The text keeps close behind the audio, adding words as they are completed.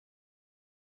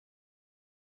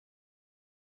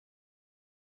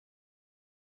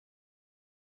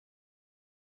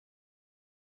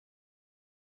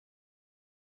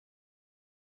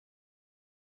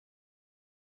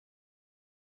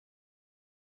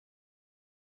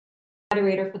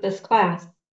moderator for this class.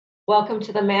 Welcome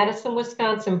to the Madison,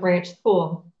 Wisconsin Branch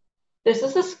School. This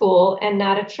is a school and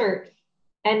not a church,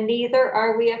 and neither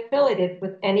are we affiliated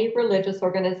with any religious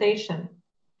organization.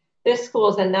 This school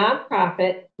is a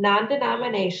nonprofit,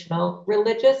 non-denominational,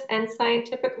 religious, and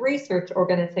scientific research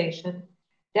organization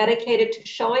dedicated to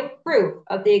showing proof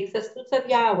of the existence of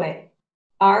Yahweh,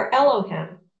 our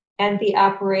Elohim, and the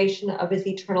operation of his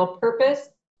eternal purpose,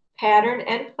 pattern,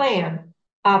 and plan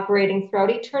operating throughout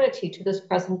eternity to this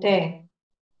present day.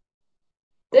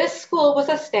 This school was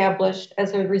established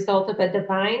as a result of a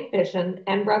divine vision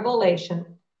and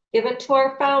revelation given to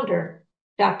our founder,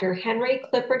 Dr. Henry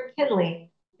Clifford Kinley,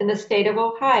 in the state of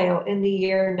Ohio in the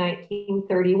year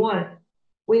 1931.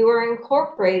 We were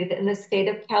incorporated in the state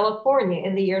of California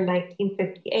in the year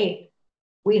 1958.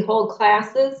 We hold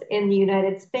classes in the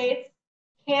United States,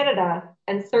 Canada,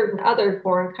 and certain other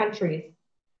foreign countries.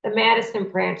 The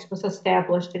Madison branch was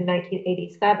established in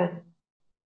 1987.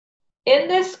 In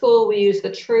this school, we use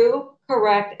the true,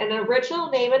 correct, and original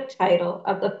name and title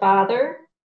of the Father,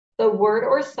 the Word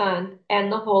or Son,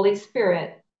 and the Holy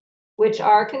Spirit, which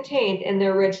are contained in the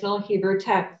original Hebrew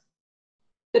text.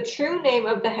 The true name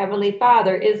of the Heavenly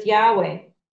Father is Yahweh.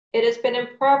 It has been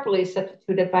improperly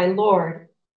substituted by Lord.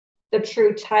 The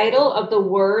true title of the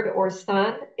Word or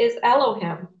Son is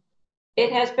Elohim.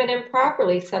 It has been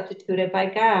improperly substituted by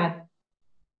God.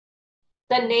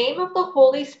 The name of the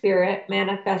Holy Spirit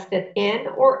manifested in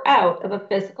or out of a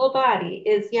physical body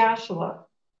is Yahshua.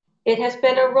 It has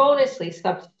been erroneously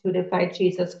substituted by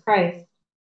Jesus Christ.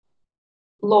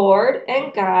 Lord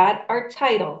and God are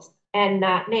titles and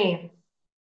not names.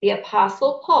 The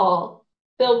Apostle Paul,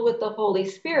 filled with the Holy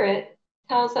Spirit,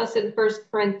 tells us in 1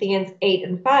 Corinthians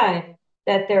 8:5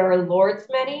 that there are Lord's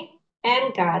many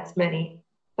and God's many.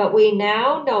 But we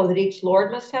now know that each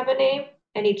Lord must have a name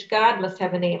and each God must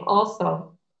have a name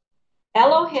also.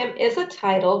 Elohim is a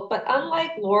title, but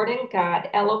unlike Lord and God,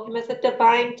 Elohim is a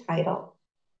divine title.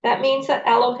 That means that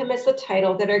Elohim is a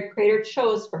title that our Creator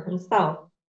chose for himself.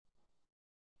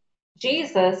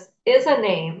 Jesus is a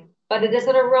name, but it is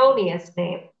an erroneous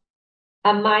name.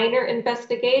 A minor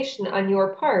investigation on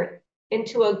your part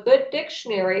into a good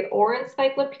dictionary or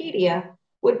encyclopedia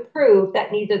would prove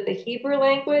that neither the Hebrew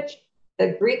language,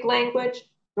 the Greek language,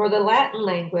 nor the Latin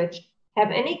language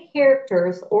have any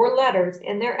characters or letters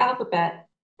in their alphabet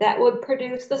that would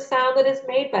produce the sound that is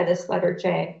made by this letter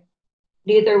J.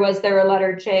 Neither was there a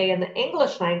letter J in the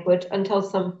English language until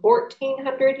some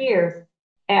 1400 years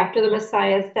after the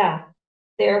Messiah's death.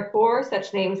 Therefore,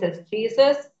 such names as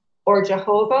Jesus or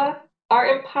Jehovah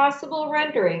are impossible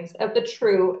renderings of the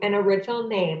true and original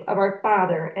name of our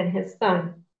Father and his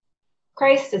Son.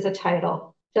 Christ is a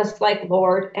title, just like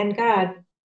Lord and God.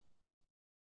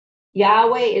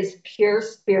 Yahweh is pure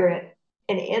spirit,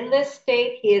 and in this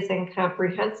state he is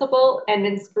incomprehensible and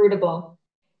inscrutable,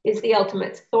 is the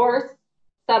ultimate source,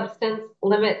 substance,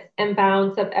 limits, and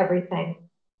bounds of everything.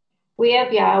 We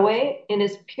have Yahweh in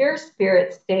his pure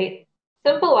spirit state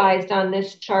symbolized on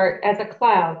this chart as a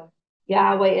cloud.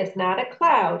 Yahweh is not a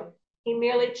cloud. He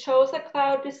merely chose a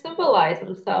cloud to symbolize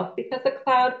himself because a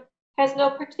cloud has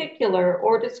no particular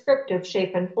or descriptive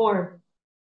shape and form.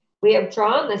 We have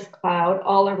drawn this cloud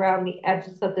all around the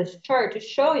edges of this chart to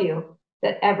show you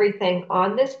that everything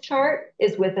on this chart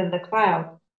is within the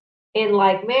cloud. In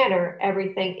like manner,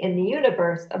 everything in the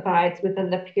universe abides within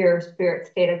the pure spirit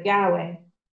state of Yahweh.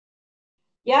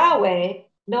 Yahweh,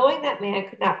 knowing that man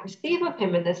could not perceive of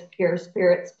him in this pure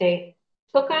spirit state,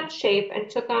 took on shape and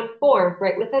took on form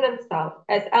right within himself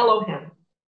as Elohim.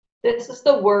 This is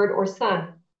the Word or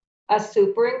Son, a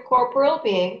superincorporeal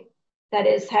being, that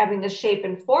is, having the shape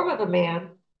and form of a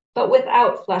man, but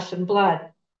without flesh and blood.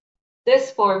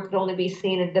 This form could only be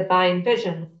seen in divine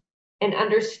visions and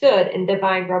understood in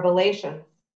divine revelations.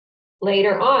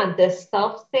 Later on, this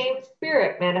self-same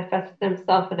spirit manifested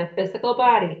himself in a physical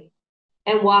body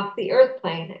and walked the earth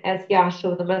plane as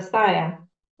Yahshua the Messiah,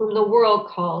 whom the world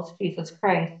calls Jesus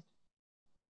Christ.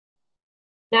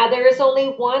 Now there is only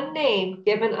one name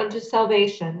given unto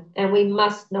salvation, and we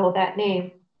must know that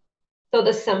name. So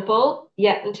the simple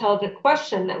yet intelligent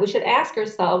question that we should ask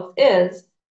ourselves is,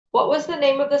 what was the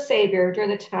name of the Savior during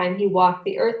the time he walked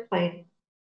the earth plane?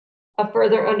 A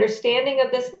further understanding of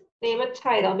this name and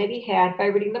title may be had by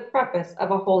reading the preface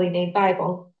of a Holy Name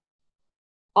Bible.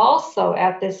 Also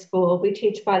at this school, we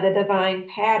teach by the divine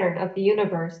pattern of the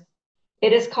universe.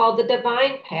 It is called the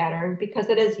divine pattern because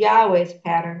it is Yahweh's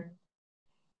pattern.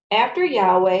 After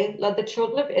Yahweh led the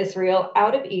children of Israel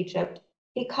out of Egypt,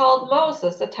 he called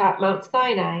Moses atop Mount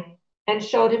Sinai and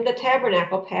showed him the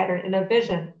tabernacle pattern in a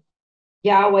vision.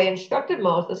 Yahweh instructed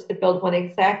Moses to build one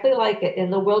exactly like it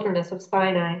in the wilderness of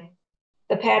Sinai.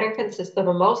 The pattern consists of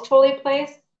a most holy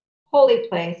place,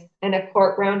 and a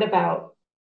court round about.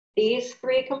 These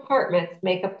three compartments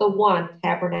make up the one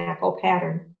tabernacle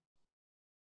pattern.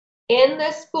 In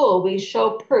this school, we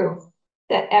show proof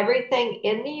that everything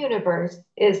in the universe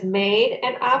is made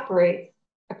and operates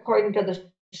according to the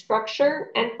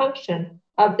structure and function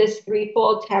of this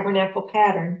threefold tabernacle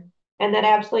pattern, and that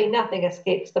absolutely nothing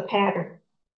escapes the pattern.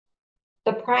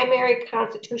 The primary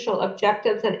constitutional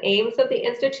objectives and aims of the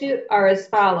Institute are as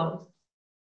follows.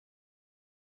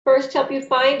 First, help you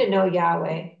find and know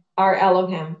Yahweh, our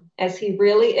Elohim, as he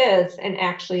really is and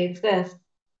actually exists.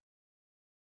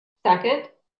 Second,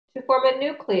 to form a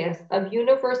nucleus of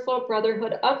universal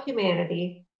brotherhood of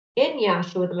humanity in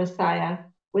Yahshua the Messiah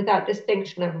without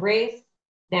distinction of race,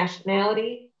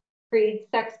 nationality, creed,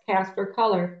 sex, caste, or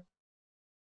color.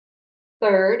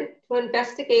 Third, to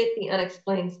investigate the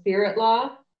unexplained spirit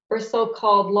law, or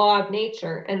so-called law of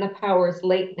nature, and the powers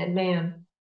latent in man.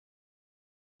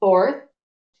 Fourth,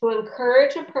 to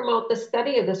encourage and promote the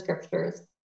study of the scriptures,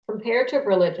 comparative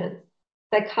religions,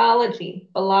 psychology,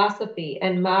 philosophy,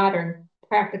 and modern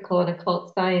practical and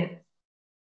occult science.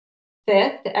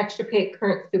 Fifth, to extirpate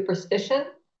current superstition,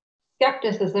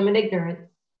 skepticism, and ignorance.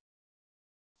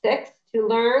 Sixth, to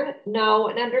learn, know,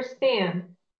 and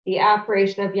understand the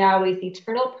operation of Yahweh's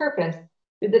eternal purpose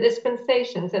through the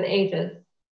dispensations and ages.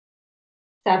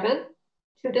 Seventh,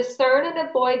 to discern and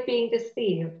avoid being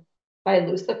deceived by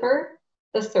Lucifer,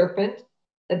 the serpent,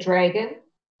 the dragon,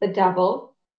 the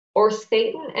devil, or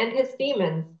Satan and his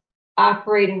demons,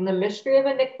 operating the mystery of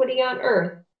iniquity on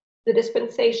earth, the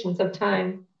dispensations of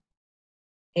time.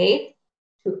 Eighth,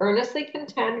 to earnestly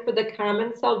contend for the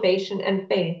common salvation and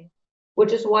faith,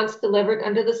 which is once delivered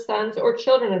unto the sons or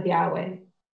children of Yahweh.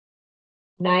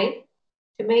 Ninth,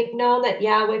 to make known that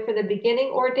Yahweh from the beginning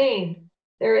ordained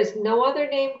there is no other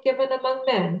name given among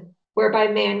men whereby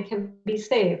man can be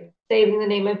saved, saving the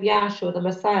name of Yahshua the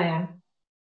Messiah.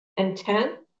 And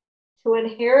 10th, to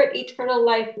inherit eternal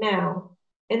life now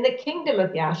in the kingdom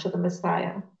of Yahshua the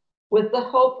Messiah, with the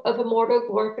hope of immortal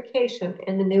glorification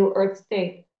in the new earth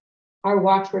state. Our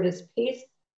watchword is peace,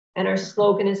 and our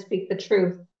slogan is speak the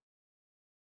truth.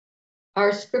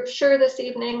 Our scripture this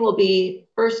evening will be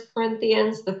 1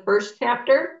 Corinthians, the first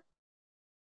chapter,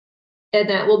 and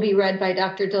that will be read by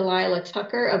Dr. Delilah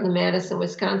Tucker of the Madison,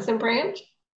 Wisconsin branch.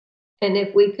 And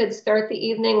if we could start the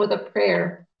evening with a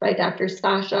prayer by Dr.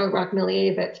 Sasha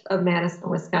Rachmilievich of Madison,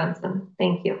 Wisconsin.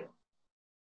 Thank you.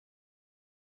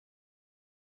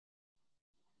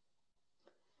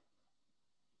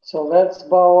 So let's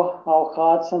bow our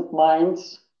hearts and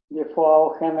minds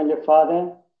before our Heavenly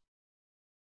Father.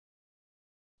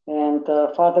 And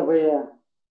Father, we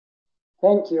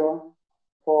thank you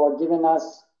for giving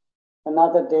us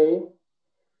another day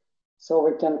so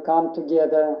we can come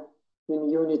together in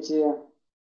unity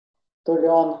to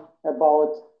learn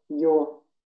about you.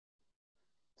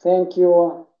 Thank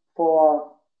you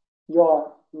for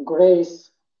your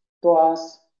grace to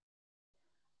us,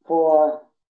 for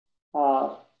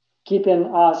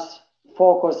keeping us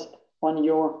focused on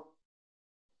you,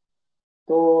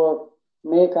 to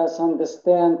make us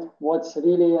understand what's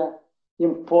really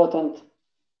important.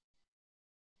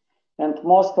 And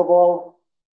most of all,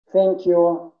 thank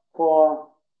you for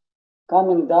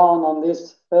coming down on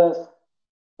this earth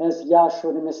as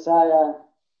Yahshua the Messiah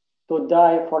to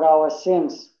die for our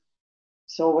sins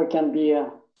so we can be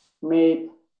made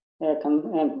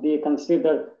and be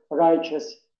considered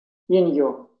righteous in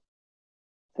you.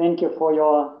 Thank you for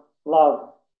your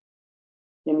love.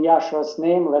 In Yahshua's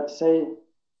name, let's say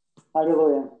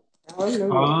Hallelujah.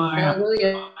 Hallelujah.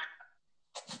 Hallelujah.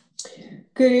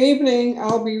 Good evening.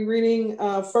 I'll be reading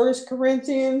 1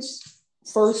 Corinthians,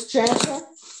 first chapter.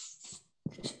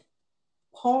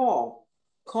 Paul,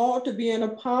 called to be an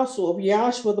apostle of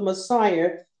Yahshua the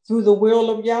Messiah through the will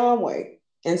of Yahweh,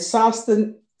 and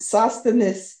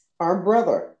Sosthenes, our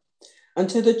brother,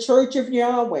 unto the church of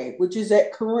Yahweh, which is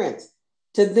at Corinth,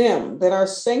 to them that are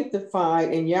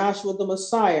sanctified in Yahshua the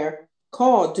Messiah,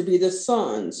 called to be the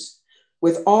sons,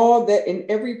 with all that in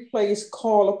every place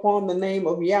call upon the name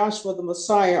of Yahshua the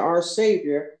Messiah, our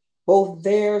Savior, both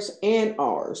theirs and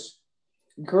ours.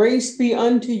 Grace be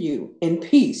unto you and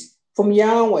peace from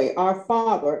Yahweh, our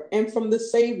Father, and from the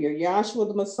Savior, Yahshua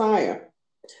the Messiah.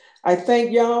 I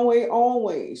thank Yahweh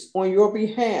always on your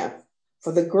behalf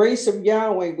for the grace of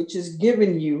Yahweh, which is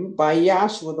given you by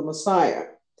Yahshua the Messiah,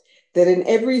 that in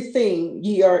everything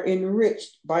ye are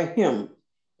enriched by him,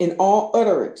 in all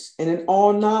utterance and in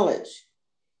all knowledge,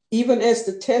 even as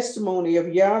the testimony of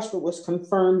Yahshua was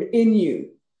confirmed in you,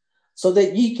 so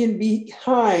that ye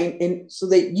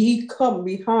come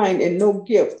behind in no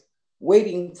gift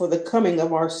waiting for the coming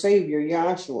of our Savior,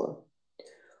 Yahshua,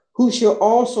 who shall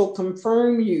also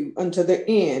confirm you unto the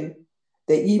end,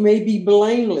 that ye may be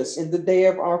blameless in the day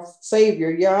of our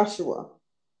Savior, Yahshua.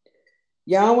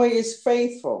 Yahweh is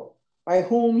faithful, by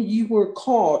whom ye were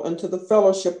called unto the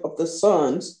fellowship of the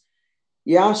sons,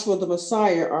 Yahshua the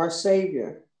Messiah, our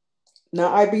Savior.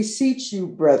 Now I beseech you,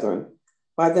 brethren,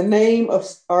 by the name of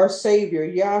our Savior,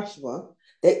 Yahshua,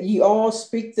 that ye all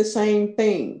speak the same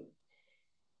thing,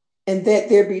 and that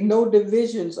there be no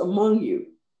divisions among you,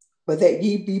 but that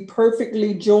ye be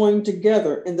perfectly joined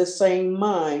together in the same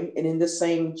mind and in the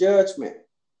same judgment.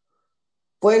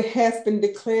 For it hath been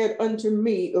declared unto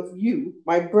me of you,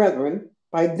 my brethren,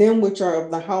 by them which are of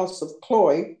the house of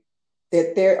Chloe,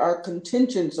 that there are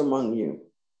contentions among you.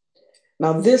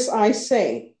 Now this I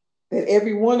say, that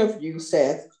every one of you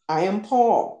saith, I am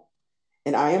Paul,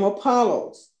 and I am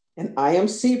Apollos, and I am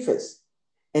Cephas,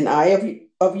 and I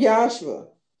of Yahshua.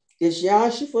 Is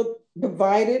Yahshua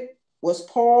divided? Was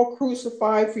Paul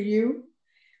crucified for you?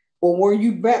 Or were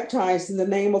you baptized in the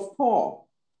name of Paul?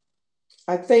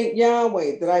 I thank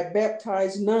Yahweh that I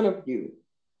baptized none of you,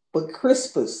 but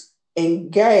Crispus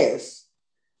and Gaius,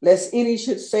 lest any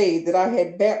should say that I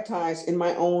had baptized in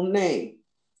my own name.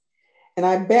 And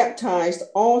I baptized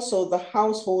also the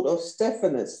household of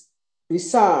Stephanas.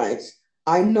 Besides,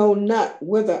 I know not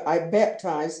whether I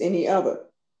baptized any other.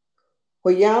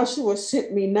 For Yahshua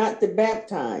sent me not to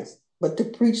baptize, but to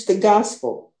preach the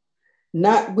gospel,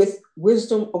 not with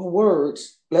wisdom of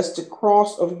words, lest the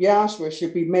cross of Yahshua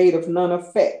should be made of none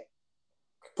effect.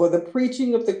 For the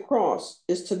preaching of the cross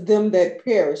is to them that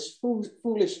perish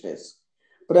foolishness,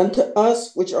 but unto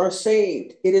us which are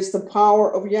saved, it is the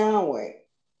power of Yahweh.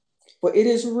 For it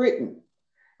is written,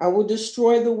 I will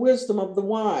destroy the wisdom of the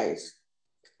wise,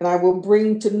 and I will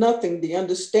bring to nothing the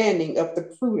understanding of the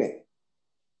prudent.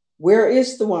 Where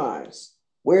is the wise?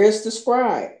 Where is the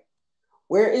scribe?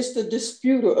 Where is the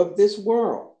disputer of this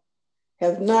world?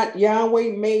 Hath not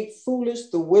Yahweh made foolish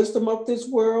the wisdom of this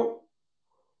world?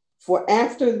 For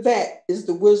after that is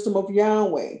the wisdom of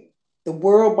Yahweh. The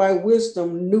world by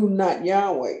wisdom knew not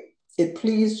Yahweh. It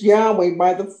pleased Yahweh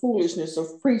by the foolishness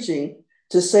of preaching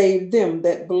to save them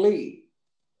that believe.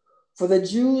 For the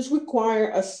Jews require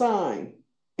a sign,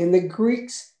 and the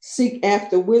Greeks seek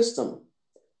after wisdom.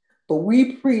 But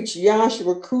we preach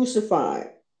Yahshua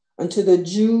crucified, unto the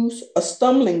Jews a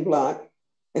stumbling block,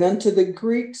 and unto the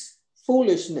Greeks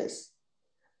foolishness.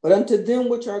 But unto them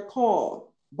which are called,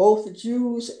 both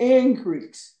Jews and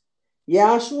Greeks,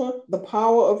 Yahshua, the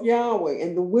power of Yahweh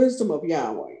and the wisdom of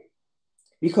Yahweh.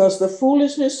 Because the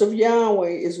foolishness of Yahweh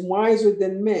is wiser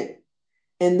than men,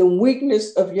 and the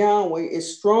weakness of Yahweh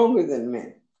is stronger than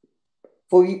men.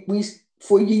 For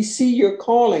ye see your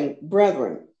calling,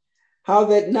 brethren, how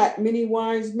that not many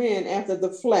wise men after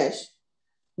the flesh,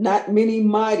 not many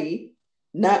mighty,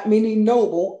 not many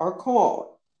noble are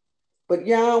called. But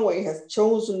Yahweh hath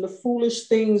chosen the foolish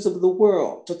things of the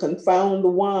world to confound the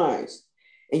wise,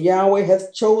 and Yahweh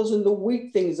hath chosen the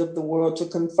weak things of the world to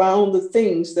confound the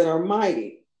things that are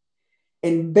mighty.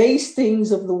 And base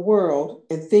things of the world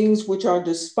and things which are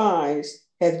despised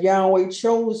hath Yahweh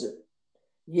chosen,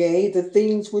 yea, the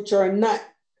things which are not,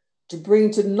 to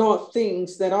bring to naught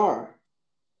things that are,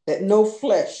 that no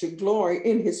flesh should glory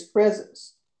in his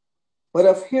presence. But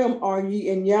of him are ye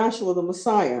in Yahshua the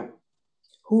Messiah,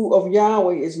 who of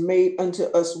Yahweh is made unto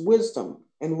us wisdom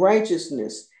and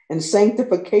righteousness and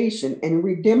sanctification and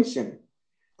redemption,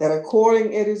 that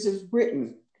according as it is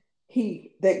written,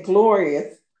 he that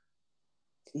glorieth,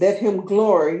 let him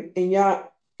glory in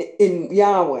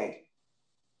Yahweh.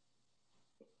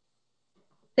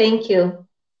 Thank you.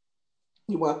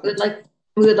 You're welcome.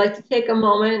 We would like to take a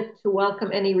moment to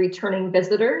welcome any returning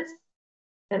visitors,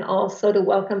 and also to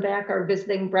welcome back our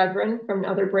visiting brethren from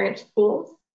other branch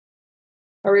schools.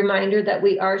 A reminder that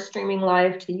we are streaming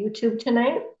live to YouTube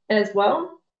tonight as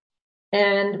well.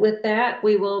 And with that,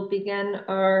 we will begin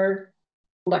our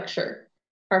lecture.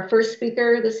 Our first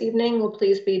speaker this evening will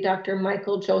please be Dr.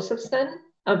 Michael Josephson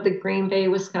of the Green Bay,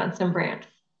 Wisconsin branch.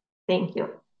 Thank you.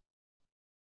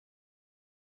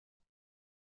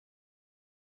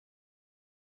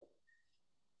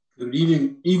 Good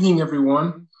evening,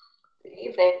 everyone. Good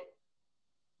evening.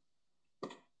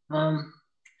 I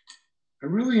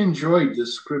really enjoyed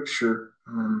this scripture.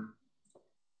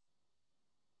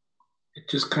 It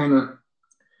just kind of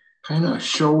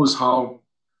shows how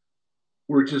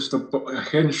we're just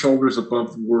head and shoulders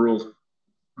above the world.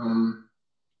 How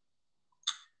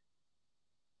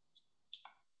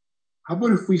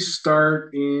about if we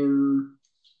start at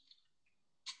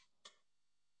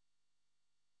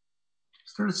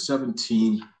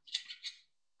 17?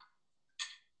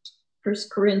 1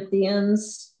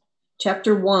 Corinthians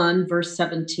chapter 1, verse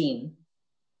 17.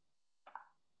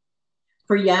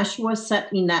 For Yahshua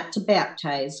sent me not to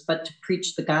baptize, but to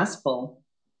preach the gospel,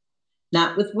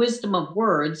 not with wisdom of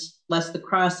words, lest the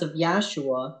cross of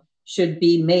Yahshua should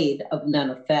be made of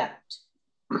none effect.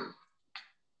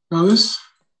 Now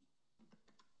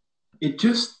it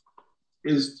just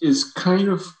is kind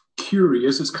of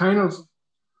curious. It's kind of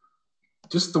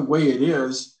just the way it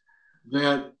is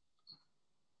that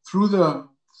through the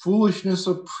foolishness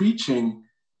of preaching,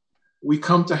 we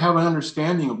come to have an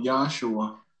understanding of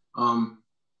Yahshua.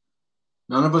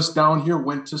 None of us down here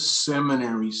went to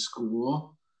seminary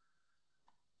school.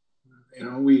 You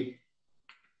know, we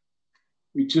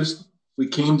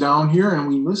came down here and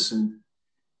we listened,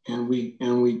 and we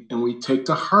take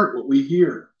to heart what we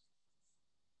hear.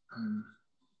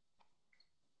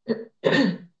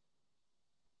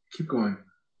 Keep going.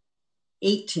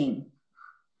 18.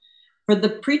 For the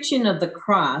preaching of the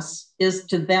cross is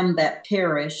to them that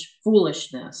perish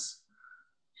foolishness,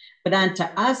 but unto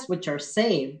us which are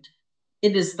saved,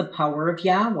 it is the power of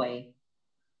Yahweh.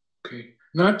 Okay.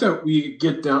 Not that we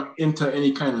get down into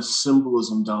any kind of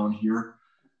symbolism down here.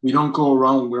 We don't go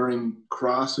around wearing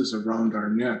crosses around our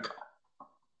neck.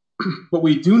 But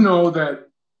we do know that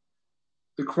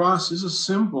the cross is a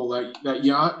symbol that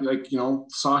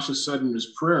Sasha said in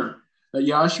his prayer, that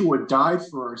Yahshua died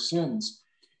for our sins.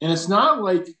 And it's not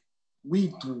like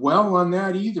we dwell on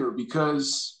that either,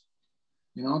 because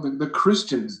the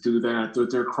Christians do that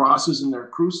with their crosses and their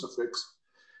crucifix.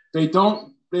 They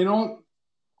kind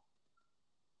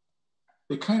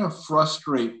of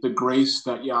frustrate the grace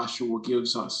that Yahshua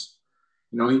gives us.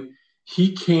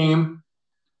 He came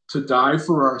to die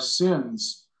for our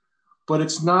sins, but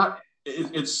it's not,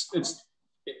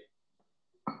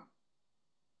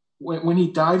 when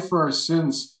he died for our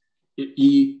sins,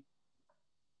 he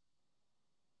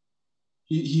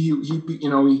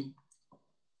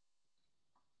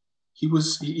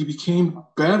became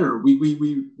better.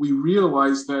 We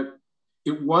realized that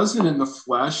it wasn't in the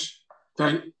flesh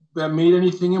that made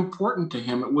anything important to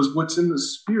him. It was what's in the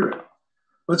spirit.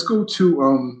 Let's go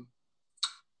to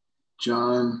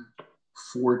John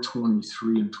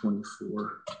 4:23 and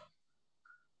 24.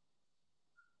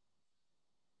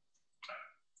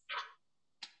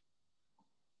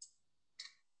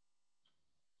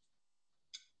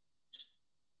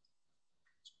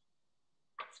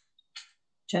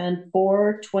 John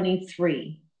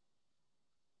 4:23.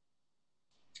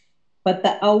 But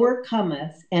the hour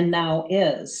cometh, and now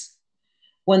is,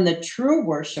 when the true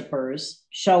worshipers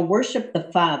shall worship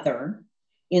the Father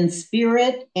in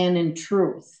spirit and in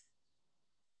truth.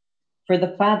 For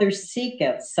the Father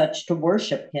seeketh such to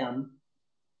worship him.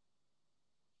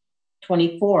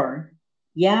 24.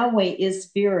 Yahweh is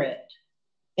spirit,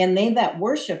 and they that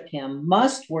worship him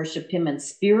must worship him in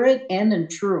spirit and in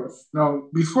truth. Now,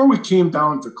 before we came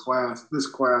down to this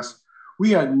class, we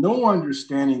had no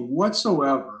understanding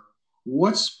whatsoever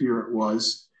what spirit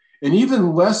was, and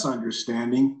even less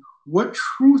understanding what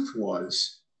truth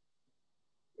was.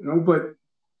 But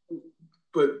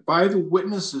by the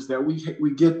witnesses that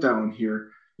we get down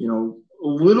here, a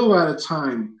little at a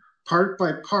time, part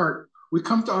by part, we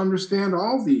come to understand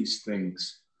all these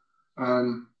things.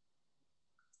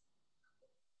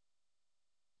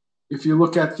 If you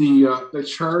look at the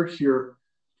chart here,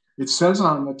 it says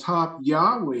on the top,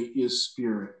 Yahweh is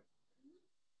spirit.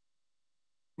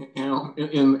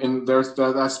 And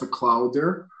that's the cloud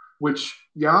there, which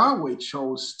Yahweh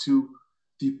chose to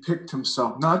depict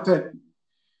himself. Not that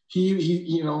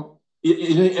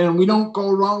and we don't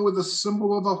go around with a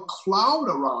symbol of a cloud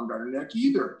around our neck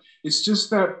either. It's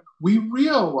just that we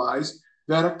realize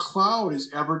that a cloud is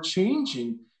ever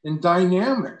changing and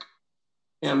dynamic.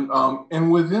 And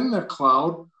within the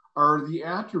cloud are the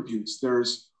attributes.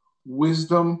 There's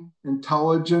wisdom,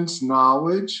 intelligence,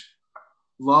 knowledge,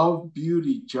 love,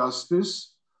 beauty,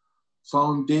 justice,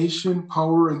 foundation,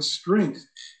 power, and strength.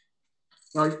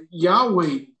 Now,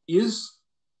 Yahweh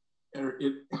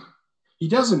he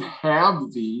doesn't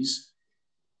have these.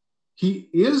 He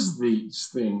is these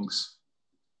things.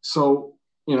 So,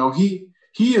 he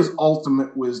is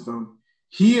ultimate wisdom.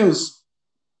 He is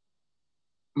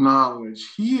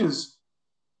knowledge. He is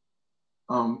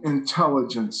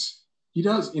intelligence. He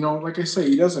does, like I say,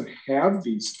 he doesn't have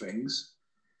these things.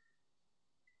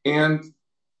 And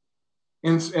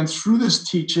through this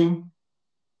teaching,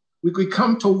 we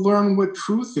come to learn what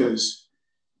truth is,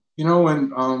 and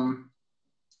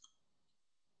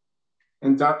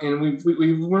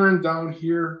we've learned down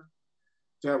here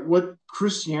that what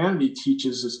Christianity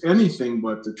teaches is anything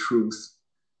but the truth.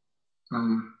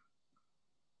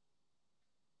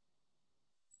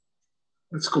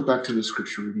 Let's go back to the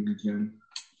scripture reading again.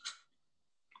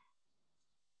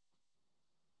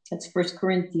 That's 1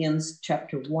 Corinthians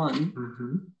chapter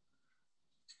 1,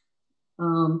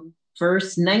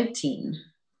 verse 19.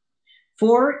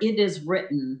 For it is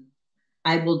written,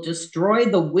 I will destroy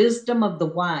the wisdom of the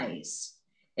wise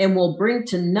and will bring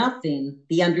to nothing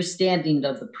the understanding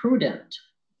of the prudent.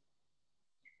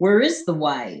 Where is the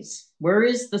wise? Where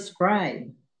is the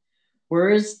scribe? Where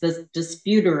is the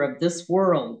disputer of this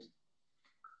world?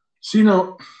 So, you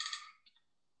know,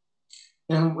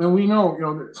 and we know, you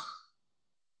know, that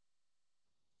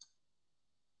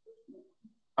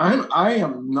I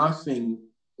am nothing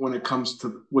when it comes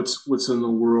to what's in the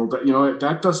world. You know,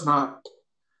 that does not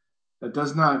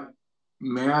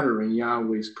matter in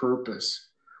Yahweh's purpose.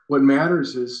 What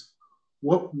matters is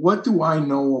what do I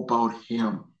know about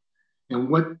him, and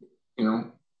what, you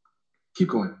know. Keep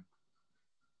going.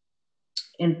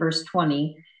 In verse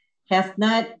 20, hath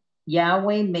not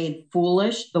Yahweh made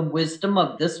foolish the wisdom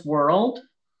of this world?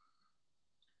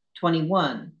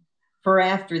 21, for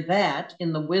after that,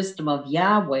 in the wisdom of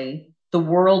Yahweh, the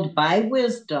world by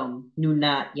wisdom knew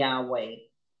not Yahweh.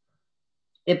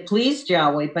 It pleased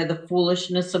Yahweh by the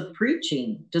foolishness of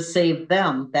preaching to save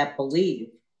them that believe.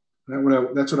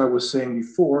 That's what I was saying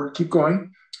before. Keep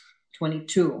going.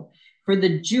 22, for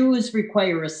the Jews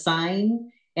require a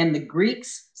sign, and the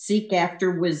Greeks seek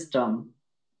after wisdom.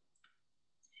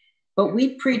 But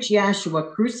we preach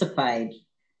Yahshua crucified,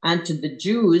 unto the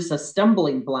Jews a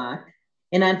stumbling block,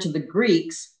 and unto the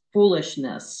Greeks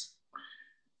foolishness.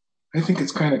 I think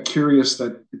it's kind of curious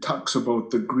that it talks about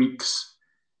the Greeks,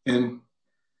 and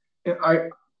I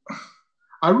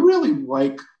really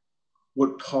like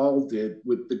what Paul did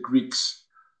with the Greeks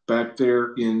back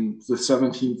there in the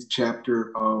 17th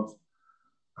chapter of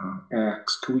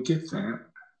Acts. Can we get that?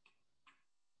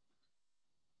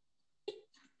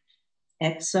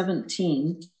 Acts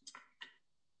 17.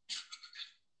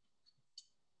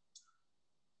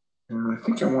 And I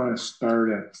think I want to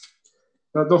start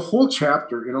at the whole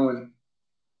chapter, you know,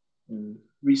 and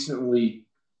recently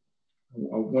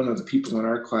one of the people in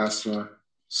our class,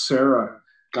 Sarah,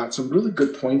 got some really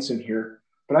good points in here,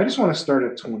 but I just want to start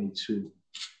at 22.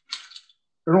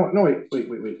 Or no,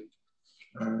 wait.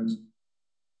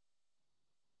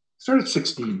 Start at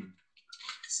 16.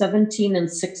 17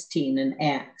 and 16 in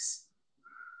Acts.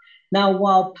 Now,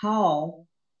 while Paul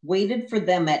waited for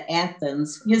them at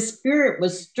Athens, his spirit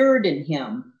was stirred in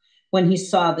him when he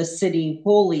saw the city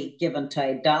wholly given to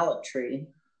idolatry.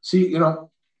 See, you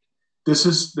know, this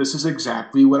is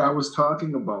exactly what I was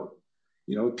talking about.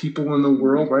 You know, people in the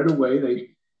world right away,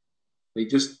 they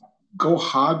just go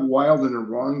hog wild in the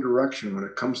wrong direction when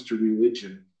it comes to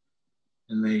religion.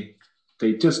 And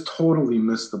they just totally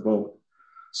miss the boat.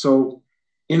 So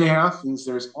in Athens,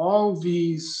 there's all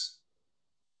these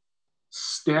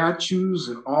statues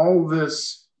and all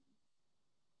this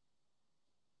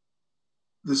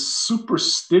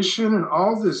superstition and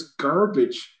all this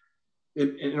garbage,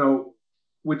 you know,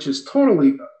 which is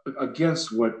totally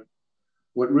against what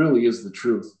really is the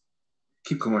truth.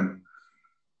 Keep going.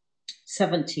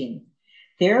 17.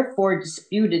 Therefore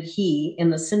disputed he in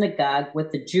the synagogue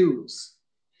with the Jews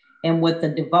and with the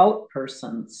devout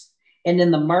persons, and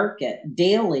in the market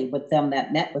daily with them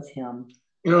that met with him.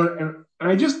 You know, and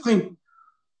I just think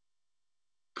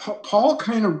Paul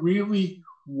kind of really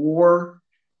wore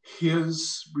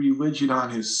his religion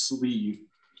on his sleeve.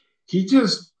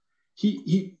 It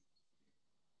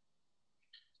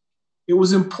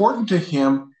was important to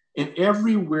him, and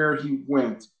everywhere he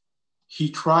went,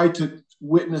 he tried to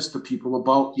witness to people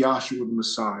about Yahshua the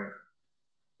Messiah.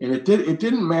 And it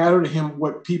didn't matter to him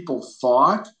what people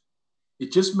thought.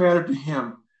 It just mattered to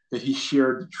him that he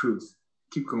shared the truth.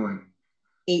 Keep going.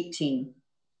 18.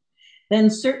 Then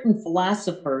certain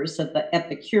philosophers of the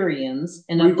Epicureans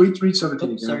and read 17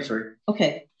 again. I'm sorry.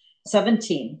 Okay.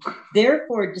 17.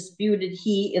 Therefore disputed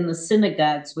he in the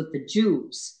synagogues with the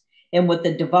Jews and with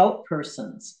the devout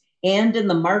persons, and in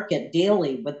the market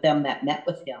daily with them that met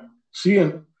with him. See,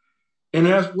 and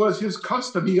as was his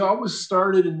custom, he always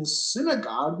started in the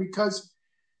synagogue because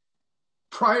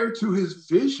prior to his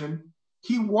vision,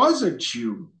 he was a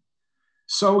Jew.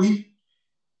 So he,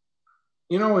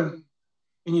 you know, and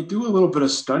you do a little bit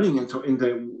of studying into,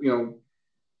 you know,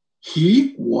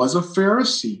 he was a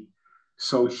Pharisee.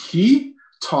 So he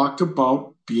talked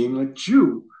about being a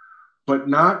Jew, but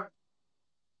not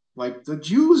like the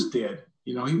Jews did.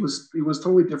 You know, he was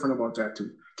totally different about that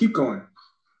too. Keep going.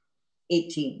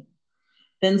 18.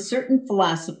 Then certain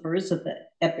philosophers of the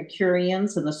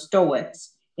Epicureans and the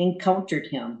Stoics encountered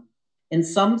him, and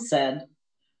some said,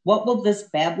 what will this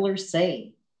babbler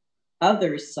say?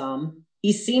 Others, some,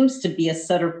 He seems to be a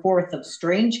setter forth of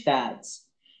strange gods,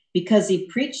 because he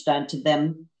preached unto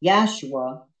them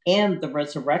Yahshua and the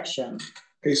resurrection.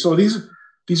 Okay, so these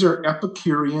are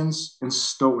Epicureans and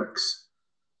Stoics.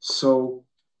 So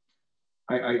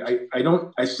I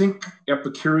think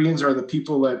Epicureans are the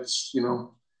people that's,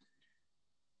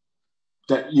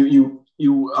 that you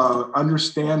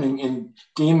understand and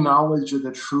gain knowledge of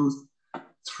the truth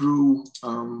through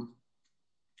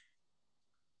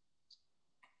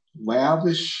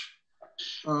lavish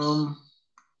through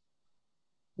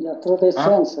their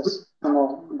senses,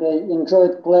 they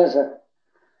enjoyed pleasure.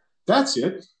 That's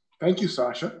it. Thank you,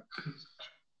 Sasha.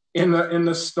 In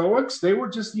the Stoics, they were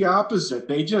just the opposite.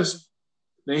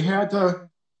 They had to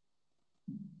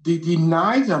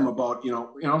deny them about,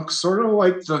 sort of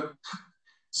like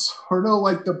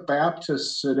the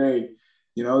Baptists today.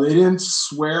 They didn't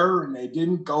swear, and they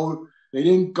didn't go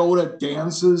to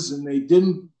dances, and they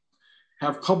didn't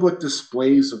have public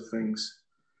displays of things.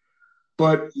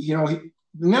 But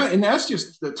and that's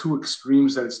just the two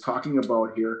extremes that it's talking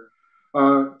about here.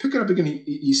 Pick it up again.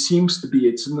 He seems to be.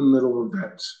 It's in the middle of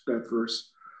that verse.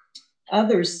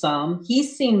 Others some, he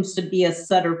seems to be a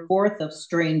setter forth of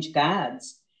strange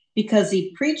gods, because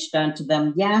he preached unto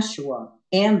them Yahshua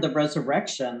and the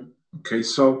resurrection. Okay,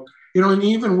 so and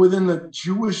even within the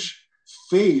Jewish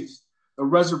faith, the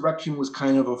resurrection was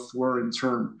kind of a foreign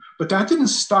term, but that didn't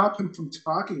stop him from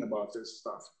talking about this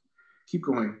stuff. Keep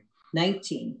going.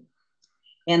 19.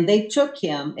 And they took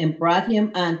him and brought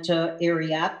him unto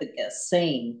Areopagus,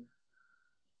 saying,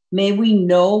 May we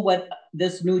know what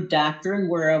this new doctrine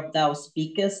whereof thou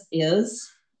speakest is?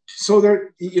 So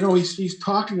he's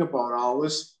talking about all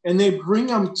this, and they bring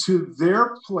him to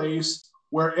their place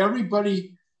where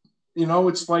everybody,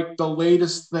 it's like the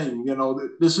latest thing.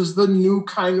 This is the new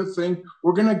kind of thing.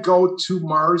 We're going to go to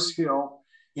Mars Hill,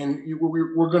 and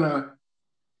you're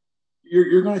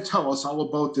going to tell us all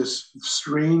about this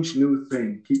strange new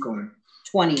thing. Keep going.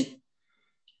 20.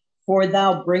 For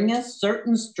thou bringest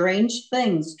certain strange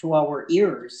things to our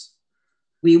ears.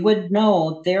 We would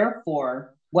know,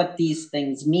 therefore, what these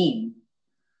things mean.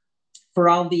 For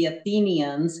all the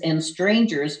Athenians and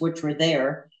strangers which were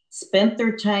there spent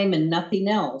their time in nothing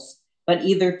else, but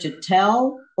either to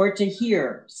tell or to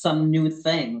hear some new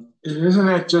thing. Isn't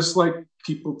that just like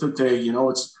people today?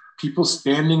 It's people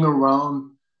standing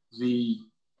around the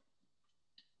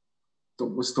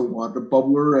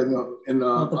bubbler and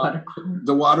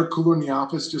the water cooler in the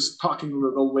office, just talking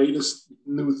about the latest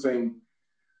new thing,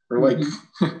 or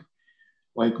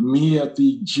like me at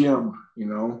the gym.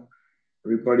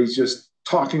 Everybody's just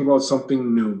talking about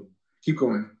something new. Keep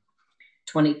going.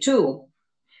 22.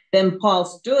 Then Paul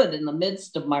stood in the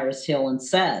midst of Mars Hill and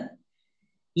said,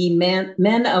 Ye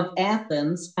men of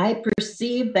Athens, I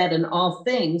perceive that in all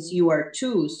things you are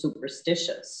too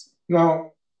superstitious.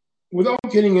 Now, without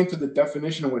getting into the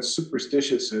definition of what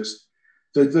superstitious is,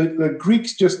 the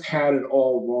Greeks just had it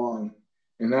all wrong,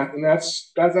 and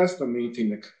that's the main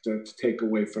thing to take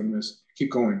away from this.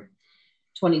 Keep going.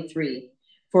 23.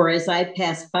 For as I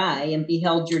passed by and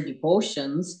beheld your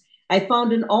devotions, I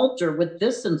found an altar with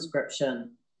this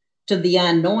inscription: To the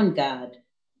unknown God,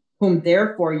 whom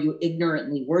therefore you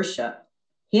ignorantly worship,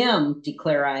 him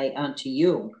declare I unto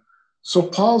you. So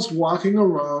Paul's walking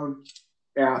around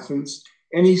Athens,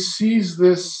 and he sees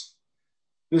this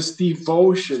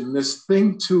devotion, this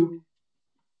thing to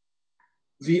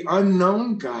the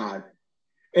unknown God.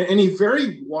 And he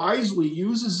very wisely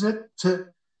uses it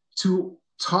to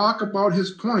talk about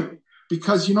his point.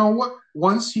 Because you know what?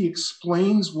 Once he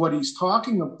explains what he's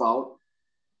talking about,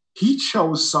 he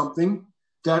chose something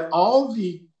that all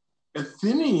the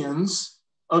Athenians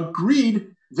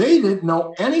agreed they didn't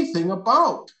know anything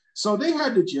about. So they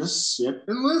had to just sit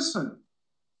and listen.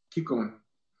 Keep going.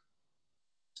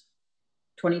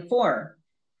 24.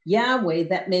 Yahweh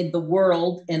that made the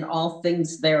world and all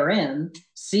things therein,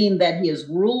 seeing that he is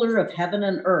ruler of heaven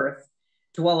and earth,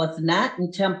 dwelleth not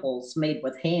in temples made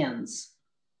with hands.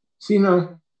 See,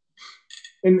 and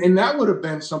that would have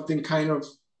been something kind of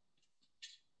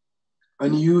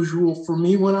unusual for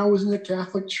me when I was in the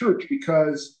Catholic Church,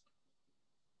 because,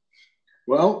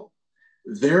 well,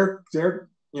 they're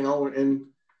and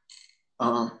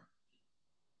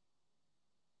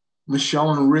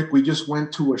Michelle and Rick, we just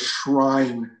went to a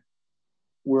shrine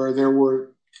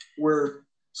where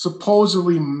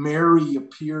supposedly Mary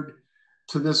appeared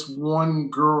to this one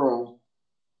girl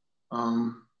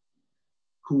who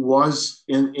was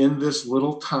in this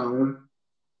little town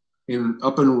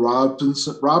up in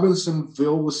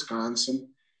Robinsonville, Wisconsin.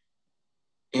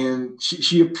 And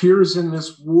she appears in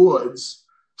this woods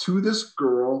to this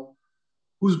girl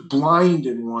who's blind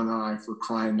in one eye, for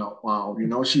crying out loud. You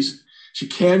know, she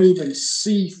can't even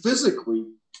see physically.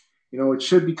 You know, it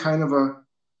should be kind of a.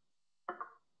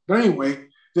 But anyway,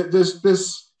 this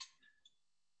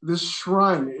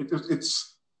shrine,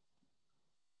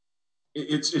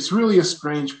 it's really a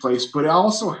strange place, but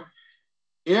also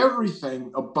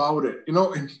everything about it, you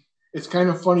know, and it's kind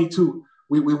of funny too.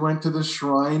 We went to the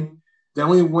shrine, then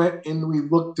we went and we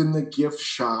looked in the gift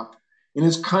shop, and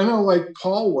it's kind of like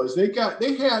Paul was. They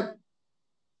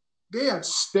had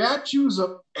statues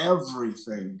of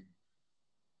everything,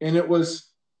 and it was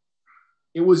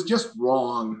just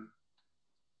wrong.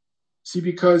 See,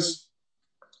 because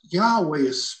Yahweh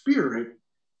is spirit,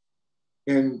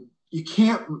 and you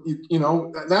can't, you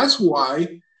know, that's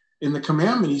why in the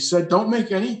commandment he said, don't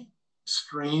make any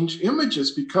strange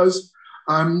images, because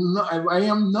I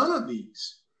am none of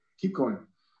these. Keep going.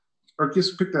 Or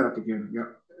just pick that up again. Yeah,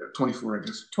 24, I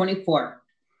guess. 24.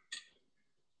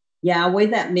 Yahweh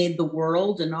that made the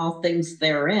world and all things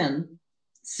therein,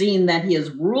 seeing that he is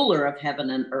ruler of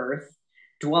heaven and earth,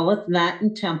 dwelleth not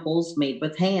in temples made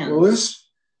with hands. Well,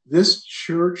 this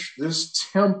church, this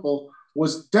temple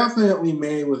was definitely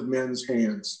made with men's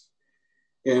hands.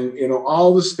 And, you know,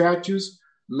 all the statues,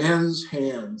 men's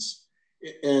hands.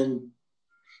 And,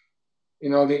 you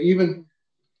know, they even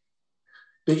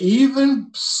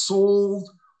sold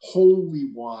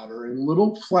holy water in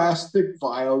little plastic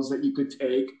vials that you could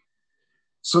take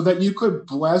so that you could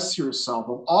bless yourself.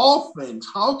 Of all things,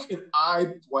 how can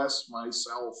I bless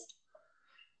myself?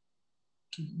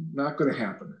 Not going to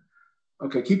happen.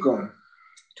 Okay, keep going.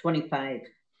 25.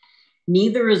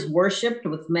 Neither is worshipped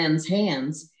with men's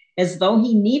hands as though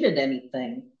he needed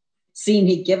anything, seeing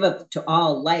he giveth to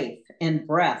all life and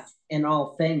breath and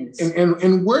all things.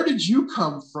 And where did you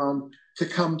come from to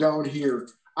come down here?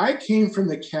 I came from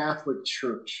the Catholic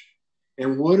Church.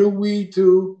 And what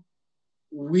do?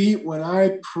 When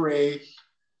I pray,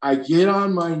 I get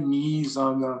on my knees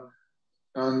on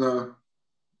the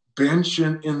bench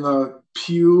in the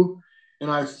pew,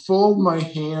 and I fold my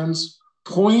hands,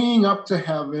 pointing up to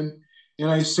heaven, and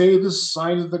I say the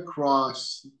sign of the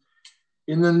cross.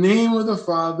 In the name of the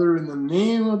Father, in the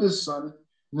name of the Son,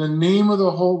 in the name of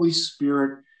the Holy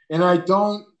Spirit, and I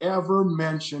don't ever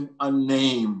mention a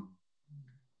name.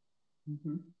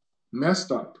 Mm-hmm.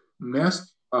 Messed up.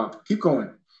 Keep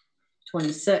going.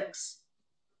 26.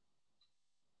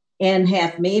 And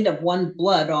hath made of one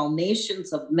blood all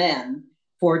nations of men,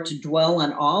 for to dwell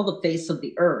on all the face of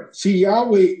the earth. See,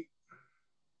 Yahweh,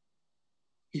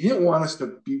 he didn't want us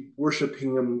to be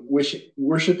worshiping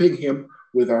him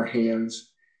with our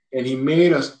hands. And he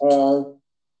made us all.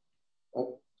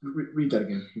 Oh, read that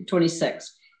again.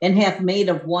 26. And hath made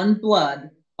of one blood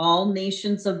all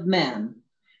nations of men,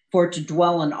 for to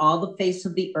dwell on all the face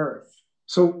of the earth.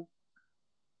 So,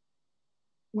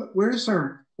 what's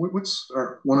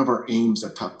one of our aims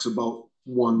that talks about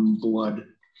one blood,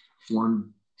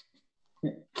 one?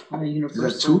 Universal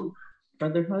is that two?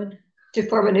 Brotherhood. To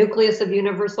form a nucleus of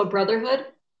universal brotherhood?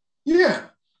 Yeah.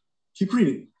 Keep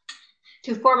reading.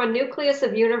 To form a nucleus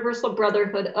of universal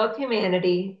brotherhood of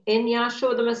humanity in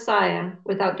Yahshua the Messiah,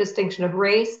 without distinction of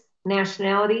race,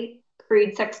 nationality,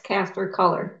 creed, sex, caste, or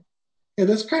color. Yeah,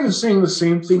 that's kind of saying the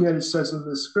same thing that it says in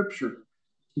the scripture.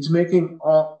 He's making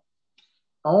all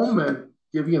men,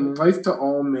 giving life to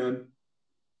all men,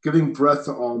 giving breath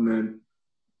to all men,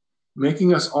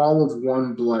 making us all of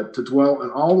one blood, to dwell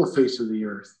on all the face of the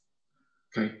earth.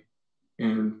 Okay,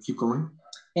 and keep going.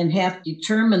 And hath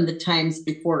determined the times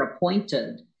before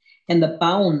appointed, and the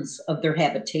bounds of their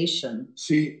habitation.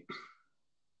 See,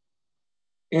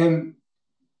 and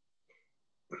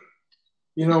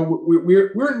you know,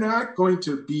 we're not going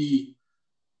to be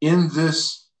in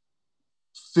this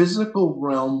physical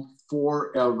realm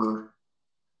forever,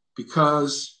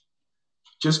 because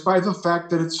just by the fact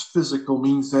that it's physical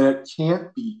means that it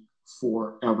can't be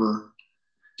forever.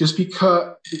 Just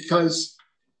because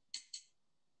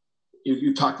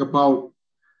you talk about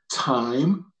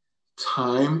time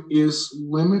is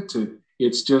limited.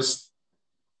 It's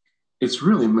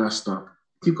really messed up.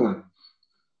 Keep going.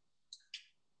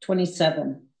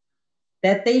 27.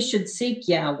 That they should seek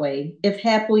Yahweh, if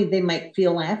haply they might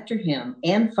feel after him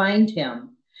and find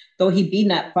him, though he be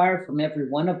not far from every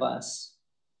one of us.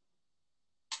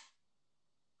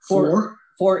 For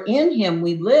in him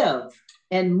we live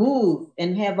and move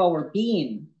and have our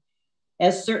being,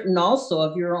 as certain also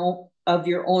of your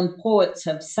own poets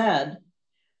have said,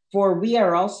 for we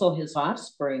are also his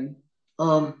offspring.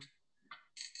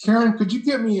 Karen, could you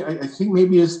get me, I think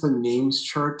maybe it's the names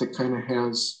chart that kind of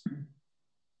has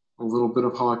a little bit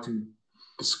of how I can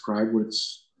describe what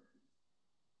it's.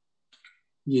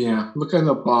 Yeah, look on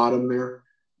the bottom there.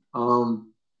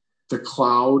 the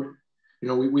cloud. You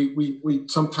know, we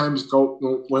sometimes go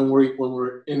when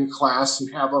we're in class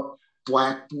and have a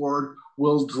blackboard,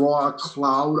 we'll draw a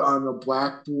cloud on the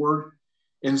blackboard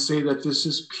and say that this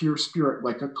is pure spirit,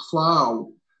 like a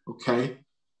cloud, okay?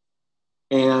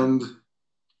 And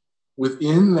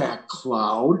within that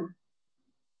cloud,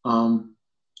 I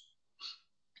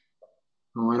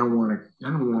don't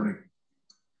want to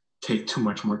take too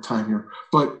much more time here,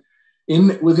 but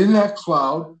within that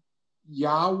cloud,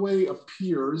 Yahweh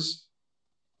appears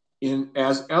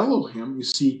as Elohim. You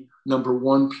see, number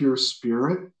one, pure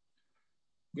spirit,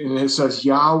 and it says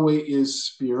Yahweh is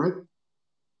spirit.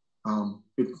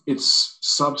 It's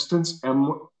substance,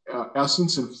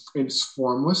 essence, and it's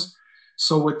formless.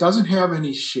 So it doesn't have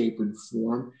any shape and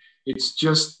form. It's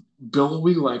just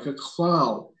billowy like a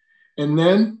cloud. And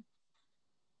then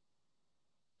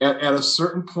at a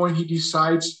certain point, he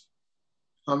decides,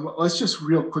 let's just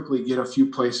real quickly get a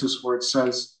few places where it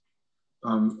says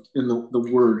in the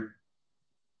word.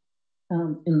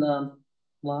 In the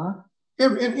law?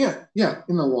 Yeah,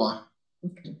 in the law.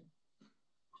 Okay.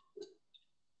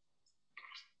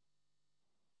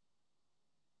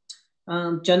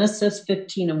 Genesis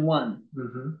 15:1.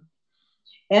 Mm-hmm.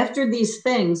 After these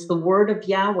things, the word of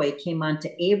Yahweh came unto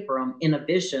Abram in a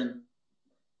vision.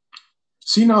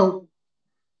 See, now,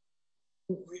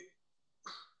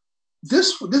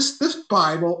 this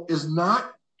Bible is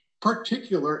not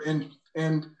particular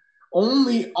and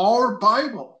only our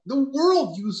Bible. The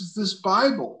world uses this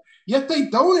Bible, yet they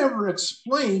don't ever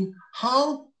explain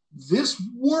how this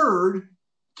word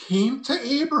came to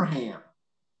Abraham.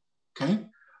 Okay?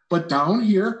 But down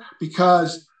here,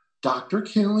 because Dr.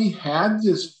 Kinley had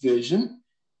this vision,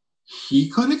 he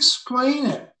could explain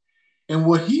it. And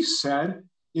what he said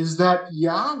is that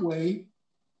Yahweh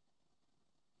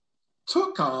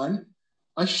took on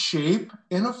a shape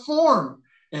and a form.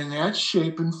 And that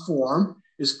shape and form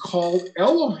is called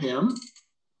Elohim,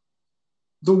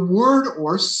 the word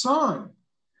or son.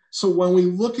 So when we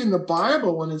look in the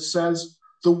Bible and it says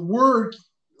the word,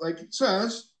 like it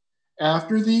says,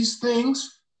 after these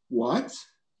things, what?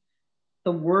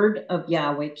 The word of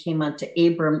Yahweh came unto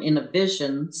Abram in a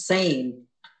vision, saying,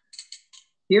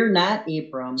 "Fear not,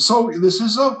 Abram." So this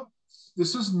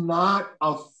is not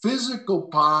a physical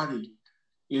body.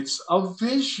 It's a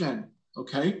vision.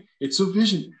 Okay? It's a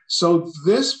vision. So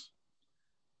this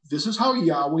is how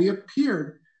Yahweh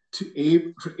appeared to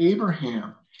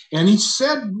Abraham. And he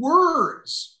said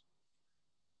words.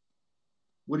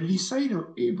 What did he say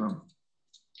to Abram?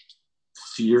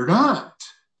 Fear not.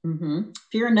 Mm-hmm.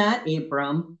 Fear not,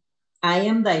 Abram. I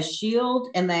am thy shield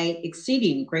and thy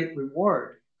exceeding great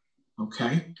reward.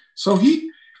 Okay. So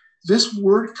this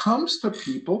word comes to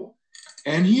people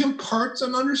and he imparts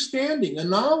an understanding, a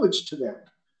knowledge to them.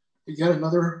 You got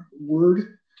another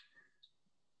word?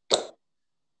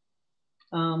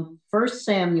 1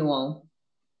 Samuel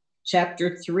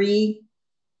chapter 3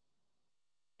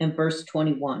 and verse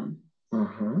 21.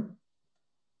 Uh-huh.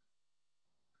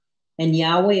 And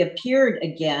Yahweh appeared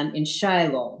again in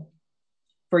Shiloh,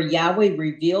 for Yahweh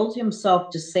revealed himself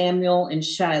to Samuel in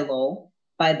Shiloh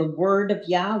by the word of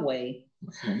Yahweh.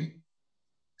 Okay.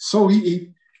 So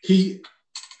he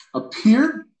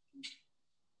appeared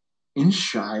in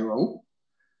Shiloh.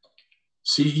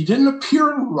 See, he didn't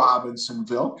appear in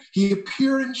Robinsonville. He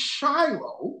appeared in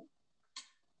Shiloh.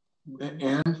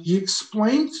 And he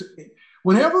explained,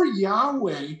 whenever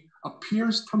Yahweh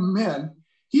appears to men,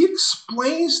 he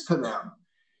explains to them.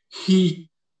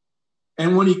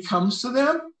 And when he comes to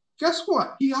them, guess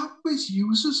what? He always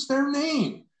uses their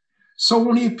name. So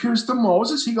when he appears to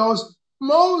Moses, he goes,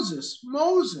 Moses,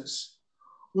 Moses.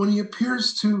 When he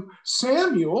appears to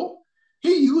Samuel,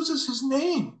 he uses his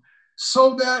name.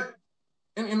 So that,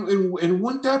 and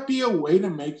wouldn't that be a way to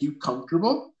make you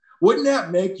comfortable? Wouldn't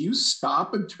that make you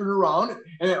stop and turn around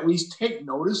and at least take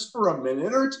notice for a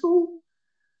minute or two?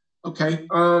 Okay,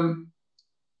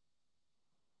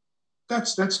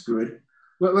 that's good.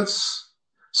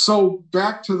 So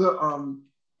back to the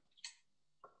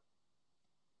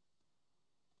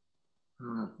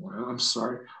well, I'm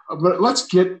sorry, but let's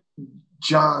get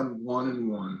John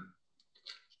 1:1.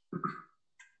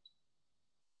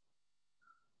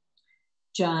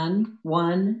 John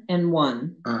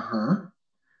 1:1. Uh-huh.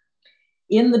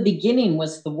 In the beginning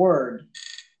was the Word,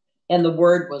 and the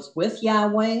Word was with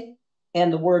Yahweh,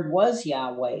 and the Word was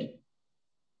Yahweh.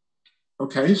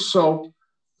 Okay, so,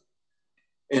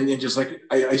 and then just like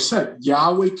I said,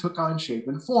 Yahweh took on shape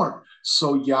and form.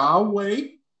 So Yahweh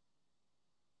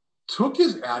took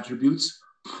his attributes,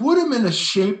 put them in a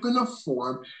shape and a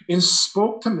form, and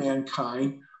spoke to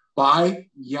mankind by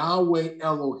Yahweh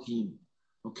Elohim.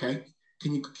 Okay?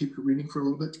 Can you keep reading for a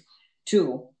little bit?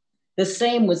 2. The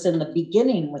same was in the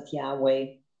beginning with Yahweh.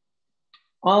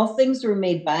 All things were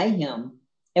made by him,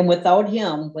 and without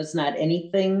him was not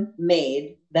anything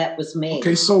made that was made.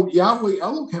 Okay, so Yahweh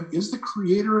Elohim is the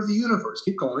creator of the universe.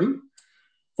 Keep going.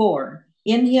 4.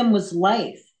 In him was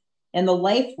life, and the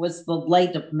life was the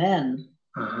light of men.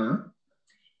 Uh-huh.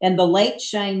 And the light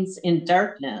shines in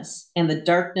darkness, and the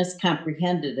darkness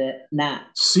comprehended it not.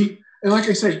 See, and like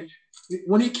I say,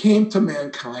 when he came to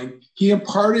mankind, he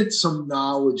imparted some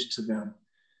knowledge to them.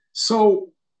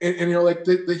 So, and you know, like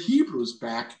the Hebrews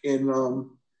back in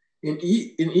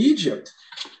Egypt,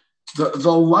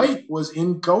 the light was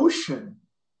in Goshen.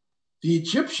 The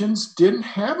Egyptians didn't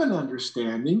have an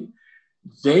understanding.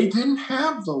 They didn't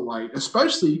have the light,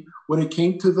 especially when it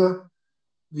came to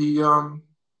the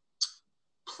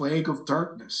plague of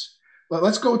darkness. But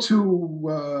let's go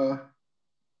to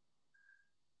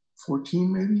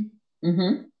 14, maybe.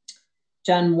 Mm-hmm.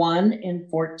 John 1 and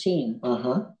 14.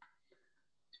 Uh-huh.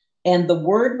 And the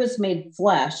Word was made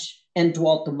flesh and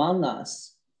dwelt among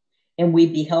us, and we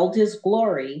beheld his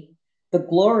glory. The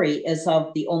glory is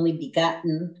of the only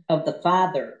begotten of the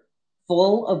Father,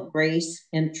 full of grace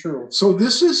and truth. So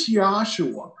this is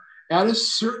Yahshua. At a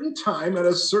certain time, at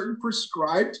a certain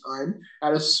prescribed time,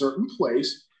 at a certain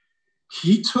place,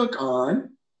 he took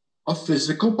on a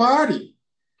physical body.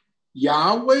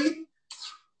 Yahweh,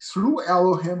 through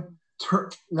Elohim,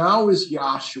 now is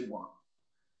Yahshua.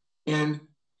 And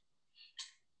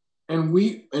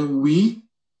we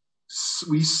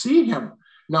see him.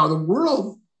 Now the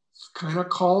world kind of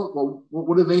call it, well,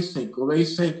 what do they think? Well, they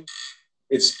think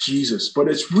it's Jesus, but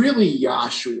it's really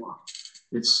Yahshua.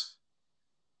 It's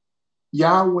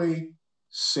Yahweh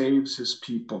saves his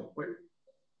people. Wait,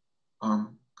 we'll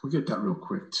get that real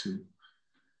quick too.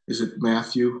 Is it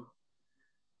Matthew?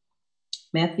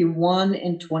 Matthew 1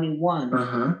 and 21.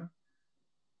 Uh-huh.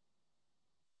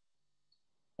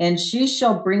 And she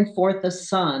shall bring forth a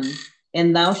son,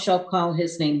 and thou shalt call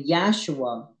his name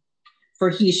Yahshua, for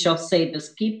he shall save his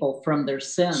people from their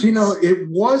sins. See, no, it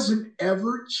wasn't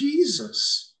ever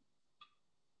Jesus.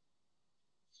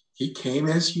 He came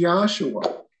as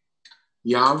Yahshua.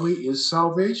 Yahweh is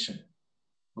salvation.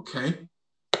 Okay?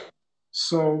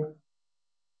 So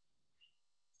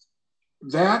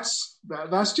that's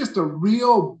just a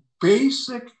real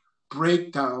basic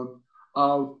breakdown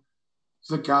of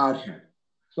the Godhead.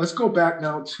 Let's go back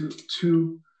now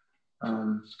to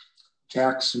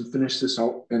Acts and finish this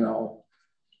out, and I'll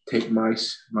take my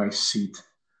seat.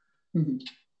 Mm-hmm.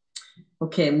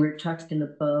 Okay, and we're talking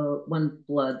about one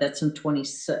blood. That's in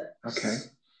 26. Okay.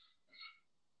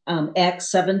 Acts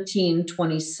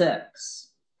 17:26.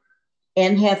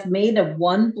 And hath made of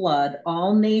one blood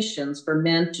all nations for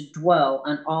men to dwell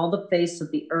on all the face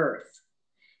of the earth,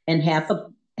 and hath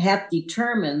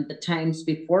determined the times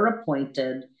before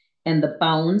appointed and the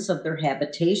bounds of their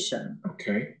habitation.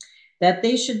 Okay. That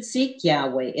they should seek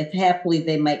Yahweh, if haply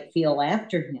they might feel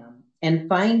after him, and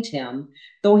find him,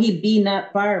 though he be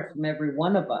not far from every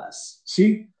one of us.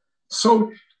 See,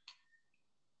 so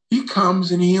he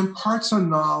comes and he imparts a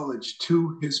knowledge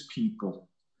to his people.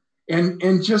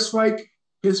 And just like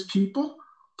his people,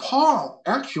 Paul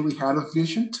actually had a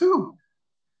vision too.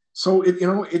 So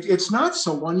it's not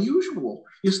so unusual.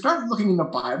 You start looking in the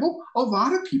Bible, a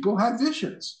lot of people had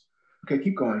visions. Okay,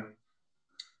 keep going.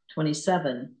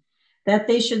 27. That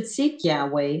they should seek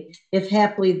Yahweh, if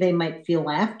haply they might feel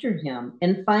after him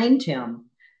and find him,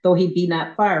 though he be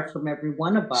not far from every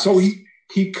one of us. So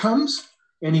he comes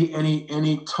and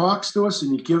he talks to us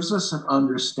and he gives us an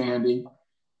understanding,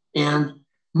 and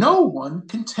no one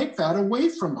can take that away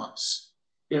from us.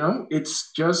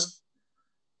 It's just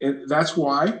that's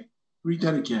why. Read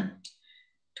that again.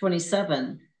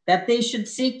 27. That they should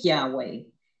seek Yahweh,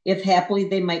 if haply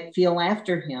they might feel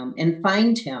after him and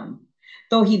find him,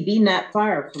 though he be not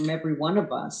far from every one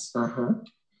of us. Uh-huh.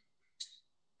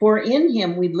 For in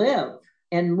him we live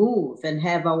and move and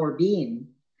have our being,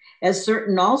 as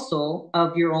certain also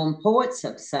of your own poets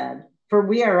have said, for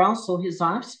we are also his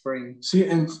offspring. See,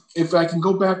 and if I can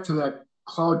go back to that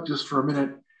cloud just for a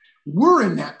minute, we're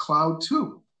in that cloud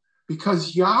too,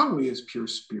 because Yahweh is pure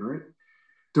spirit.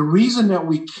 The reason that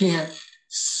we can't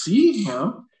see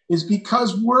him is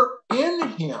because we're in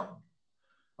him.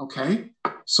 Okay?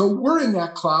 So we're in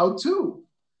that cloud too.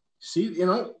 See,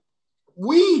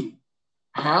 we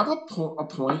have a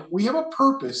point, we have a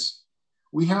purpose,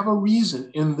 we have a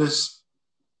reason in this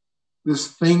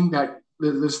thing that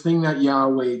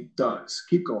Yahweh does.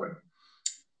 Keep going.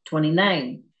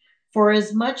 29. For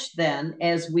as much then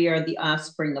as we are the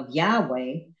offspring of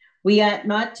Yahweh, we ought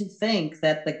not to think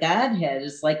that the Godhead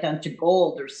is like unto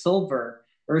gold or silver,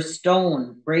 or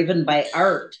stone graven by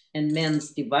art and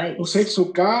men's device. Okay, so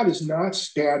God is not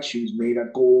statues made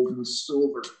of gold and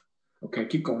silver. Okay,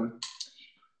 keep going.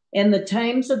 And the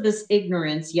times of this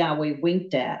ignorance Yahweh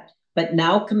winked at, but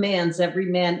now commands every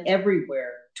man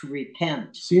everywhere to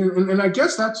repent. See, and I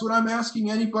guess that's what I'm asking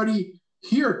anybody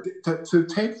here to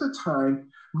take the time,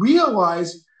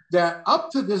 realize that up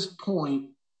to this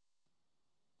point,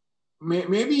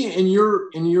 maybe in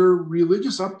your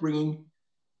religious upbringing,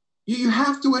 you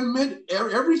have to admit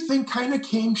everything kind of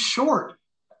came short.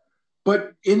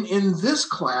 But in this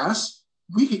class,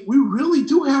 we really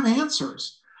do have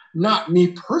answers. Not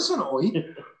me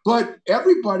personally, but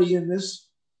everybody in this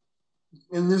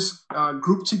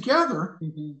group together.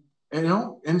 Mm-hmm.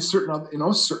 And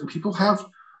certain people have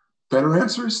better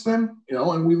answers than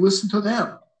and we listen to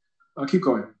them. I'll keep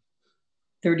going.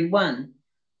 31.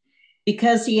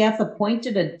 Because he hath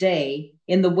appointed a day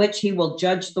in the which he will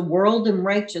judge the world in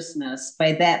righteousness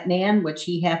by that man which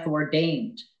he hath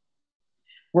ordained,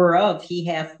 whereof he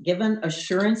hath given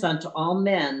assurance unto all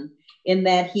men, in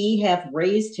that he hath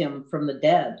raised him from the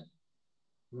dead.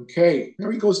 Okay,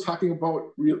 there he goes talking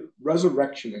about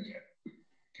resurrection again.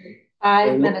 Okay.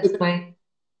 5 minutes, Mike.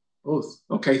 Oh,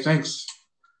 okay, thanks.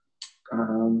 I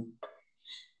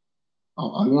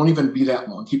won't even be that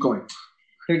long. Keep going.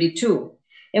 32.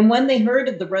 And when they heard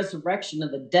of the resurrection of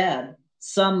the dead,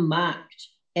 some mocked,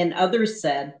 and others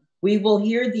said, we will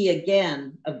hear thee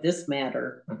again of this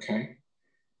matter. Okay.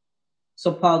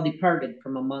 So Paul departed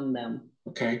from among them.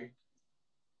 Okay.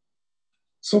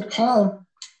 So Paul,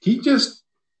 he just,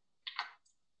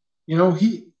 there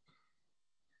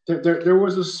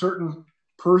was a certain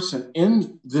person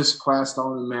in this class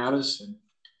down in Madison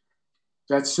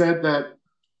that said that,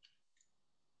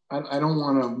 I don't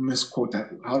want to misquote that.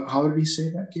 How did he say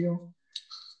that, Gail?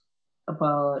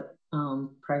 About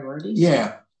priorities?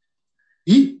 Yeah.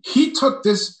 He took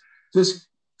this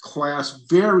class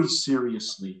very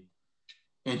seriously.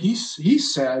 And he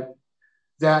said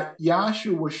that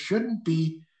Yahshua shouldn't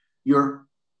be your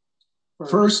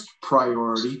first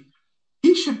priority.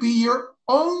 He should be your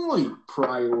only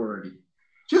priority.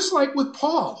 Just like with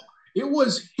Paul, it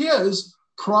was his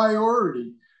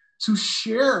priority to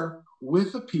share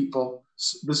with the people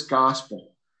this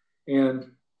gospel.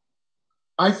 And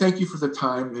I thank you for the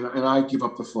time, and I give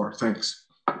up the floor. Thanks.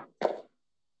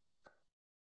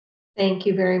 Thank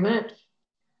you very much.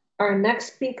 Our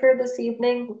next speaker this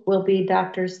evening will be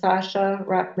Dr. Sasha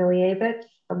Rachmilievich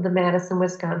of the Madison,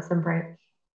 Wisconsin branch.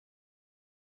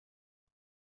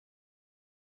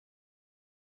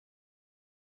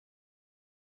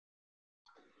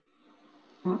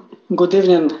 Good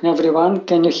evening, everyone.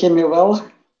 Can you hear me well?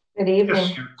 Good evening.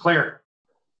 Yes, you're clear.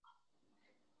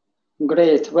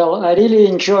 Great. Well, I really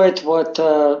enjoyed what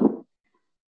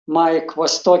Mike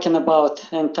was talking about,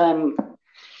 and I'm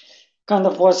kind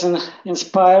of was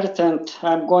inspired, and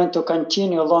I'm going to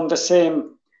continue along the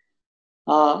same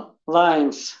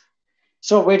lines.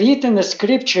 So we read in the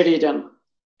scripture reading,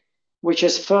 which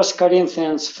is 1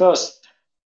 Corinthians 1st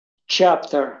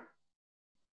chapter,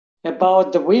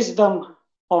 about the wisdom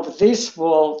of this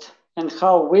world and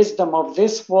how wisdom of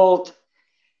this world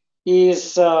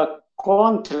is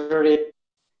contrary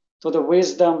to the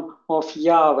wisdom of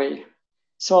Yahweh.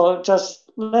 So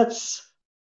just let's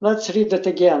read it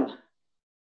again.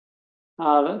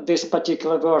 This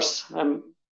particular verse, I'm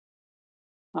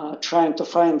trying to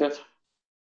find it.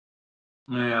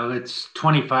 Well, it's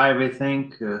 25, I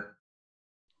think.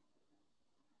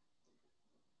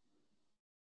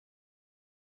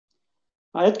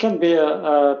 It can be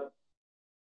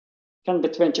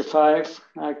 25.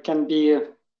 Can be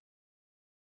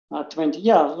 20.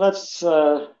 Yeah, let's.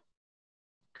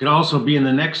 Could also be in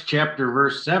the next chapter,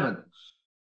 verse 7.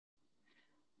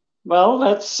 Well,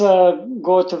 let's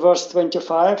go to verse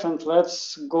 25 and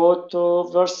let's go to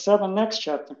verse 7 next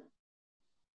chapter.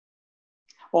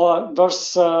 Or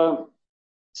verse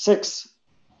 6.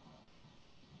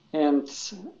 And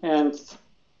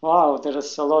wow, there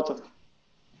is a lot of.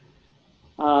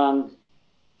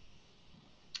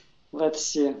 Let's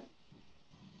see.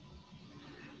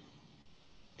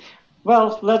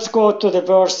 Well, let's go to the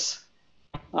verse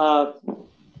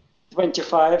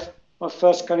 25 of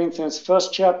 1 Corinthians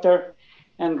 1st chapter,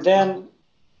 and then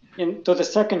into the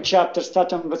 2nd chapter,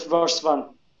 starting with verse 1.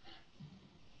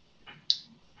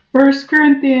 1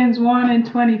 Corinthians 1 and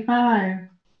 25.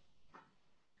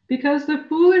 Because the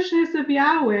foolishness of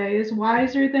Yahweh is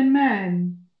wiser than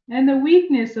men, and the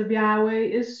weakness of Yahweh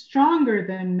is stronger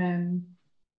than men.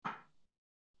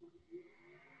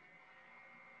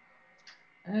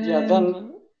 Yeah,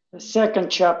 then the 2nd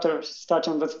chapter,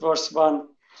 starting with verse 1.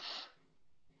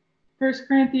 1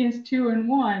 Corinthians 2 and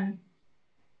 1.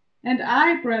 And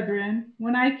I, brethren,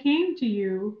 when I came to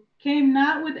you, came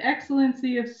not with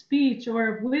excellency of speech or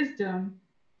of wisdom,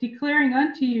 declaring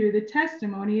unto you the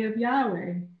testimony of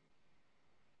Yahweh.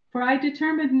 For I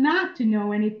determined not to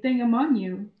know anything among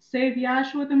you, save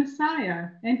Yahshua the Messiah,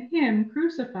 and him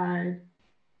crucified.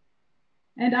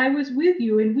 And I was with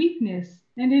you in weakness,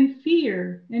 and in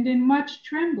fear, and in much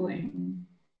trembling.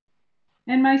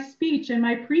 And my speech and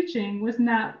my preaching was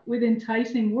not with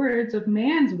enticing words of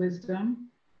man's wisdom,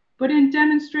 but in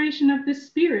demonstration of the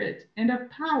Spirit and of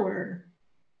power,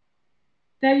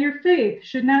 that your faith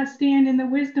should not stand in the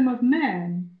wisdom of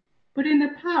men, but in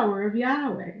the power of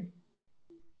Yahweh.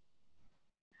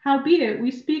 Howbeit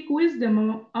we speak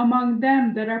wisdom among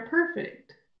them that are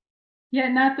perfect,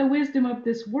 yet not the wisdom of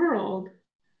this world,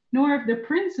 nor of the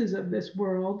princes of this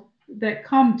world that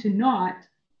come to naught,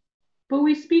 but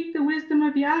we speak the wisdom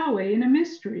of Yahweh in a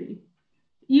mystery,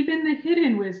 even the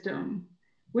hidden wisdom,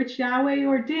 which Yahweh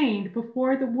ordained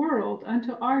before the world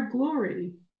unto our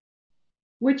glory,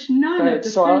 which none of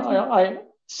the princes...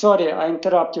 Sorry, I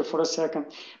interrupt you for a second.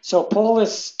 So Paul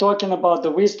is talking about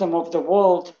the wisdom of the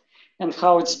world and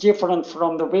how it's different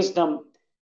from the wisdom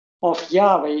of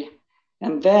Yahweh.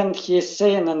 And then he's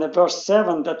saying in the verse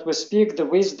 7 that we speak the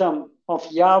wisdom of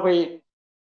Yahweh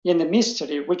in a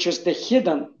mystery, which is the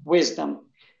hidden wisdom.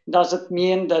 Does it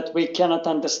mean that we cannot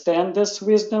understand this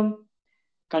wisdom?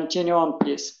 Continue on,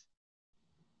 please.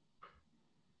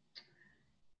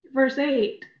 Verse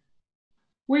 8,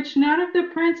 which none of the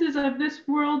princes of this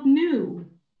world knew.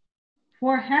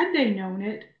 For had they known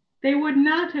it, they would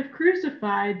not have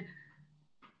crucified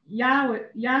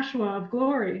Yahshua of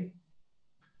glory.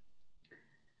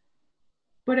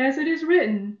 But as it is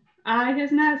written, eye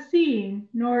has not seen,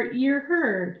 nor ear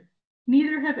heard,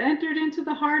 neither have entered into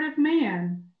the heart of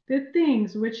man the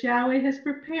things which Yahweh has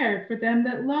prepared for them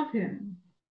that love him.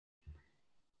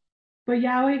 But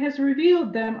Yahweh has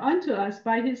revealed them unto us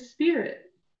by his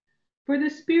Spirit. For the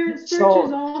Spirit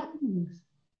searches all things.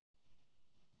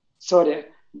 Sorry,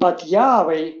 but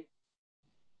Yahweh,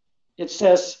 it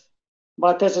says,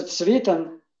 but as it's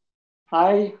written,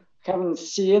 I haven't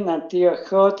seen and ear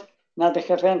heard, neither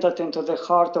have entered into the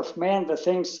heart of man the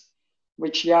things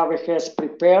which Yahweh has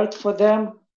prepared for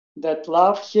them that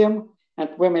love him. And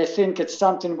we may think it's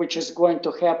something which is going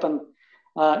to happen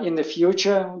in the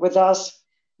future with us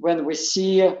when we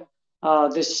see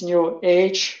this new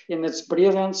age in its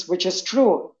brilliance, which is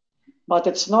true. But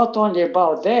it's not only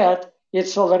about that,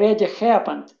 it's already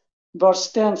happened.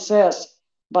 Verse 10 says,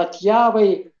 but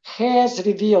Yahweh has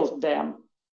revealed them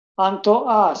unto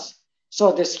us.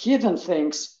 So these hidden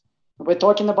things, we're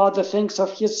talking about the things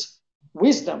of his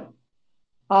wisdom,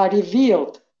 are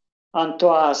revealed unto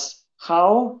us.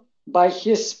 How? By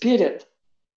his Spirit.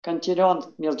 Continue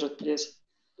on, Mildred, please.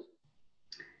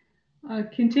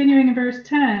 Continuing in verse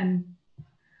 10.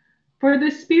 For the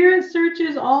Spirit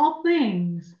searches all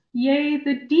things, yea,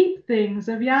 the deep things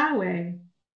of Yahweh.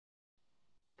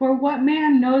 For what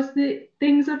man knows the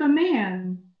things of a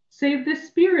man, save the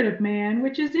spirit of man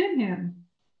which is in him?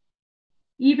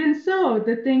 Even so,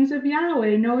 the things of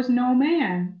Yahweh knows no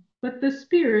man, but the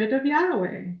Spirit of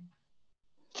Yahweh.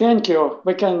 Thank you.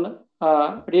 We can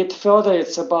read further.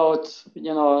 It's about,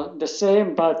 the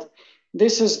same, but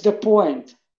this is the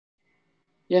point.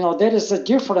 There is a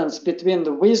difference between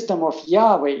the wisdom of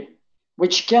Yahweh,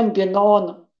 which can be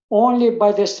known only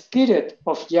by the Spirit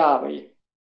of Yahweh,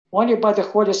 only by the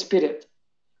Holy Spirit.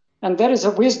 And there is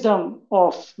a wisdom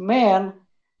of man,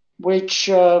 which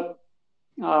can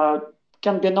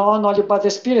be known only by the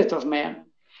Spirit of man.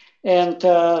 And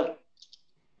well,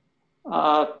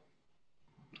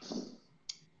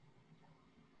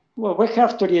 we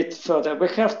have to read further.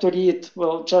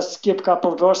 We'll just skip a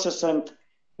couple verses and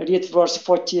read verse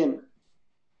 14.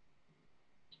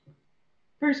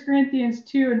 1 Corinthians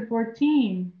 2 and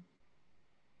 14.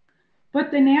 But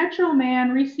the natural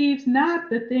man receives not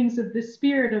the things of the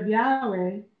Spirit of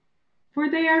Yahweh, for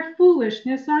they are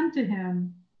foolishness unto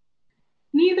him.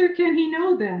 Neither can he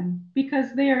know them,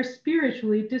 because they are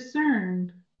spiritually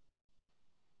discerned.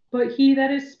 But he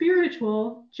that is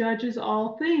spiritual judges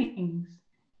all things,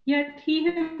 yet he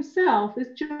himself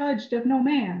is judged of no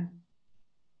man.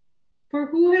 For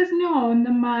who has known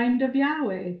the mind of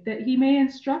Yahweh, that he may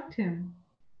instruct him?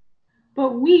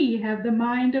 But we have the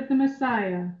mind of the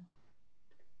Messiah.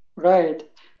 Right.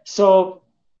 So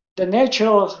the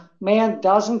natural man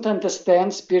doesn't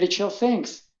understand spiritual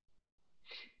things.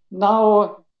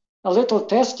 Now, a little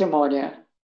testimony.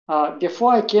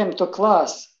 Before I came to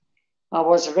class, I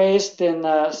was raised in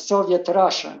Soviet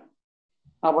Russia.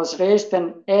 I was raised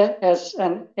as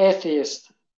an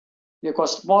atheist.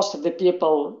 because most of the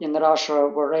people in Russia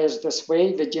were raised this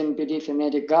way. They didn't believe in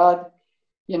any God.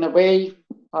 In a way,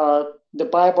 the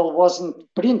Bible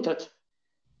wasn't printed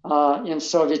in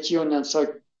Soviet Union,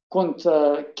 so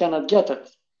cannot get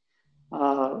it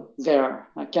there.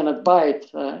 I cannot buy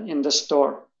it in the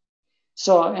store.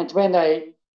 So, and when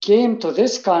I came to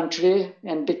this country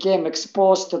and became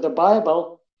exposed to the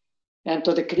Bible and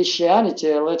to the Christianity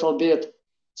a little bit,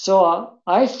 so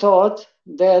I thought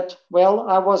that, well,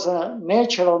 I was a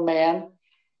natural man,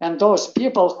 and those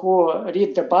people who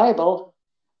read the Bible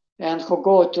and who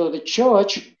go to the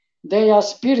church, they are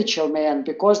spiritual men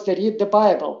because they read the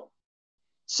Bible.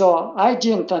 So I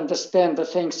didn't understand the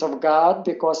things of God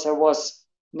because I was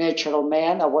natural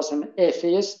man, I was an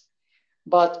atheist,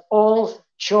 but all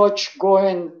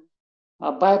church-going,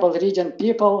 Bible-reading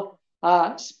people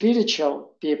are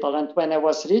spiritual people. And when I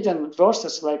was reading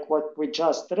verses like what we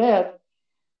just read,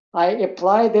 I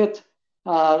applied it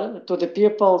to the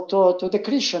people, to the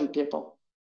Christian people.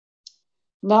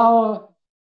 Now,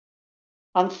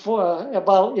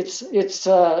 it's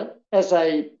as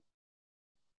I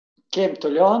came to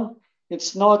learn,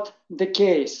 it's not the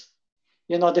case.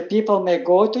 You know, the people may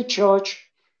go to church,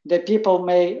 the people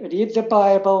may read the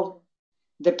Bible,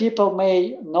 the people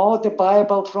may know the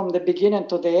Bible from the beginning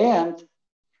to the end,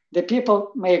 the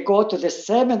people may go to the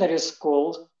seminary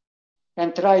school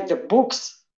and write the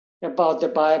books about the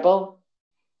Bible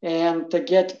and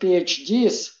get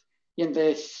PhDs in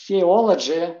the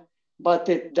theology, but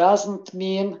it doesn't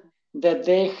mean that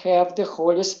they have the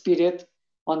Holy Spirit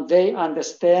and they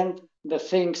understand the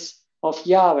things of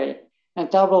Yahweh.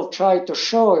 And I will try to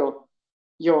show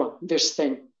you this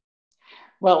thing.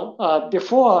 Well,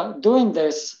 before doing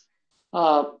this,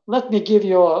 let me give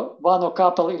you one or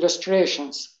couple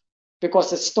illustrations,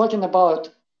 because it's talking about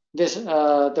this,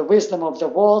 the wisdom of the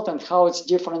world and how it's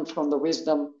different from the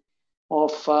wisdom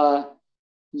of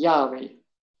Yahweh.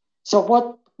 So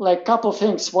what, like couple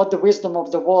things, what the wisdom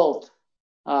of the world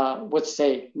would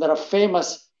say. There are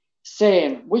famous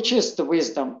saying, which is the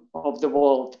wisdom of the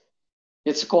world.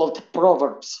 It's called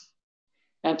Proverbs.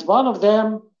 And one of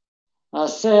them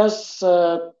says,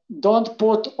 don't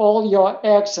put all your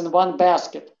eggs in one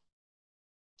basket.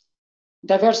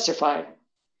 Diversify.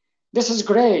 This is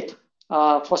great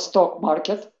for stock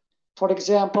market, for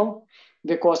example,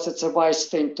 because it's a wise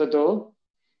thing to do.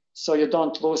 So you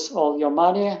don't lose all your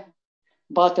money.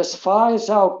 But as far as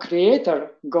our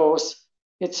Creator goes,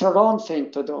 it's a wrong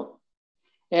thing to do.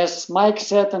 As Mike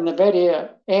said in the very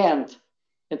end,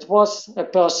 it was a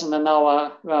person in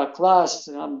our class,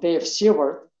 Dave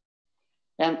Seward,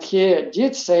 and he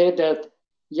did say that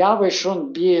Yahweh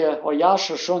shouldn't be, or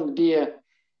Yahshua shouldn't be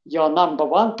your number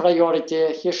one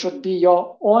priority. He should be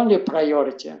your only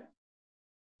priority.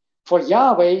 For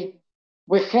Yahweh,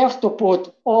 we have to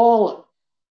put all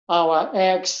our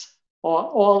eggs or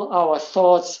all our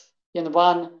thoughts in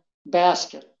one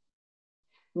basket.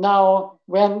 Now,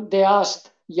 when they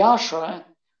asked Yahshua,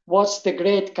 what's the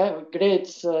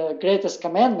greatest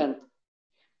commandment?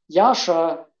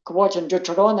 Yahshua, quoting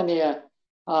Deuteronomy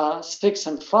 6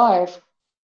 and 5,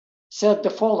 said the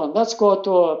following. Let's go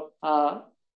to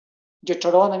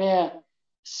Deuteronomy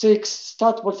 6,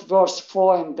 start with verse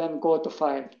 4 and then go to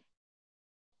 5.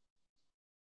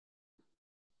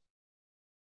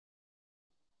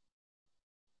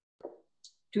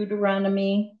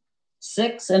 Deuteronomy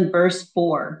 6 and verse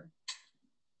 4.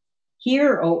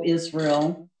 Hear, O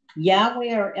Israel,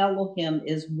 Yahweh our Elohim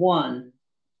is one.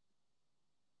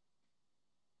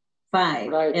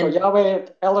 5. Right, so Yahweh,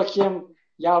 Elohim,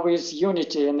 Yahweh is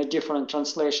unity in a different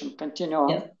translation. Continue on.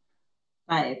 Yes.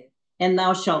 5. And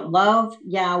thou shalt love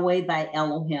Yahweh thy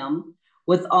Elohim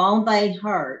with all thy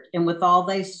heart and with all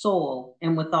thy soul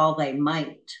and with all thy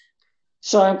might.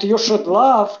 So, and you should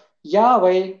love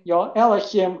Yahweh, your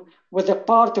Elohim, with a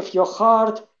part of your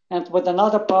heart, and with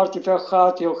another part of your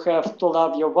heart, you have to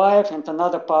love your wife, and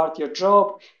another part your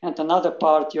job, and another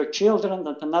part your children,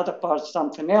 and another part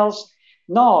something else.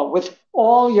 No, with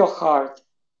all your heart.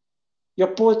 You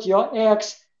put your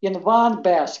eggs in one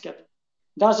basket.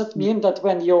 Does it mean that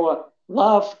when you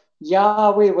love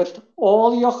Yahweh with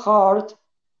all your heart,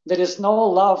 there is no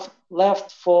love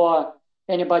left for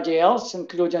anybody else,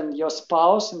 including your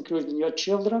spouse, including your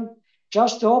children?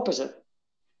 Just the opposite.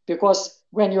 Because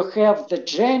when you have the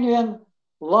genuine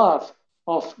love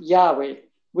of Yahweh,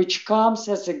 which comes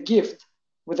as a gift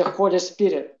with the Holy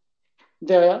Spirit,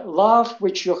 the love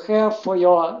which you have for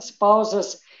your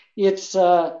spouses,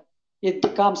 it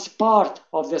becomes part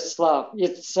of this love.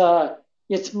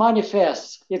 It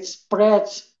manifests, it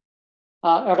spreads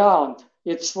around.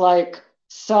 It's like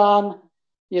sun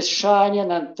is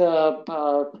shining and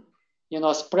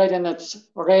spreading its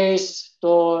rays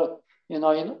to, in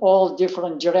all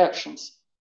different directions.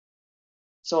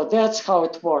 So that's how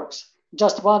it works.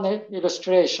 Just one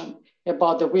illustration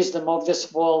about the wisdom of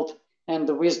this world and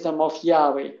the wisdom of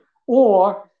Yahweh.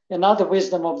 Or another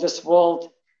wisdom of this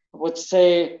world would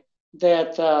say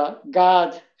that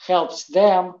God helps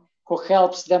them who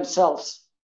helps themselves.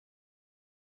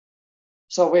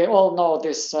 So we all know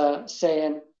this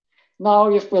saying. Now,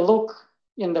 if we look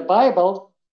in the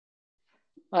Bible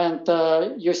and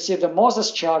you see the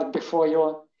Moses chart before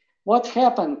you, what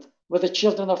happened with the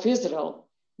children of Israel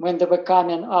when they were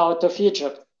coming out of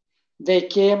Egypt? They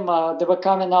were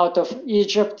coming out of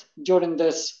Egypt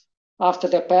after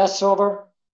the Passover,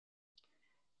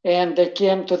 and they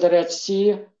came to the Red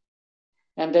Sea,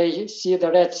 and they see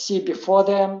the Red Sea before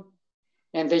them,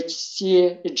 and they see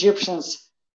Egyptians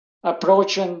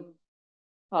approaching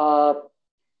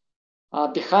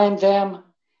behind them,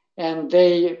 and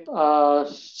they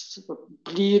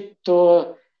plead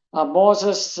to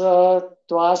Moses to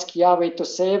ask Yahweh to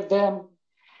save them.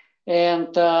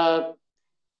 And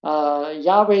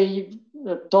Yahweh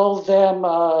told them,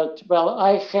 well,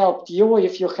 I helped you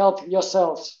if you help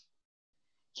yourselves.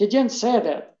 He didn't say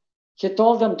that. He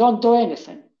told them, don't do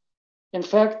anything. In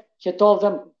fact, he told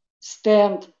them,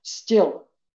 stand still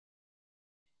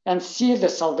and see the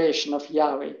salvation of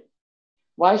Yahweh.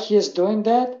 Why he is doing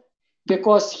that?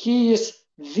 Because he is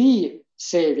the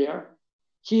Savior.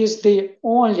 He is the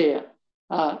only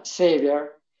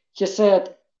Savior. He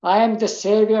said, I am the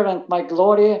Savior, and my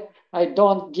glory I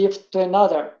don't give to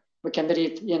another. We can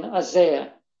read in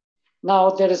Isaiah.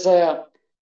 Now there is a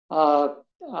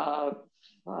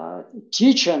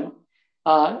teaching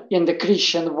in the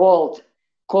Christian world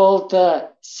called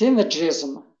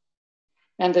synergism.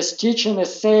 And this teaching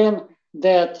is saying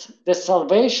that the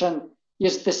salvation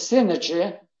is the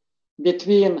synergy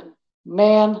between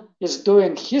man is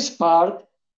doing his part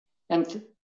and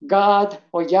God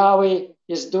or Yahweh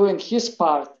is doing his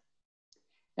part.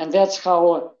 And that's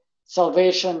how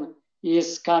salvation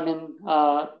is coming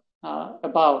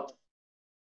about.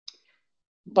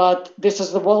 But this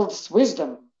is the world's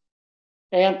wisdom.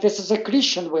 And this is a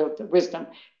Christian wisdom.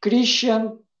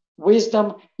 Christian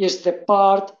wisdom is the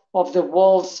part of the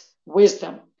world's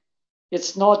wisdom.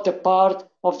 It's not the part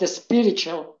of the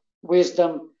spiritual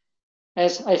wisdom,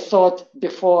 as I thought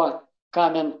before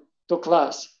coming to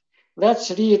class. Let's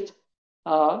read,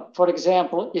 for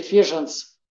example,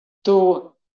 Ephesians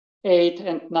 2, 8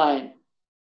 and 9.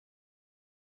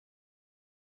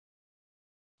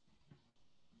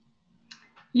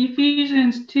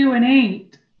 Ephesians 2 and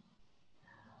 8.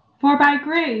 For by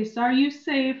grace are you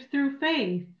saved through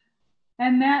faith,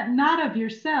 and that not of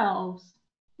yourselves.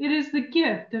 It is the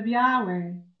gift of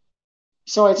Yahweh.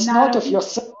 So it's not of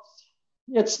yourselves.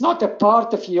 It's not a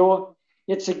part of you.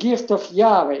 It's a gift of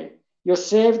Yahweh. You're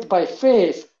saved by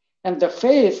faith. And the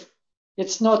faith,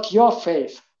 it's not your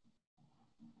faith.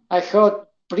 I heard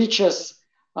preachers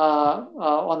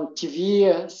on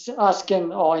TV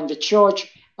asking, or in the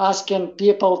church, asking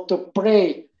people to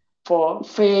pray for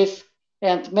faith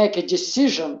and make a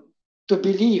decision to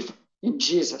believe in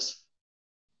Jesus.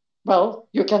 Well,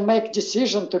 you can make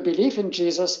decision to believe in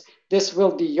Jesus. This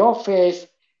will be your faith,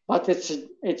 but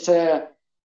it's a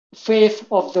faith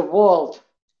of the world.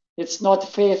 It's not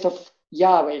faith of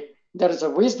Yahweh. There is a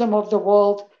wisdom of the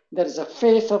world. There is a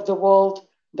faith of the world.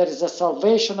 There is a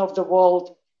salvation of the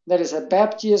world. There is a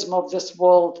baptism of this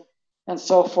world, and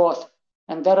so forth.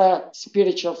 And there are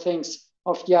spiritual things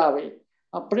of Yahweh.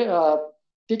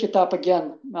 Pick it up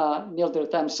again,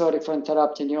 Mildred. I'm sorry for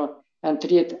interrupting you. And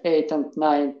read 8 and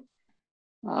 9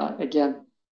 again.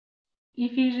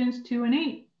 Ephesians 2 and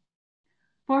 8.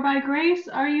 For by grace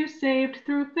are you saved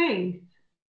through faith,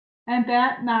 and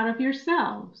that not of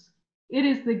yourselves. It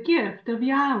is the gift of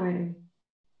Yahweh,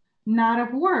 not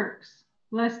of works,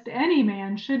 lest any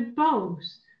man should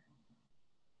boast.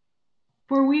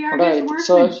 For we are his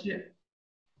workmanship.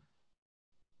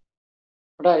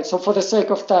 So for the sake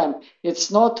of time,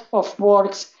 it's not of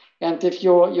works. And if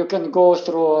you can go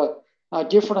through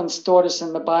different stories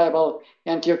in the Bible,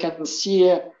 and you can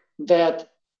see that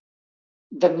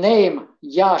the name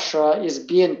Yahshua is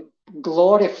being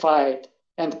glorified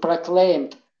and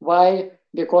proclaimed. Why?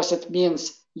 Because it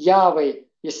means Yahweh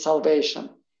is salvation.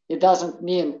 It doesn't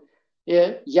mean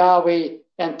Yahweh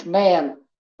and man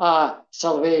are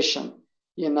salvation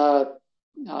in a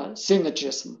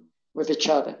synergism with each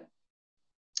other.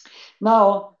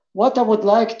 Now, what I would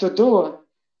like to do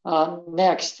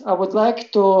next, I would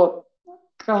like to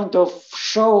kind of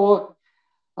show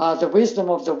the wisdom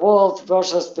of the world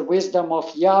versus the wisdom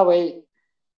of Yahweh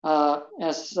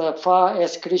as far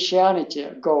as Christianity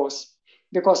goes.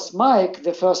 because Mike,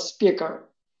 the first speaker,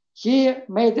 he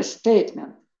made a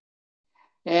statement,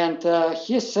 and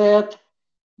he said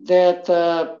that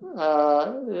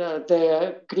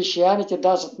the Christianity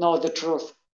doesn't know the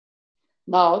truth.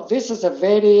 Now, this is a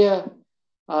very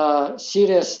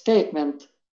serious statement,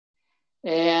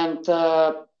 and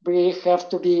we have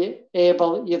to be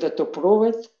able either to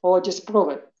prove it or disprove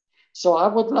it. So I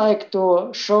would like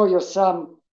to show you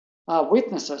some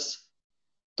witnesses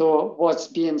to what's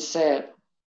being said,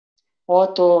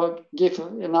 or to give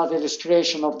another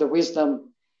illustration of the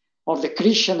wisdom of the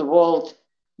Christian world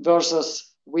versus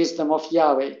wisdom of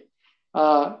Yahweh.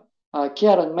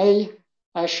 Karen, may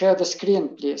I share the screen,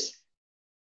 please?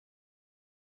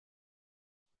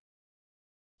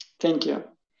 Thank you.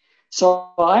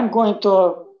 So I'm going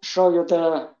to show you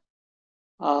the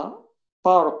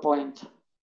PowerPoint.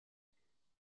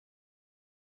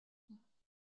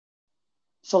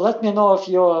 So let me know if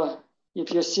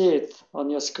you see it on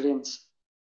your screens.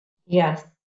 Yes.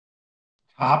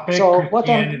 Topic: So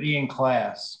Christianity in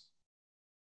class.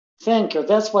 Thank you.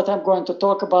 That's what I'm going to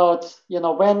talk about. You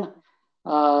know, when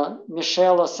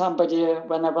Michelle or somebody,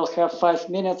 when I will have 5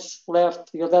 minutes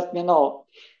left, you let me know,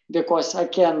 because I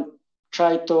can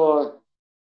try to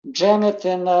jam it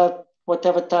in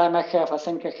whatever time I have. I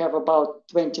think I have about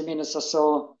 20 minutes or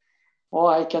so,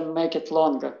 or I can make it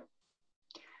longer.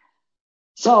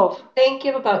 So I think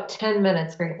you have about 10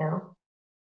 minutes right now.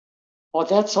 Oh,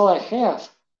 that's all I have.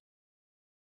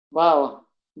 Wow,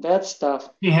 that's tough.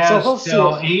 He has we'll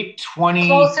still see. 8:23.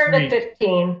 Closer to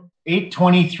 15.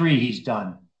 8:23 he's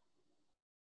done.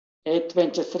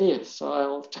 8:23,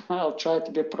 so I'll try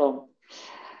to be prompt.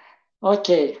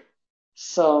 Okay,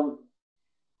 so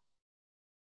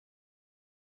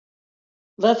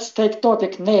let's take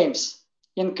topic names.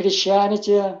 In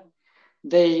Christianity,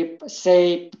 they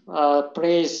say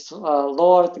praise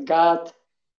Lord, God,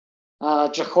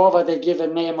 Jehovah, they give a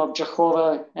name of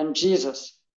Jehovah and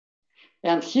Jesus.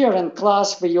 And here in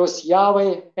class, we use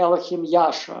Yahweh, Elohim,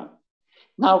 Yahshua.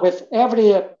 Now with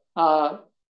every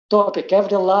topic,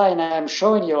 every line I'm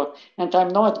showing you, and I'm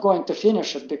not going to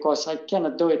finish it because I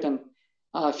cannot do it in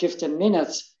 15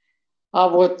 minutes,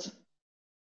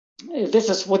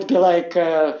 this would be like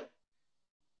a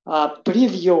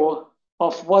preview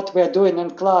of what we're doing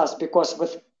in class, because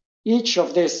with each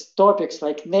of these topics,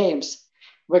 like names,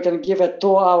 we can give a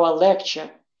 2-hour lecture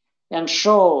and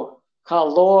show how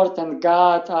Lord and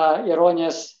God are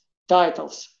erroneous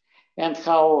titles, and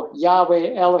how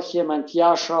Yahweh, Elohim, and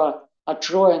Yahshua are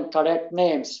true and correct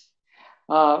names.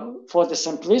 For the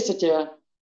simplicity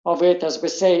of it, as we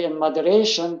say in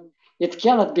moderation, it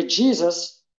cannot be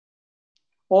Jesus,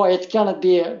 or it cannot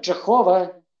be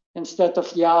Jehovah instead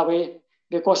of Yahweh,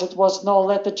 because it was no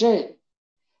letter J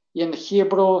in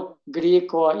Hebrew,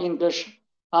 Greek, or English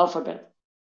alphabet.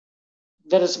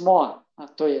 There is more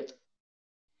to it.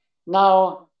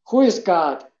 Now, who is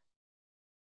God?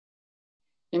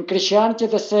 In Christianity,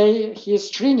 they say he is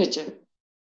Trinity.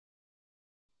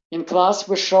 In class,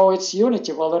 we show its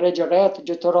unity. We already read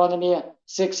Deuteronomy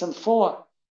 6 and 4,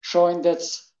 showing that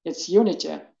it's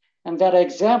unity. And there are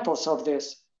examples of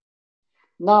this.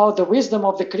 Now, the wisdom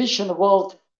of the Christian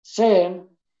world saying,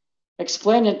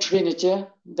 explaining Trinity,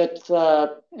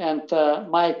 that and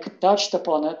Mike touched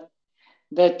upon it,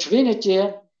 that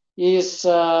Trinity is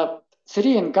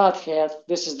three in Godhead.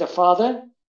 This is the Father,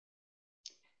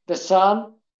 the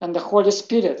Son, and the Holy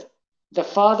Spirit. The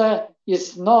Father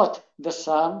is not the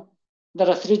Son. There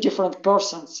are three different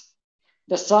persons.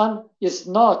 The Son is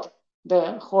not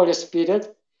the Holy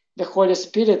Spirit. The Holy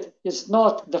Spirit is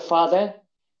not the Father,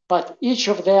 but each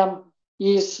of them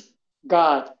is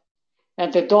God.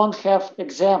 And they don't have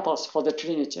examples for the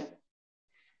Trinity.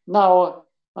 Now,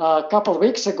 a couple of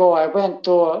weeks ago, I went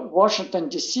to Washington,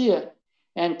 D.C.,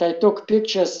 and I took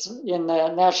pictures in the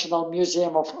National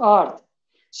Museum of Art.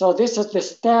 So this is the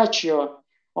statue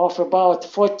of about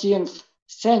 14th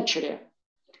century.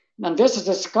 And this is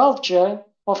a sculpture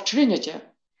of Trinity.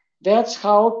 That's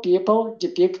how people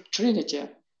depict Trinity.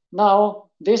 Now,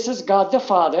 this is God the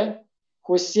Father,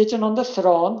 who is sitting on the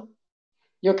throne.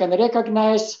 You can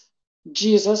recognize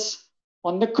Jesus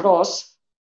on the cross.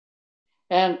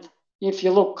 And if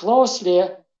you look closely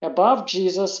above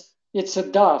Jesus, it's a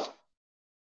dove.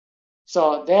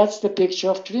 So that's the picture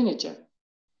of Trinity.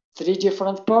 Three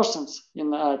different persons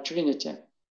in Trinity.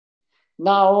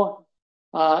 Now,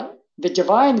 the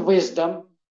divine wisdom,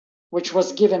 which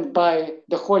was given by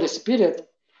the Holy Spirit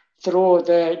through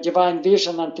the divine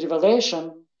vision and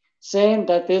revelation, saying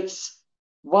that it's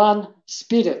one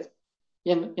spirit,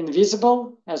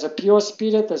 invisible as a pure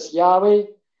spirit, as Yahweh,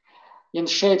 in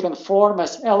shape and form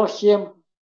as Elohim,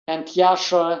 and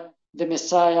Yahshua, the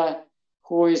Messiah,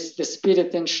 who is the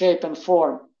Spirit in shape and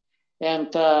form. And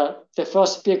the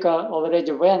first speaker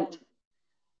already went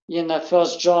in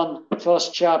 1 John,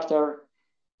 first chapter,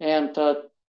 and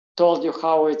told you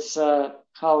how it's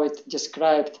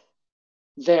described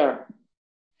there.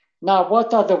 Now,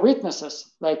 what are the witnesses?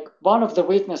 Like one of the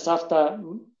witnesses after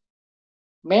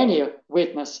many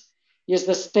witnesses is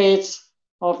the states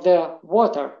of the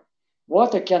water.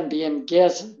 Water can be in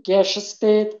gaseous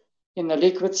state, in a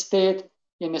liquid state,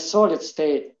 in a solid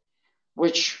state,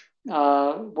 which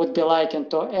would be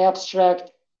likened to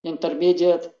abstract,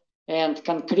 intermediate, and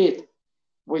concrete,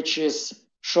 which is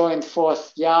showing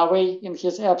forth Yahweh in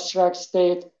his abstract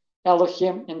state,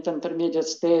 Elohim in the intermediate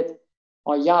state,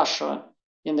 or Yahshua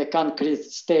in the concrete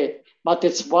state. But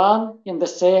it's one in the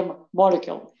same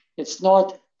molecule. It's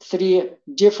not three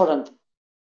different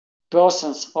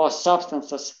persons or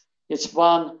substances. It's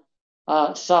one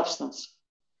substance.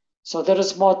 So there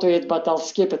is more to it, but I'll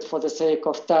skip it for the sake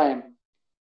of time.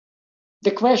 The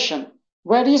question,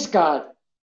 where is God?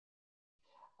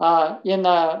 In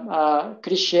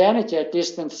Christianity, at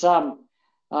least in some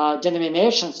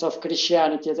denominations of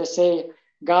Christianity, they say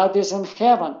God is in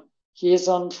heaven. He is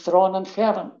on the throne in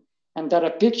heaven. And there are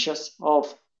pictures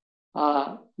of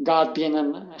God being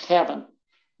in heaven.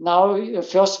 Now,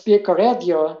 first speaker read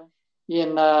you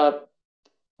in Acts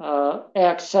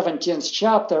 17th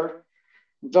chapter,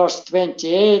 verse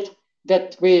 28,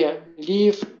 that we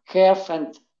live, have,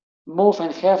 and move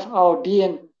and have our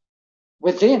being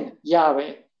within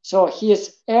Yahweh. So he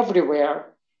is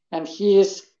everywhere, and he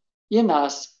is in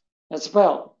us as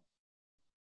well.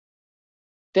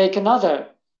 Take another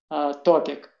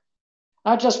topic.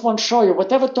 I just want to show you,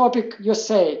 whatever topic you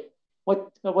say,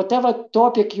 whatever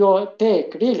topic you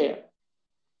take, really,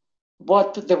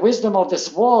 what the wisdom of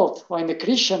this world, or in the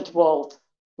Christian world,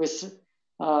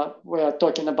 we're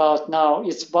talking about now,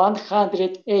 is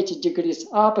 180 degrees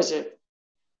opposite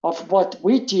of what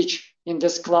we teach in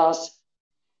this class.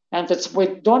 And we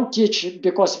don't teach it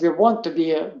because we want to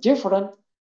be different.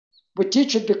 We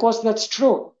teach it because that's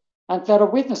true. And there are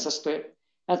witnesses to it.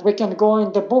 And we can go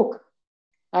in the book.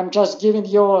 I'm just giving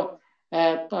you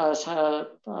a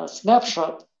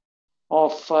snapshot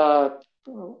of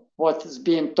what is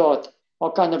being taught,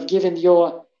 or kind of giving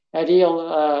you a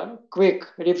real quick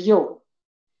review.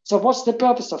 So what's the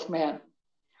purpose of man?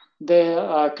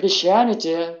 The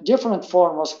Christianity, different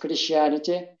forms of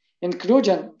Christianity,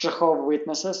 including Jehovah's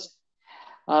Witnesses,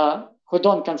 who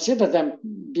don't consider them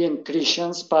being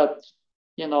Christians, but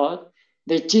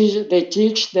they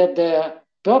teach that the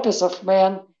purpose of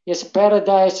man is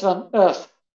paradise on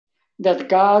earth, that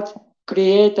God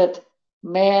created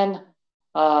man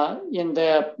on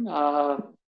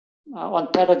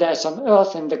paradise on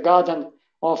earth in the Garden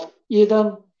of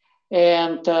Eden,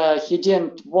 and he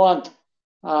didn't want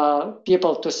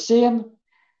people to sin.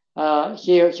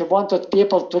 He wanted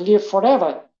people to live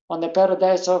forever on the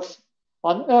paradise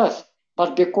on earth.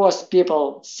 But because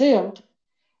people sinned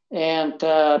and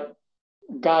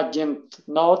God didn't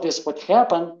know this would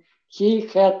happen, he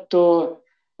had to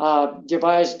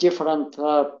devise different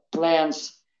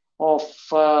plans of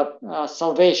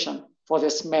salvation for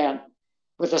this man,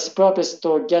 with this purpose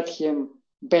to get him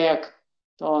back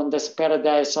on this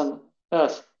paradise on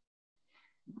earth.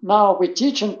 Now we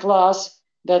teach in class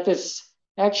that it's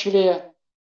actually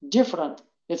different.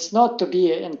 It's not to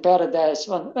be in paradise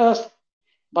on earth,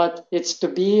 but it's to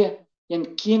be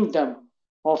in kingdom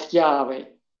of Yahweh.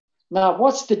 Now,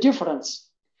 what's the difference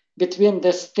between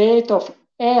the state of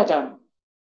Adam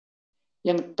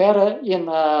in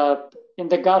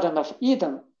the Garden of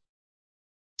Eden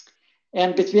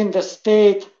and between the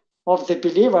state of the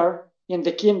believer in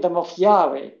the kingdom of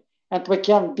Yahweh? And we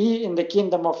can be in the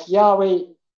kingdom of Yahweh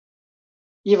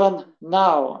even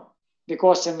now,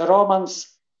 because in Romans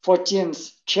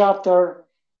 14th chapter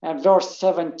and verse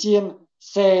 17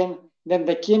 saying, then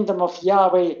the kingdom of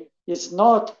Yahweh is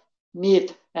not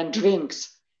meat and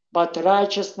drinks, but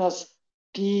righteousness,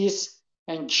 peace,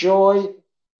 and joy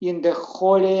in the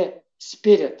Holy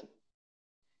Spirit.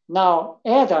 Now,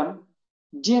 Adam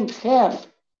didn't have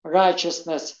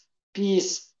righteousness,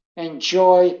 peace, and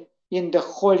joy in the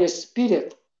Holy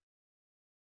Spirit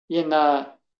in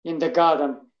the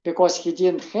garden, because he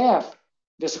didn't have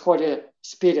this Holy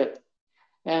Spirit.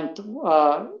 And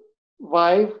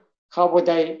why? How would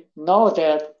I know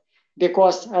that?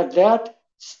 Because at that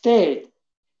state,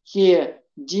 he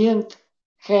didn't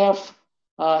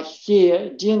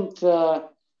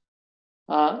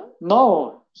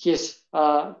know his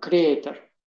Creator.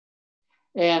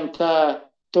 And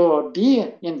to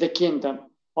be in the kingdom,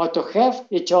 or to have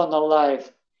eternal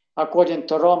life, according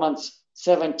to Romans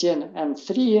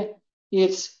 17:3,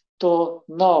 it's to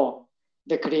know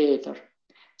the Creator.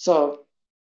 So,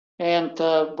 and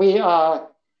we are,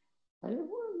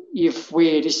 if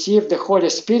we receive the Holy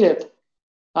Spirit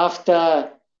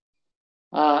after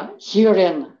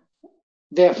hearing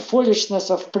the foolishness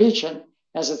of preaching,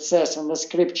 as it says in the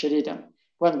scripture reading,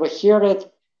 when we hear it,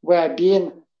 we are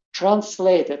being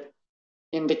translated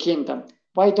in the kingdom.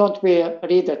 Why don't we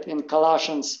read it in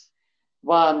Colossians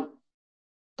 1?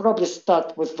 Probably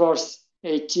start with verse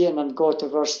 18 and go to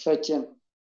verse 13.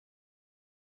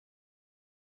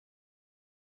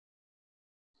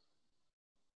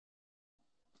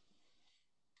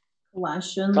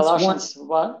 Colossians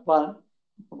 1, 1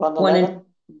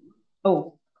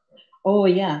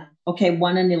 yeah. Okay,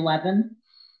 1 and 11.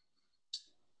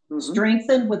 Mm-hmm.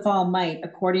 Strengthened with all might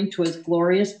according to his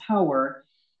glorious power,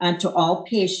 unto all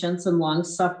patience and long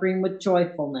suffering with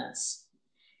joyfulness,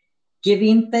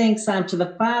 giving thanks unto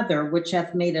the Father, which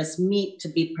hath made us meet to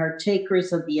be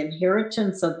partakers of the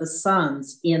inheritance of the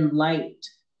sons in light,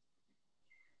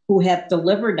 who hath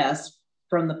delivered us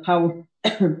from the power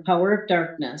of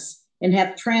darkness, and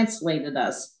hath translated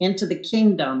us into the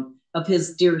kingdom of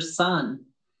his dear Son.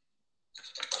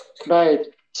 Right.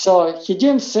 So he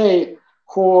didn't say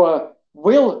who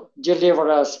will deliver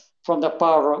us from the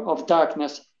power of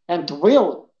darkness and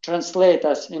will translate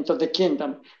us into the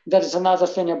kingdom. There is another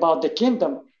thing about the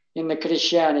kingdom in the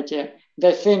Christianity.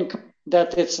 They think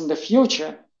that it's in the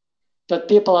future, that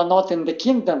people are not in the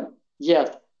kingdom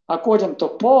yet. According to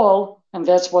Paul, and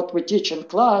that's what we teach in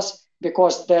class,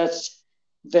 because that's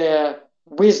the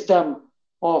wisdom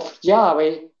of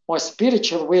Yahweh, or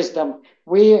spiritual wisdom,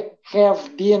 we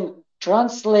have been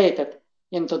translated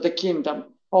into the kingdom,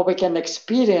 or we can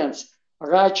experience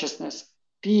righteousness,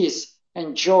 peace,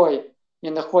 and joy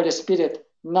in the Holy Spirit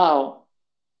now.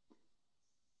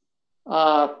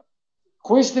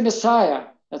 Who is the Messiah?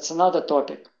 That's another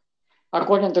topic.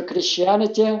 According to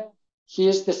Christianity, he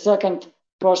is the second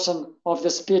person of the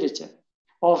Spirit,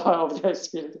 of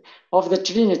the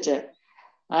Trinity.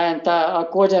 And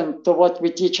according to what we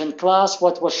teach in class,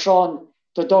 what was shown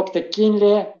to Dr.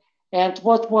 Kinley, and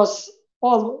what was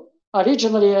all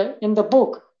originally in the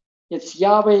book, it's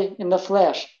Yahweh in the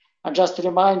flesh. I just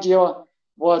remind you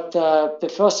what the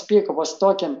first speaker was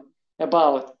talking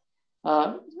about.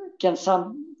 Can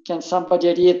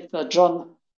somebody read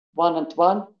John 1 and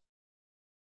 1?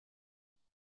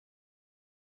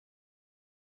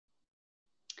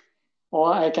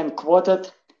 Or I can quote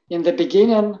it. In the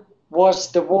beginning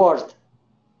was the Word.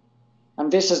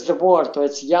 And this is the Word, so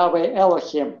it's Yahweh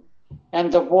Elohim.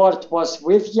 And the Word was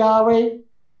with Yahweh,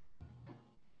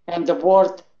 and the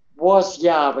Word was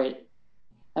Yahweh.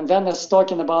 And then it's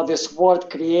talking about this Word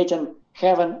creating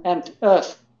heaven and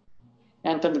earth.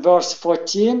 And in verse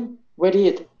 14, we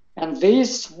read, and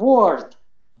this Word,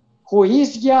 who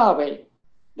is Yahweh,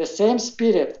 the same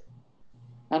Spirit,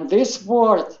 and this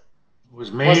Word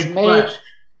was made flesh.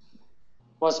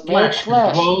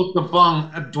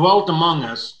 Dwelt among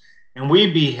us, and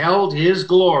we beheld his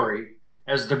glory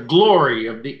as the glory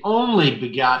of the only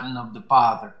begotten of the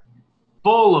Father,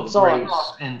 full of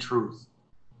grace and truth.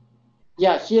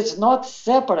 Yeah, he is not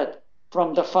separate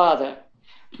from the Father,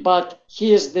 but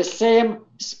he is the same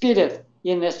Spirit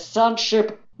in a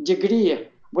sonship degree,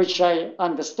 which I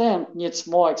understand needs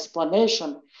more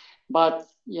explanation, but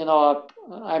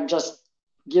I'm just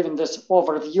giving this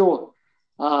overview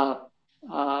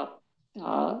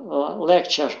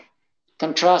lecture,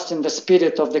 contrasting the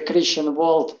spirit of the Christian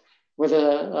world with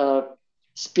the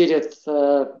spirit,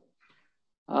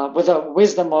 with the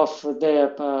wisdom of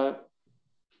the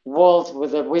world,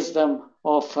 with the wisdom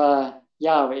of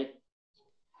Yahweh.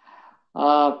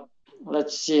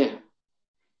 Let's see.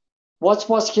 What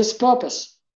was his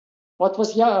purpose? What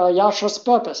was Yahshua's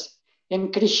purpose?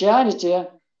 In Christianity,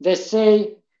 they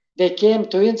say they came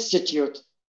to institute.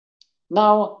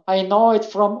 Now, I know it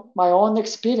from my own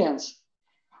experience.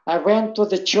 I went to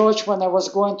the church when I was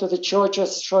going to the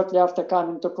churches shortly after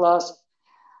coming to class,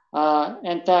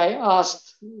 and I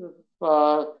asked,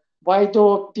 why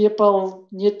do people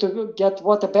need to get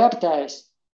water baptized?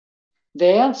 The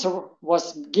answer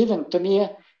was given to me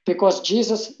because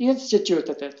Jesus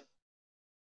instituted it.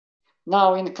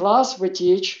 Now, in class, we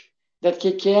teach that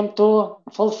he came to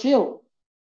fulfill.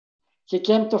 He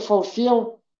came to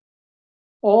fulfill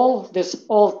all this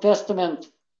Old Testament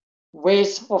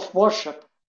ways of worship.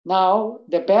 Now,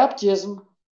 the baptism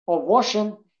or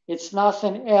washing, it's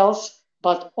nothing else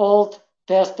but Old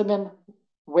Testament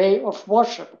way of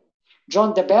worship.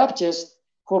 John the Baptist,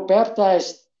 who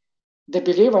baptized the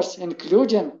believers,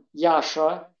 including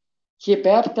Yahshua, he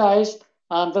baptized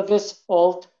under this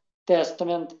Old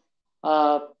Testament,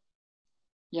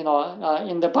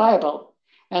 in the Bible.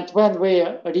 And when we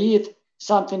read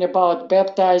something about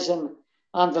baptizing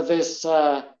under this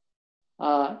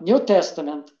New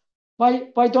Testament,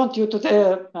 why don't you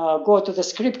go to the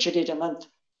scripture reading and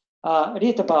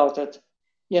read about it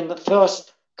in 1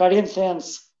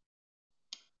 Corinthians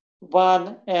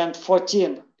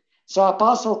 1:14. So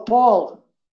Apostle Paul,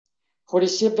 who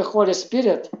received the Holy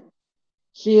Spirit,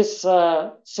 he is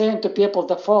saying to people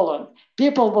the following.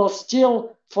 People will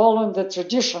still follow the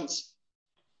traditions.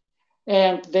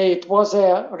 And it was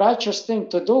a righteous thing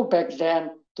to do back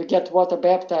then to get water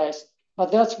baptized.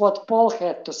 But that's what Paul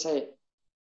had to say.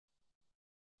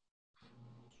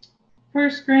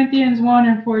 1 Corinthians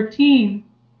 1:14.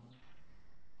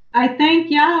 I thank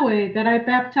Yahweh that I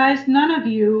baptized none of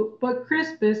you but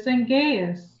Crispus and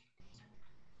Gaius,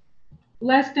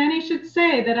 lest any should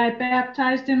say that I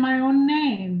baptized in my own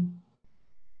name.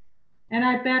 And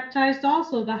I baptized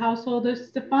also the household of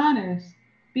Stephanas.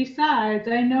 Besides,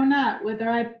 I know not whether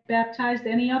I baptized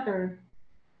any other.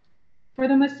 For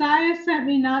the Messiah sent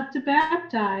me not to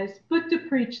baptize, but to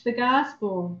preach the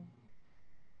gospel,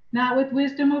 not with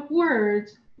wisdom of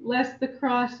words, lest the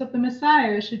cross of the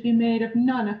Messiah should be made of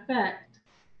none effect.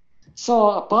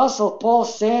 So Apostle Paul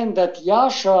saying that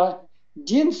Yahshua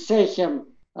didn't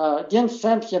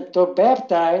send him to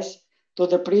baptize, to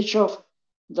the preach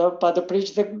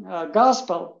the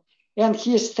gospel, and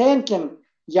he's thanking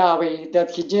Yahweh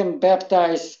that he didn't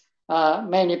baptize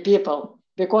many people,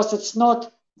 because it's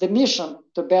not the mission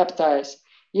to baptize.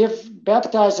 If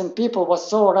baptizing people was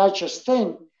so righteous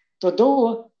thing to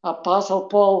do, Apostle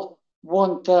Paul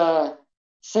won't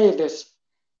say these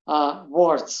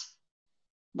words.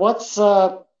 What's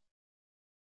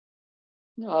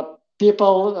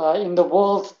people in the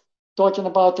world talking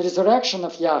about the resurrection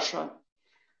of Yahshua?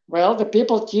 Well, the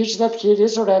people teach that he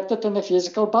resurrected in a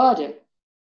physical body.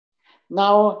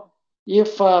 Now,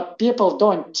 if people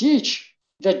don't teach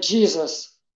that Jesus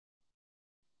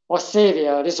or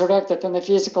Savior resurrected in a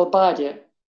physical body,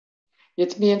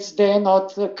 it means they're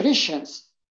not Christians.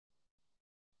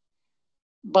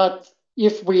 But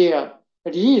if we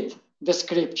read the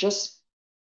scriptures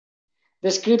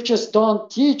don't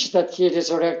teach that he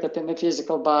resurrected in a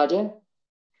physical body.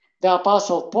 The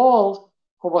Apostle Paul,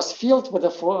 who was filled with the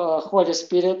Holy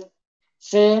Spirit,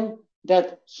 saying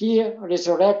that he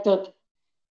resurrected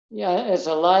as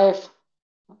a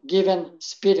life-giving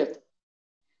spirit.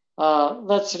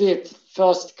 Let's read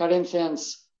 1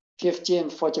 Corinthians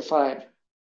 15:45.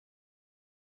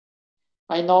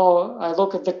 I know, I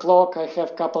look at the clock, I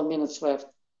have a couple minutes left.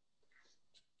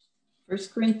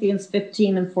 1 Corinthians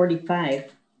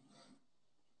 15:45.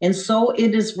 And so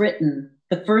it is written,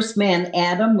 the first man,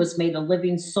 Adam, was made a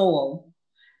living soul.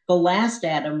 The last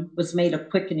Adam was made a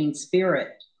quickening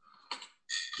spirit.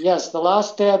 Yes, the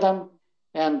last Adam,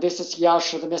 and this is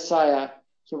Yahshua the Messiah.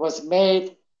 He was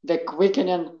made the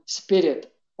quickening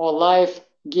spirit or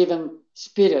life-giving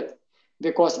spirit,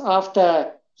 because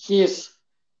after his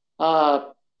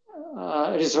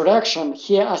resurrection,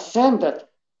 he ascended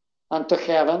unto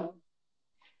heaven,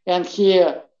 and he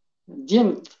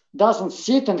doesn't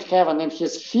sit in heaven in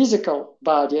his physical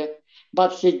body,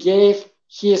 but he gave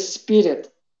his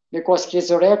spirit, because he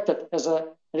resurrected as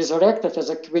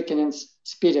a quickening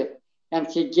spirit, and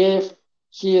he gave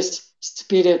his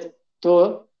spirit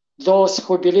to those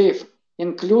who believe,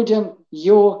 including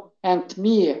you and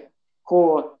me,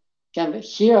 who can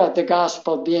hear the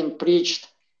gospel being preached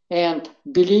and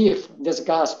believe this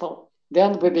gospel.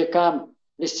 Then we become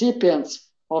recipients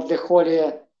of the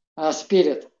Holy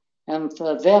Spirit. And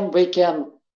then we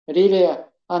can really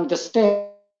understand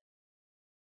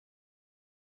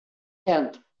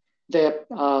the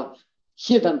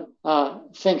hidden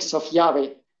things of Yahweh,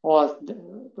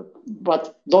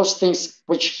 but those things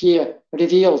which he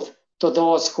revealed to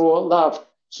those who love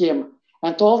him.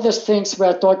 And all these things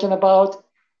we're talking about,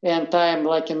 and I'm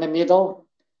like in the middle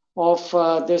of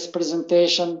this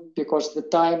presentation because the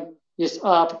time is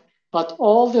up, but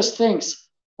all these things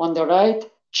on the right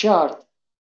chart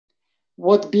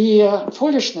would be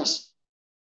foolishness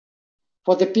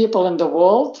for the people in the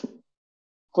world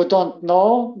who don't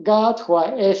know God, who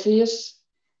are atheists,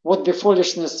 would be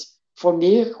foolishness for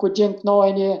me, who didn't know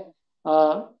any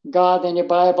God, any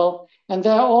Bible. And they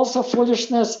are also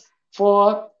foolishness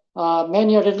for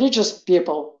many religious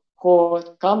people who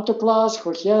come to class,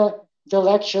 who hear the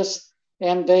lectures,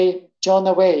 and they turn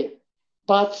away.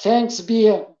 But thanks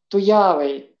be to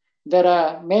Yahweh, there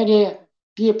are many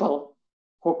people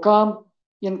who come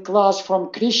in class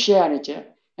from Christianity,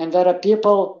 and there are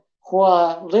people who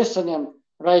are listening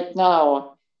right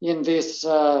now in this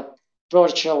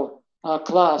virtual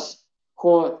class,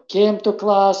 who came to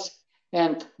class,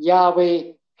 and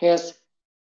Yahweh has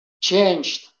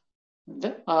changed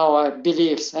our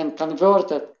beliefs and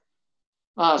converted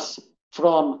us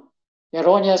from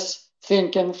erroneous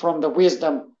thinking, from the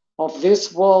wisdom of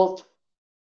this world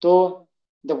to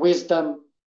the wisdom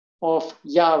of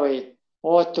Yahweh,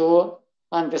 or to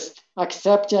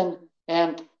accepting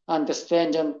and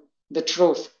understanding the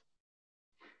truth.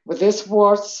 With these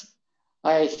words,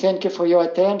 I thank you for your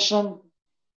attention,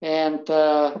 and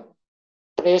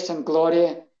praise and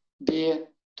glory be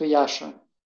to Yahshua.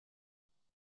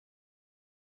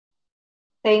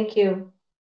 Thank you.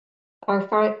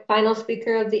 Our final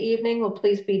speaker of the evening will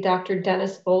please be Dr.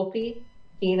 Dennis Volpe,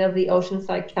 Dean of the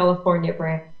Oceanside, California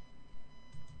branch.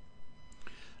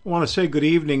 I want to say good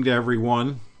evening to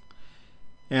everyone.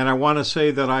 And I want to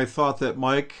say that I thought that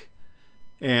Mike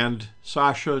and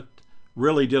Sasha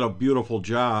really did a beautiful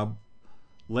job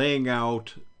laying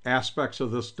out aspects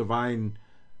of this divine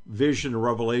vision and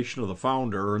revelation of the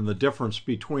founder and the difference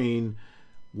between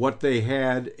what they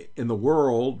had in the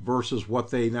world versus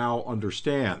what they now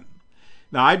understand.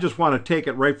 Now, I just want to take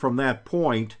it right from that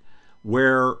point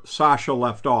where Sasha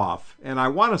left off. And I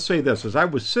want to say this, as I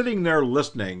was sitting there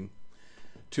listening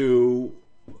to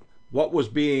what was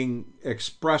being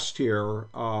expressed here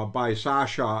by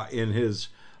Sasha in his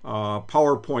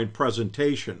PowerPoint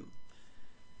presentation,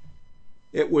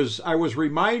 I was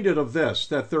reminded of this,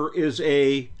 that there is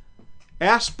a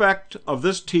aspect of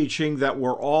this teaching that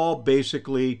we're all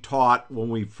basically taught when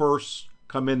we first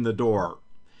come in the door.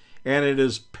 And it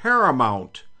is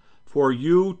paramount for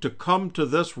you to come to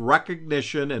this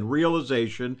recognition and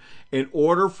realization in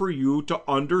order for you to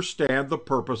understand the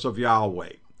purpose of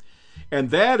Yahweh. And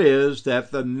that is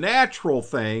that the natural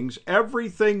things,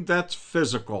 everything that's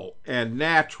physical and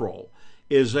natural,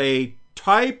 is a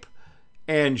type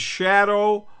and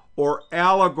shadow or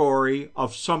allegory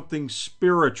of something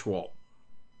spiritual.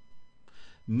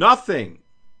 Nothing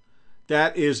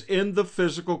that is in the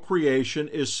physical creation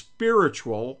is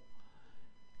spiritual.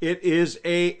 It is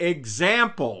an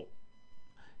example.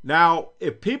 Now,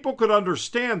 if people could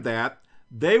understand that,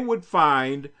 they would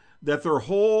find that their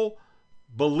whole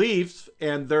beliefs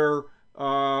and their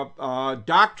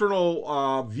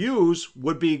doctrinal views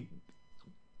would be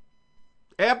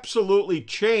absolutely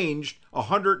changed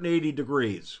 180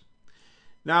 degrees.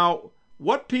 Now,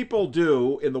 what people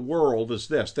do in the world is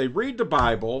this. They read the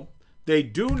Bible. They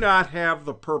do not have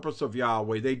the purpose of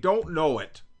Yahweh. They don't know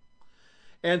it.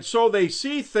 And so they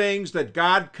see things that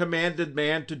God commanded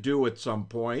man to do at some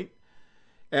point,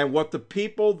 and what the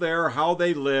people there, how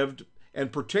they lived,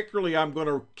 and particularly I'm going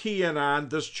to key in on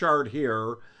this chart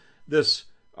here, this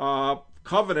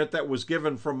covenant that was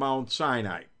given from Mount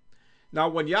Sinai. Now,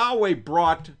 when Yahweh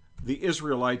brought the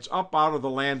Israelites up out of the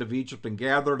land of Egypt and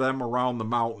gathered them around the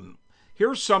mountain,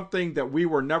 here's something that we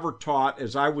were never taught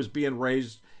as I was being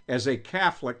raised as a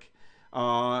Catholic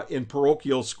in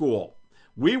parochial school.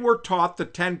 We were taught the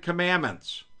Ten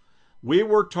Commandments. We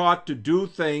were taught to do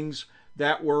things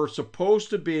that were supposed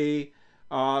to be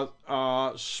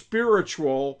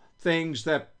spiritual things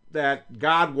that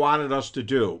God wanted us to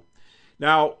do.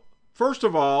 Now, first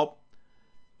of all,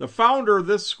 the founder of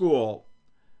this school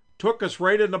took us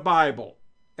right in the Bible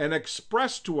and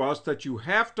expressed to us that you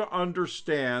have to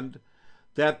understand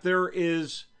that there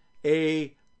is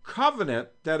a covenant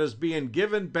that is being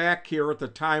given back here at the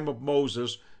time of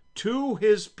Moses to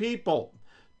his people,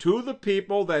 to the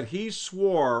people that he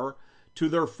swore to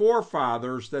their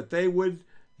forefathers that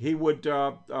he would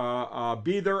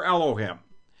be their Elohim.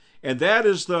 And that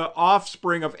is the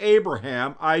offspring of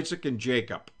Abraham, Isaac, and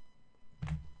Jacob.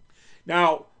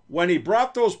 Now, when he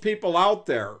brought those people out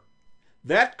there,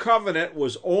 that covenant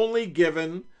was only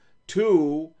given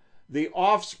to the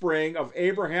offspring of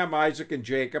Abraham, Isaac, and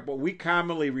Jacob, what we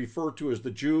commonly refer to as the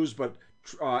Jews, but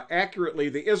accurately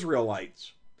the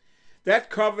Israelites. That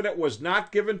covenant was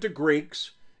not given to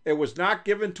Greeks. It was not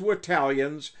given to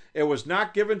Italians. It was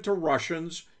not given to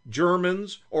Russians,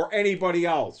 Germans, or anybody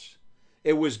else.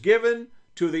 It was given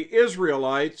to the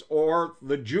Israelites or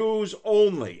the Jews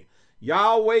only.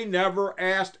 Yahweh never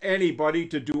asked anybody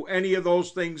to do any of those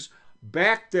things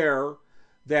back there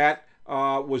that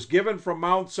was given from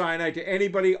Mount Sinai to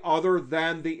anybody other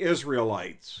than the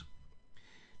Israelites.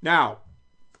 Now,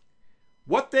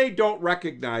 what they don't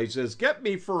recognize is, get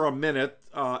me for a minute,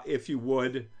 if you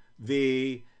would,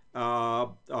 the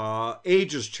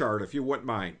ages chart, if you wouldn't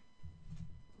mind.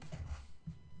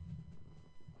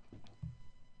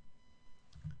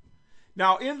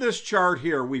 Now, in this chart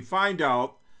here, we find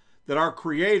out that our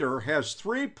Creator has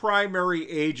three primary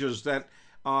ages that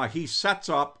he sets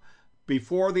up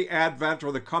before the advent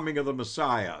or the coming of the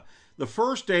Messiah. The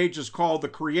first age is called the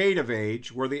creative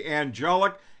age, where the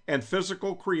angelic and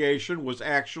physical creation was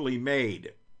actually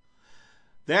made.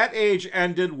 That age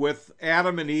ended with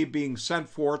Adam and Eve being sent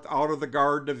forth out of the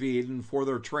Garden of Eden for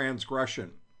their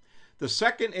transgression. The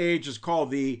second age is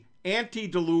called the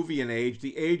antediluvian age,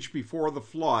 the age before the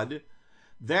flood.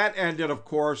 That ended, of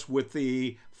course, with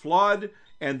the flood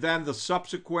and then the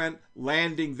subsequent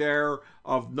landing there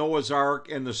of Noah's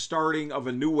Ark and the starting of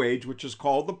a new age, which is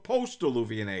called the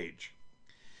post-diluvian age.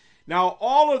 Now,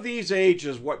 all of these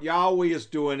ages, what Yahweh is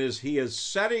doing is he is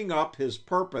setting up his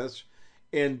purpose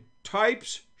in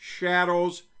types,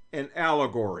 shadows, and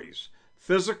allegories,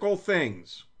 physical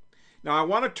things. Now, I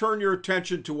want to turn your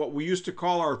attention to what we used to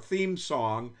call our theme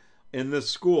song in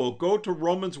this school. Go to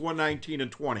Romans 1:19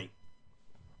 and 20.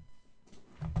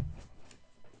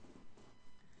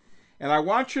 And I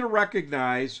want you to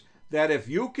recognize that if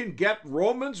you can get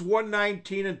Romans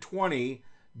 1:19 and 20,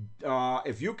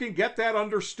 if you can get that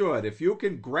understood, if you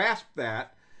can grasp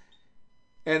that,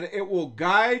 and it will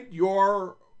guide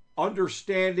your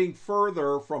understanding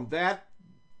further from that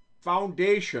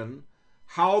foundation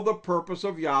how the purpose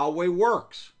of Yahweh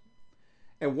works.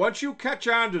 And once you catch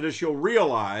on to this, you'll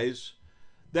realize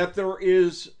that there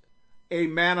is a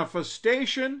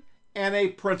manifestation and a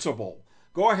principle.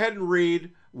 Go ahead and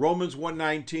read Romans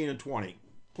 1:19 and 20,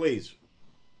 please.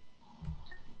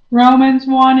 Romans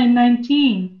 1 and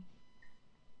 19.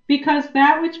 Because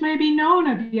that which may be known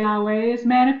of Yahweh is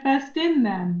manifest in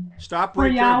them. Stop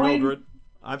right there, Mildred.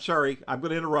 I'm sorry. I'm going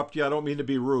to interrupt you. I don't mean to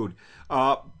be rude.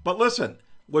 But listen,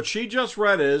 what she just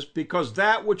read is because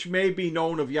that which may be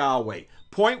known of Yahweh.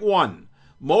 Point one,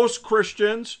 most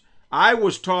Christians, I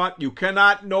was taught you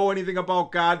cannot know anything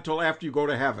about God until after you go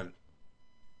to heaven.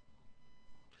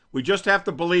 We just have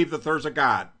to believe that there's a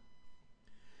God.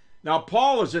 Now,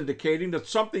 Paul is indicating that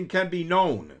something can be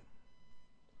known.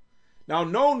 Now,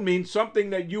 known means something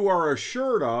that you are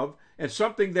assured of and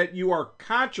something that you are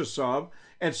conscious of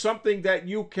and something that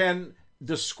you can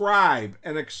describe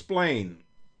and explain.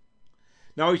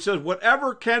 Now, he says,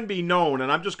 whatever can be known,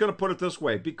 and I'm just going to put it this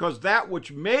way, because that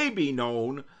which may be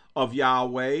known of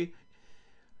Yahweh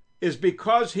is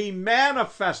because he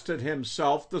manifested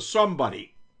himself to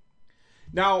somebody.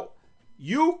 Now,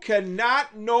 you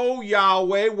cannot know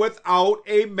Yahweh without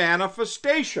a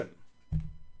manifestation.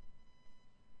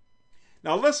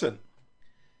 Now listen,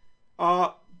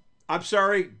 I'm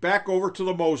sorry, back over to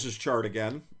the Moses chart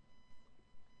again.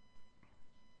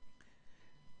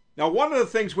 Now, one of the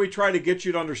things we try to get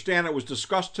you to understand that was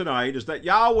discussed tonight is that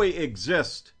Yahweh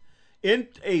exists in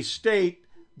a state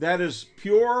that is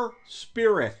pure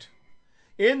spirit.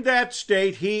 In that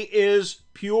state, he is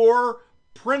pure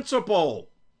principle.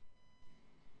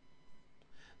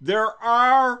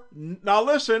 Now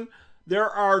listen, there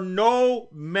are no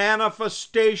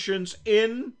manifestations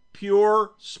in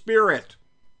pure spirit.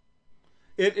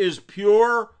 It is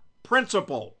pure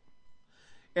principle.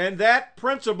 And that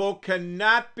principle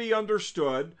cannot be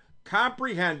understood,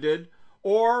 comprehended,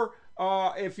 or,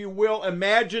 if you will,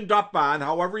 imagined upon,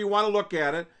 however you want to look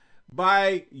at it,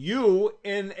 by you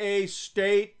in a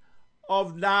state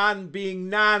of being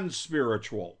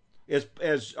non-spiritual.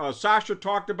 As Sasha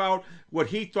talked about what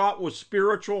he thought was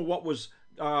spiritual, what was,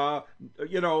 not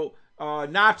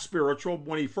spiritual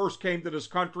when he first came to this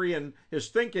country and his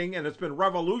thinking, and it's been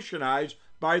revolutionized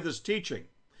by this teaching.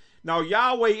 Now,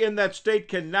 Yahweh in that state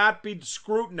cannot be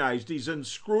scrutinized. He's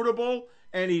inscrutable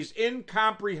and he's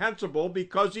incomprehensible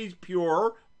because he's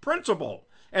pure principle.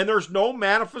 And there's no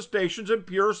manifestations in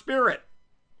pure spirit.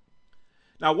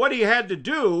 Now, what he had to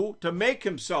do to make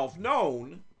himself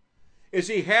known is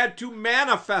he had to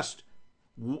manifest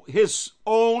his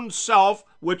own self,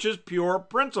 which is pure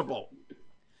principle.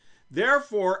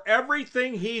 Therefore,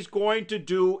 everything he's going to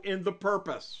do in the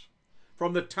purpose,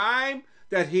 from the time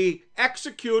that he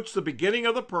executes the beginning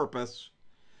of the purpose,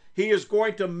 he is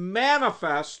going to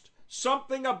manifest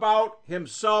something about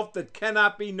himself that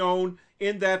cannot be known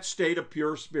in that state of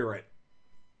pure spirit,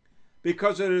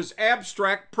 because it is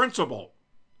abstract principle.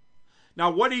 Now,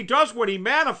 what he does when he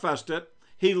manifests it,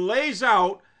 he lays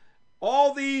out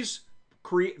all these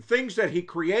things that he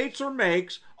creates or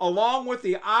makes along with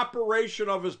the operation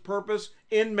of his purpose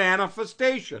in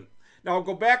manifestation. Now, I'll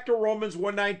go back to Romans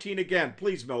 1:19 again.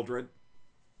 Please, Mildred.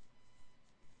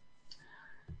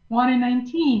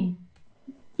 1:19.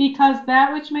 Because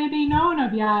that which may be known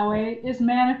of Yahweh is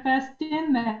manifest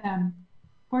in them,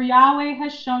 for Yahweh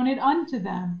has shown it unto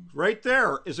them. Right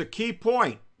there is a key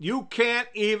point. You can't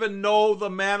even know the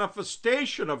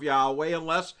manifestation of Yahweh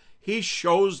unless he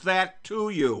shows that to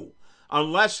you.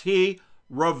 Unless he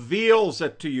reveals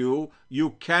it to you,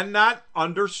 you cannot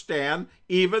understand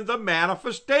even the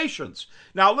manifestations.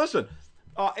 Now listen,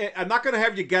 I'm not going to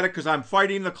have you get it because I'm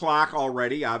fighting the clock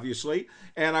already, obviously.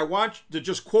 And I want to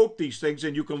just quote these things,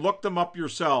 and you can look them up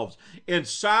yourselves. In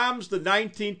Psalms, the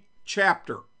 19th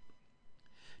chapter,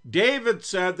 David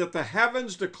said that the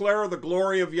heavens declare the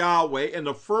glory of Yahweh, and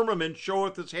the firmament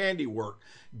showeth his handiwork.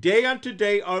 Day unto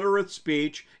day uttereth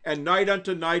speech, and night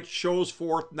unto night shows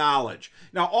forth knowledge.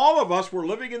 Now, all of us were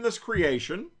living in this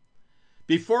creation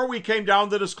before we came down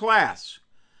to this class.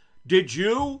 Did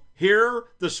you hear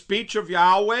the speech of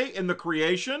Yahweh in the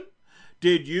creation?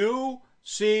 Did you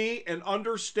see and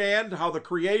understand how the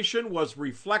creation was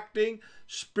reflecting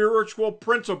spiritual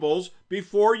principles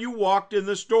before you walked in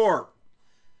this door?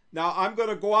 Now, I'm going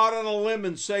to go out on a limb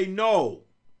and say no.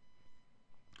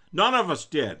 None of us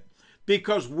did,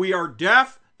 because we are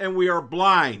deaf and we are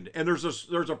blind. And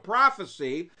there's a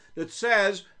prophecy that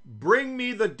says, bring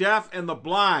me the deaf and the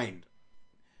blind,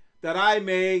 that I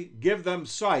may give them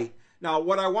sight. Now,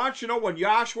 what I want you to know, when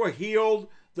Joshua healed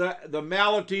the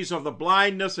maladies of the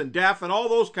blindness and deaf and all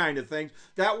those kind of things,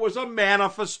 that was a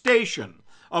manifestation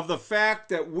of the fact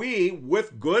that we,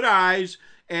 with good eyes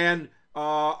and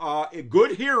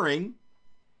good hearing,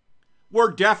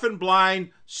 were deaf and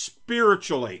blind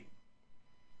spiritually.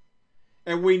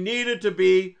 And we needed to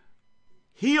be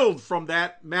healed from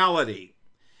that malady.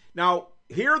 Now,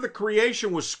 here the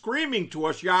creation was screaming to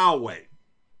us Yahweh.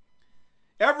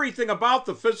 Everything about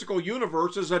the physical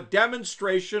universe is a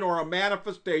demonstration or a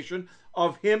manifestation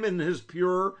of him in his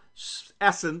pure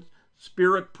essence,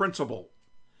 spirit principle.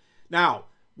 Now,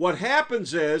 what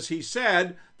happens is, he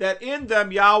said, that in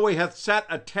them Yahweh hath set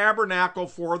a tabernacle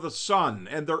for the sun,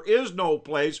 and there is no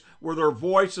place where their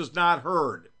voice is not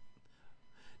heard.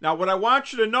 Now, what I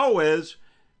want you to know is,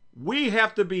 we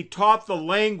have to be taught the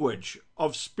language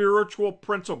of spiritual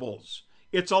principles.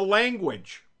 It's a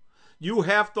language. You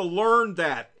have to learn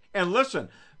that. And listen,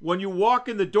 when you walk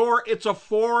in the door, it's a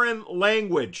foreign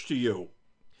language to you.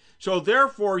 So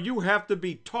therefore, you have to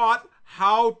be taught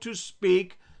how to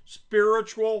speak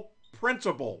spiritual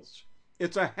principles.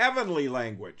 It's a heavenly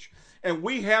language. And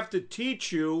we have to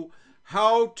teach you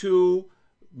how to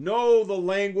know the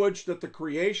language that the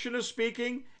creation is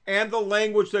speaking and the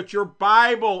language that your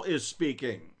Bible is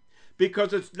speaking.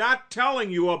 Because it's not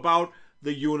telling you about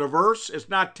the universe. It's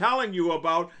not telling you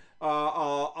about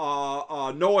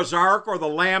Noah's Ark or the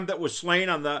lamb that was slain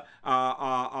on the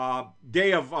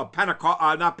day of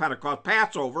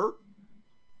Passover.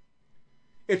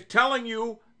 It's telling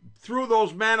you through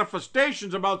those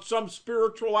manifestations about some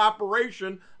spiritual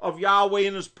operation of Yahweh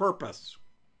and his purpose.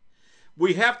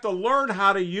 We have to learn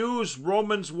how to use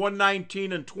Romans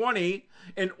 1:19 and 20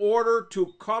 in order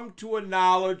to come to a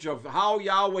knowledge of how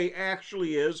Yahweh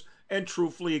actually is and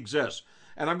truthfully exists.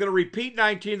 And I'm going to repeat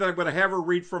 19, then I'm going to have her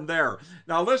read from there.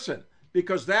 Now listen,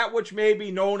 because that which may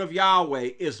be known of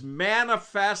Yahweh is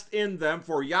manifest in them,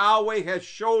 for Yahweh has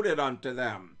showed it unto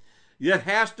them. It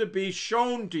has to be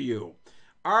shown to you.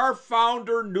 Our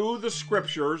founder knew the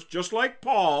scriptures, just like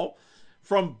Paul,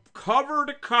 from cover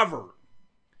to cover,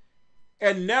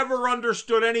 and never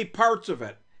understood any parts of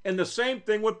it. And the same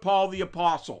thing with Paul the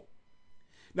Apostle.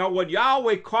 Now, when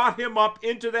Yahweh caught him up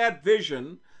into that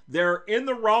vision, there in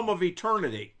the realm of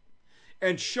eternity,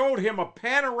 and showed him a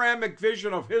panoramic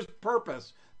vision of his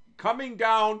purpose coming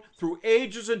down through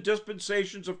ages and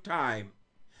dispensations of time,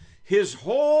 his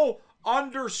whole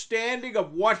understanding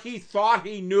of what he thought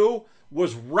he knew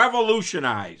was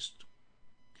revolutionized.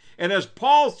 And as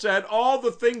Paul said, all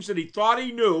the things that he thought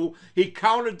he knew, he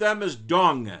counted them as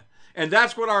dung. And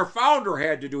that's what our founder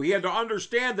had to do. He had to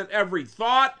understand that every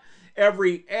thought,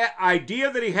 every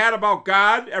idea that he had about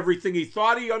God, everything he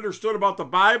thought he understood about the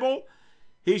Bible,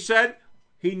 he said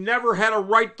he never had a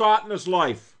right thought in his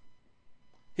life.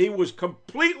 He was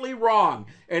completely wrong.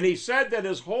 And he said that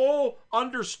his whole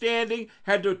understanding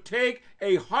had to take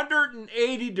a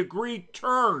 180-degree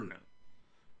turn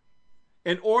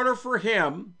in order for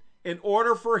him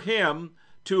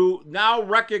to now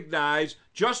recognize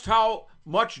just how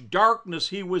much darkness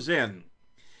he was in.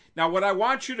 Now, what I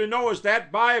want you to know is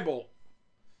that Bible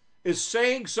is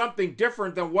saying something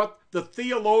different than what the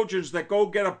theologians that go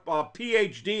get a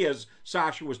PhD, as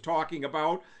Sasha was talking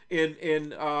about,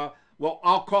 well,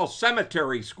 I'll call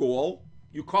cemetery school.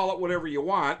 You call it whatever you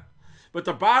want. But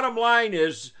the bottom line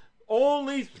is,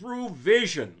 only through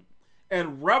vision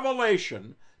and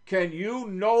revelation can you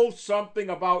know something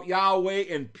about Yahweh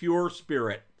in pure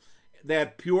spirit,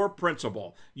 that pure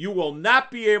principle. You will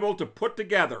not be able to put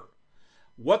together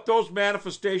what those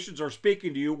manifestations are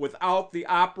speaking to you without the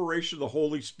operation of the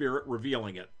Holy Spirit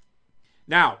revealing it.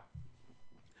 Now,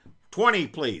 20,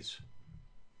 please.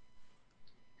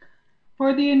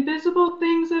 For the invisible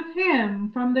things of him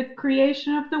from the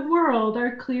creation of the world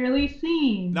are clearly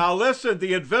seen. Now listen,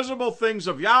 the invisible things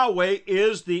of Yahweh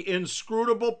is the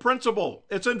inscrutable principle.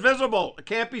 It's invisible. It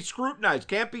can't be scrutinized,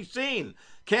 can't be seen,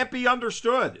 can't be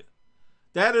understood.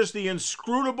 That is the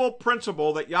inscrutable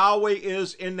principle that Yahweh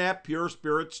is in that pure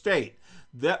spirit state.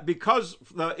 That because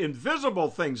the invisible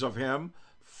things of him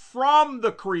from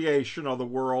the creation of the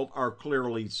world are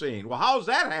clearly seen. Well, how does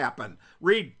that happen?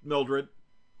 Read, Mildred.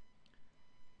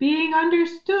 Being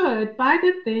understood by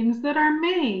the things that are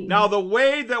made. Now, the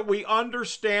way that we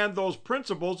understand those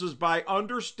principles is by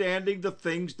understanding the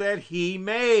things that he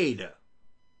made.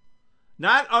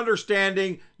 Not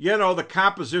understanding, the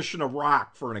composition of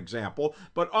rock, for an example,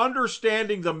 but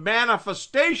understanding the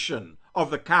manifestation of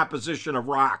the composition of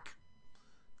rock.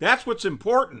 That's what's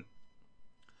important,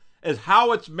 is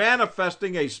how it's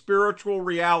manifesting a spiritual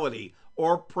reality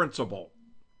or principle.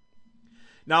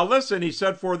 Now listen, he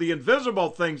said, for the invisible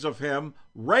things of him,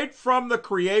 right from the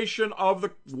creation of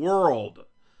the world,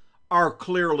 are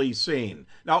clearly seen.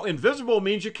 Now, invisible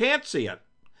means you can't see it.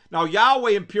 Now, Yahweh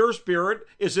in pure spirit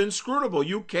is inscrutable.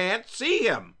 You can't see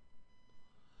him.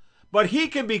 But he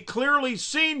can be clearly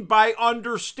seen by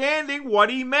understanding what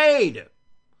he made,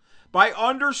 by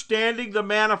understanding the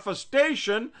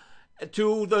manifestation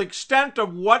to the extent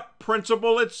of what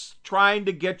principle it's trying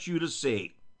to get you to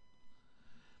see.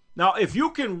 Now, if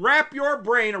you can wrap your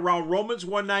brain around Romans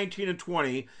 1:19 and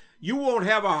 20, you won't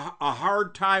have a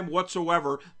hard time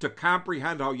whatsoever to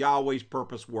comprehend how Yahweh's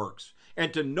purpose works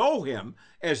and to know him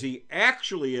as he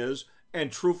actually is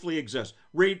and truthfully exists.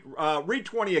 Read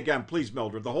 20 again, please,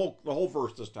 Mildred, the whole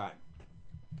verse this time.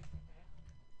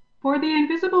 For the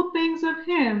invisible things of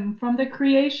him from the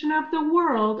creation of the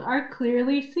world are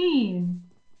clearly seen,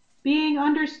 being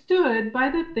understood by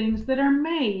the things that are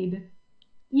made,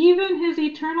 even his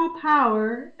eternal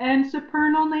power and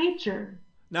supernal nature.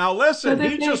 Now listen,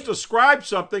 he just described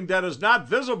something that is not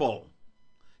visible.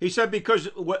 He said, because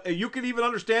you can even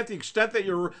understand the extent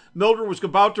that Mildred was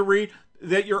about to read,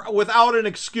 that you're without an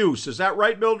excuse. Is that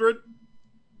right, Mildred?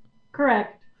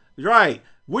 Correct. Right.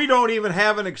 We don't even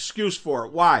have an excuse for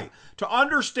it. Why? To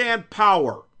understand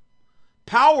power.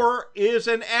 Power is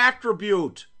an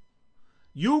attribute.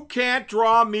 You can't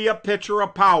draw me a picture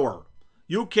of power.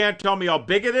 You can't tell me how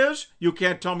big it is. You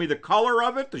can't tell me the color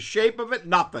of it, the shape of it,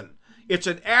 nothing. It's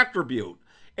an attribute.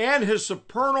 And his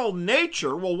supernal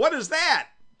nature, well, what is that?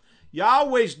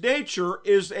 Yahweh's nature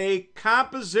is a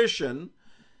composition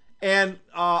and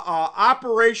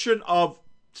operation of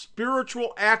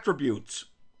spiritual attributes,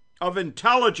 of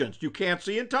intelligence. You can't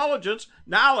see intelligence.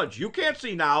 Knowledge. You can't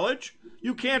see knowledge.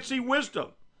 You can't see wisdom.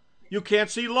 You can't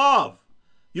see love.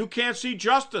 You can't see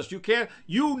justice.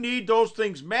 You need those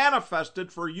things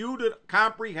manifested for you to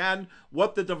comprehend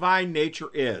what the divine nature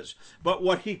is. But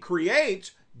what he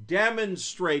creates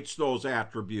demonstrates those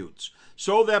attributes,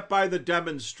 so that by the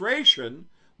demonstration,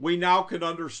 we now can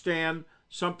understand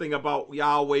something about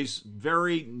Yahweh's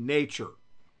very nature.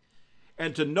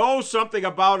 And to know something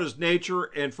about his nature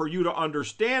and for you to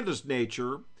understand his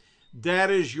nature,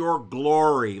 that is your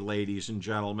glory, ladies and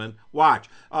gentlemen. Watch.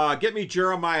 Get me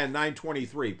Jeremiah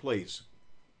 9:23, please.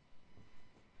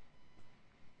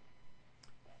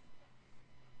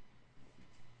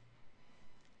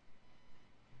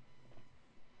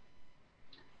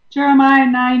 Jeremiah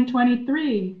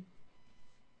 9:23.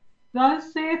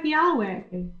 Thus saith Yahweh,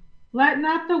 let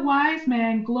not the wise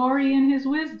man glory in his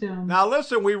wisdom. Now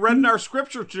listen, we read in our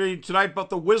scripture tonight about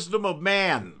the wisdom of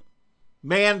man,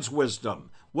 man's wisdom.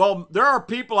 Well, there are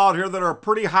people out here that are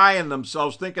pretty high in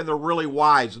themselves, thinking they're really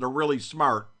wise and they're really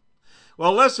smart.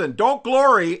 Well, listen, don't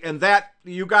glory in that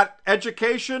you got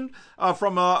education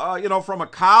from a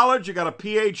college, you got a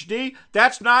PhD.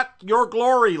 That's not your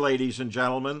glory, ladies and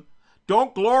gentlemen.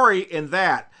 Don't glory in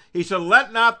that. He said,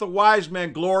 let not the wise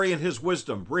man glory in his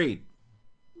wisdom. Read.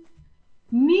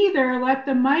 Neither let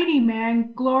the mighty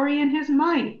man glory in his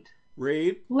might.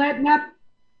 Read. Let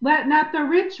not the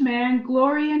rich man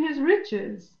glory in his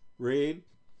riches. Read.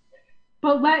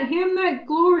 But let him that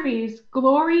glories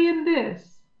glory in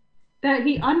this, that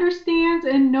he understands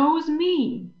and knows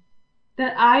me,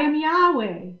 that I am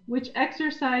Yahweh, which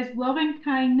exercise loving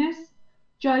kindness,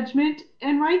 judgment,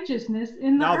 and righteousness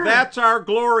in the earth. Now that's our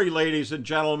glory, ladies and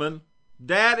gentlemen.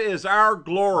 That is our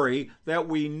glory, that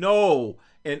we know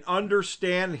and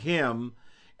understand him,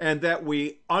 and that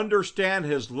we understand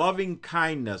his loving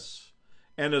kindness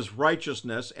and his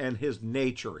righteousness and his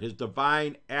nature, his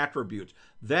divine attributes.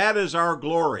 That is our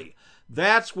glory.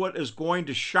 That's what is going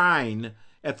to shine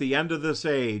at the end of this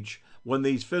age, when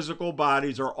these physical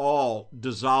bodies are all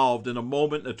dissolved in a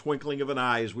moment, in a twinkling of an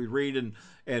eye, as we read in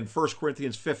 1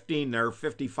 Corinthians 15 there,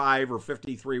 55 or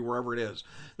 53, wherever it is.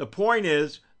 The point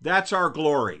is, that's our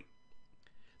glory,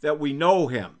 that we know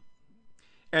him.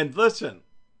 And listen,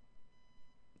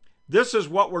 this is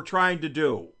what we're trying to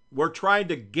do. We're trying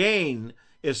to gain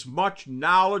as much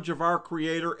knowledge of our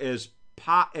Creator as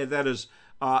that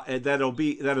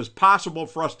is possible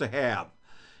for us to have.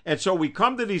 And so we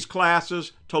come to these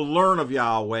classes to learn of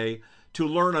Yahweh, to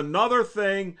learn another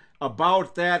thing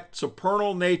about that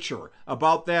supernal nature,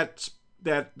 about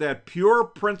that pure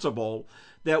principle,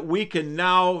 that we can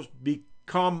now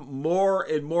become more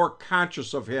and more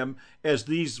conscious of him as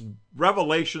these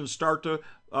revelations start to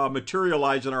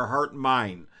materialize in our heart and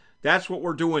mind. That's what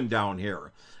we're doing down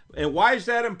here. And why is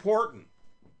that important?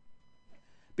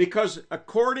 Because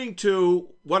according to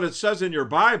what it says in your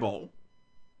Bible,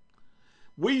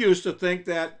 we used to think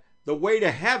that the way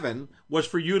to heaven was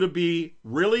for you to be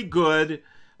really good,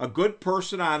 a good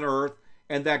person on earth,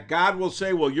 and that God will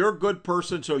say, well, you're a good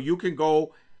person, so you can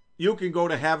go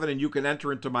to heaven and you can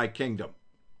enter into my kingdom.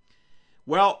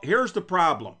 Well, here's the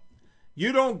problem.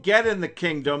 You don't get in the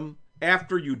kingdom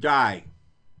after you die.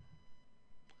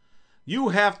 You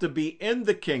have to be in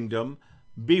the kingdom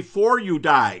before you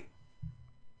die.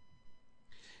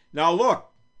 Now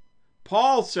look,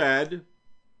 Paul said,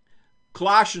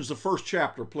 Colossians, the first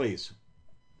chapter, please.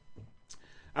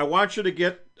 I want you to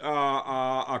get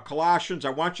Colossians. I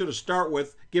want you to start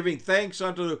with giving thanks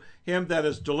unto him that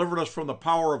has delivered us from the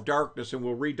power of darkness, and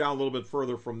we'll read down a little bit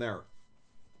further from there.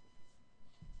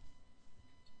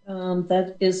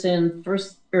 That is in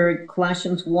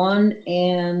Colossians 1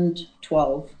 and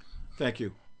 12. Thank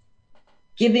you.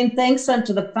 Giving thanks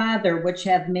unto the Father, which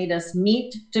hath made us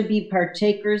meet to be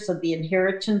partakers of the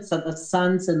inheritance of the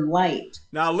sons in light.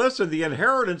 Now listen, the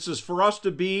inheritance is for us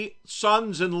to be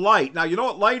sons in light. Now you know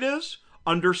what light is?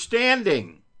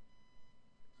 Understanding.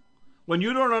 When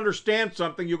you don't understand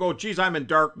something, you go, geez, I'm in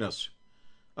darkness.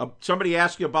 Somebody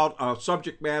asks you about a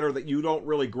subject matter that you don't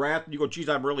really grasp, and you go, geez,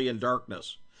 I'm really in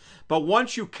darkness. But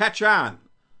once you catch on,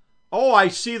 oh, I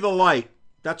see the light.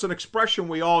 That's an expression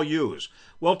we all use.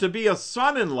 Well, to be a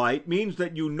son in light means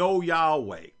that you know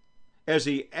Yahweh as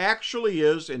he actually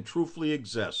is and truthfully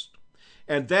exists.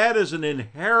 And that is an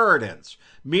inheritance,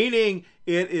 meaning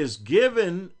it is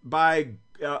given by,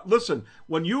 listen,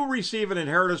 when you receive an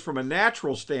inheritance from a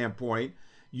natural standpoint,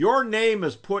 your name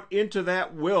is put into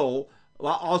that will.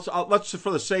 Let's,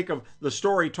 for the sake of the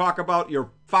story, talk about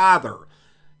your father.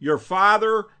 Your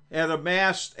father had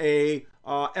amassed a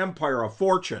empire, a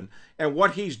fortune, and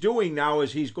what he's doing now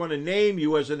is he's going to name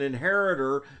you as an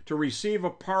inheritor to receive a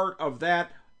part of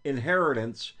that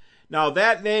inheritance. Now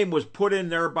that name was put in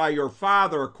there by your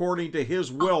father according to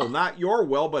his will, not your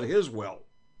will, but his will.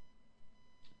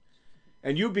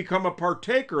 And you become a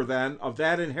partaker then of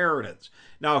that inheritance.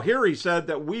 Now here he said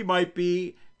that we might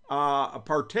be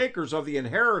partakers of the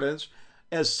inheritance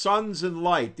as sons in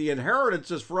light. The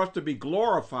inheritance is for us to be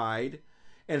glorified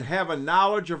and have a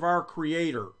knowledge of our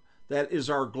Creator. That is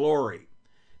our glory.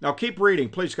 Now keep reading,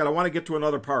 please, God. I want to get to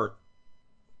another part.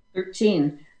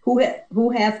 13. Who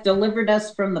hath delivered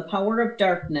us from the power of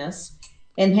darkness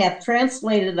and hath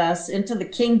translated us into the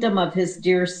kingdom of his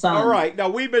dear Son. All right. Now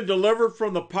we've been delivered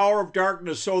from the power of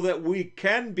darkness so that we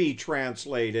can be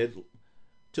translated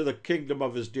to the kingdom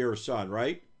of his dear Son,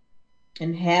 right?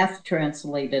 And hath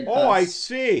translated us. Oh, I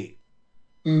see.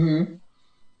 Mm-hmm.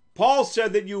 Paul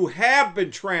said that you have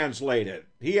been translated.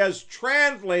 He has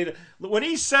translated. When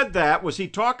he said that, was he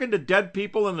talking to dead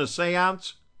people in the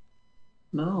seance?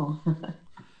 No.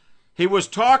 He was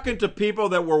talking to people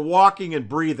that were walking and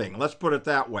breathing. Let's put it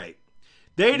that way.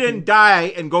 They didn't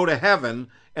die and go to heaven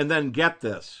and then get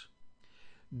this.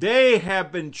 They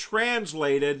have been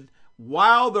translated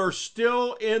while they're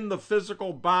still in the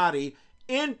physical body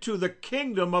into the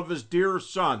kingdom of his dear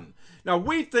Son. Now,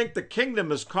 we think the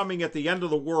kingdom is coming at the end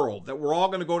of the world, that we're all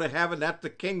going to go to heaven. That's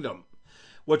the kingdom.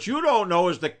 What you don't know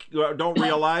is don't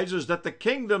realize is that the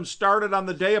kingdom started on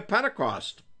the day of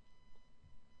Pentecost.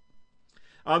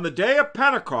 On the day of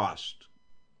Pentecost,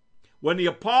 when the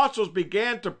apostles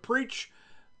began to preach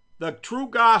the true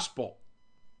gospel,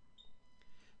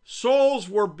 souls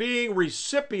were being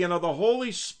recipient of the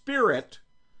Holy Spirit,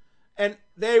 and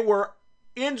they were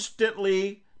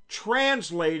instantly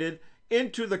translated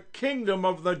into the kingdom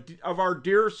of our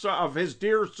dear Son, of his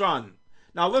dear Son.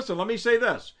 Now listen, let me say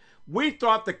this. We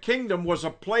thought the kingdom was a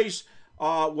place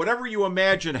whatever you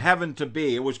imagine heaven to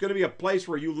be. It was going to be a place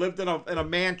where you lived in a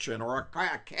mansion or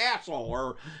a castle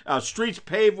or streets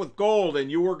paved with gold, and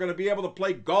you were going to be able to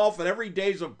play golf, and every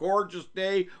day's a gorgeous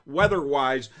day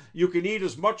weather-wise. You can eat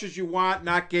as much as you want,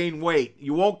 not gain weight.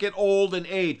 You won't get old and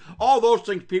age. All those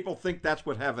things, people think that's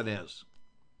what heaven is.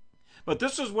 But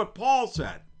this is what Paul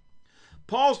said.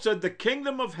 Paul said the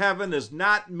kingdom of heaven is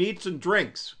not meats and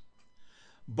drinks,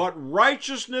 but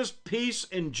righteousness, peace,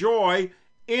 and joy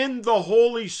in the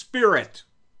Holy Spirit.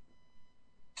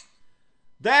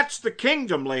 That's the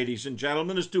kingdom, ladies and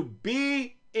gentlemen, is to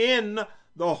be in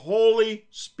the Holy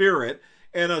Spirit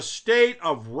in a state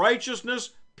of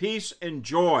righteousness, peace, and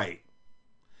joy.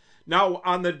 Now,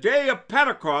 on the day of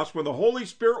Pentecost, when the Holy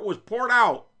Spirit was poured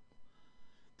out,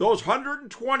 those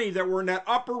 120 that were in that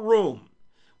upper room,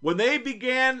 when they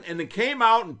began and they came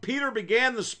out and Peter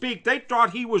began to speak, they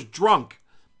thought he was drunk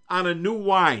on a new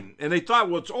wine. And they thought,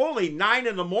 well, it's only 9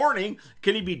 a.m.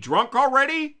 Can he be drunk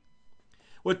already?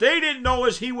 What they didn't know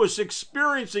is he was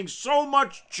experiencing so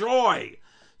much joy,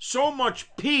 so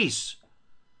much peace.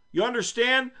 You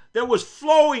understand? That was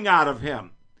flowing out of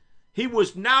him. He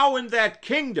was now in that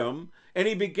kingdom, and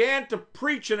he began to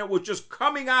preach, and it was just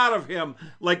coming out of him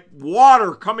like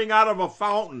water coming out of a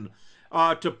fountain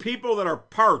to people that are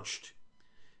parched.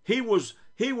 He was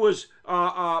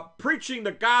preaching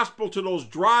the gospel to those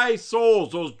dry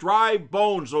souls, those dry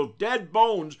bones, those dead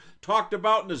bones talked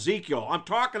about in Ezekiel. I'm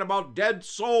talking about dead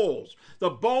souls. The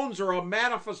bones are a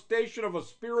manifestation of a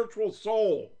spiritual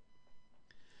soul.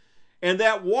 And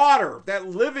that water, that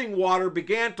living water,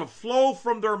 began to flow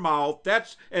from their mouth.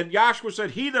 And Yahshua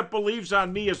said, he that believes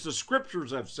on me, as the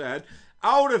scriptures have said,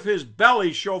 out of his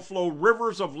belly shall flow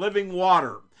rivers of living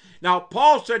water. Now,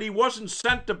 Paul said he wasn't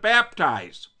sent to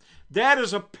baptize. That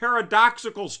is a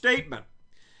paradoxical statement.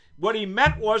 What he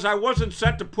meant was, I wasn't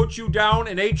sent to put you down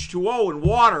in H2O and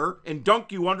water and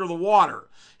dunk you under the water.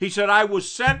 He said, I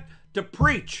was sent to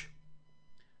preach.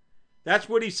 That's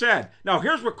what he said. Now,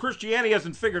 here's what Christianity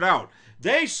hasn't figured out.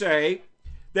 They say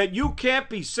that you can't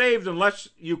be saved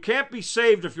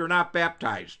if you're not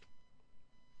baptized.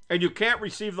 And you can't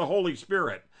receive the Holy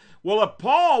Spirit. Well, if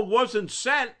Paul wasn't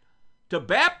sent to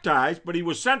baptize, but he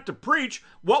was sent to preach,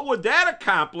 what would that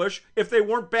accomplish if they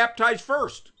weren't baptized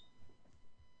first?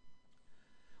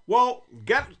 Well,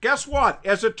 guess what?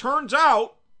 As it turns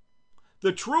out,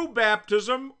 the true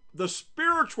baptism, the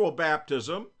spiritual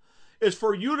baptism, is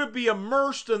for you to be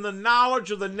immersed in the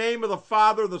knowledge of the name of the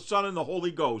Father, the Son, and the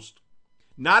Holy Ghost.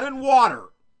 Not in water.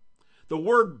 The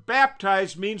word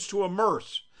baptize means to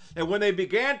immerse. And when they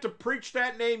began to preach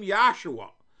that name Yahshua,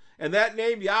 and that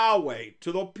name Yahweh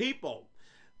to the people,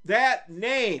 that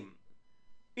name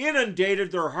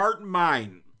inundated their heart and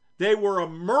mind. They were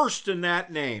immersed in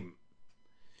that name.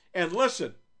 And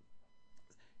listen,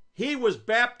 he was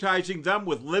baptizing them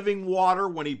with living water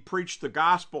when he preached the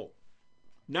gospel.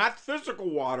 Not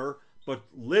physical water, but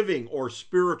living or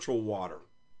spiritual water.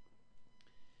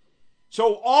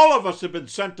 So all of us have been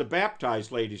sent to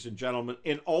baptize, ladies and gentlemen,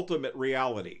 in ultimate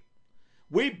reality.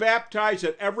 We baptize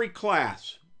at every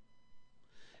class.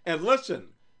 And listen,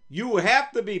 you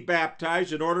have to be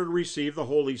baptized in order to receive the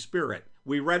Holy Spirit.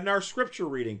 We read in our scripture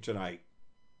reading tonight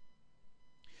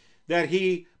that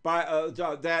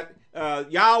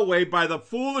Yahweh, by the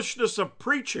foolishness of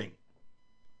preaching,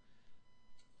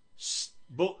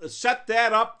 set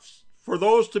that up for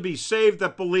those to be saved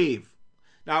that believe.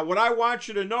 Now, what I want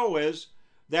you to know is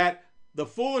that the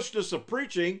foolishness of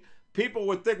preaching, people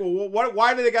would think, well,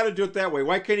 why do they got to do it that way?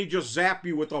 Why can't he just zap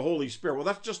you with the Holy Spirit? Well,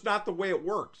 that's just not the way it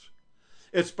works.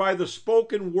 It's by the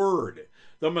spoken word.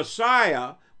 The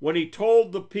Messiah, when he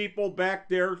told the people back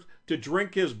there to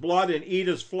drink his blood and eat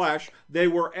his flesh, they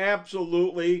were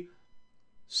absolutely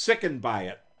sickened by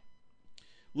it.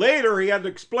 Later, he had to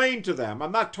explain to them,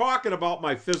 I'm not talking about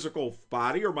my physical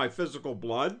body or my physical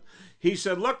blood. He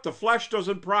said, look, the flesh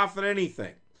doesn't profit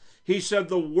anything. He said,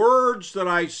 the words that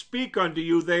I speak unto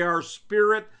you, they are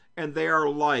spirit and they are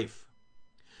life.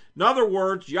 In other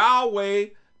words, Yahweh,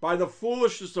 by the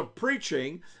foolishness of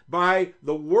preaching, by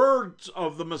the words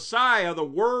of the Messiah, the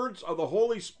words of the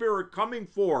Holy Spirit coming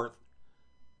forth,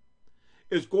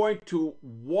 is going to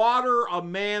water a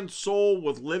man's soul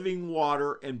with living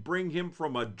water and bring him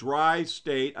from a dry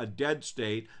state, a dead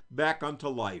state, back unto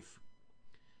life.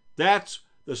 That's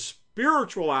the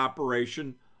spiritual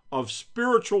operation of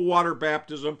spiritual water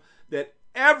baptism that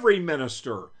every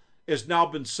minister has now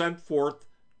been sent forth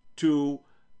to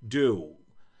do.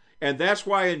 And that's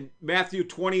why in Matthew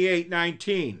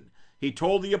 28:19, he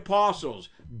told the apostles,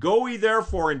 go ye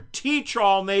therefore and teach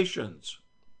all nations.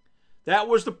 That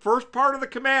was the first part of the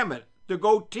commandment, to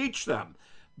go teach them.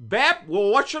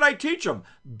 Well, what should I teach them?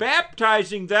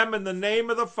 Baptizing them in the name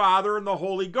of the Father and the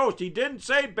Holy Ghost. He didn't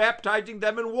say baptizing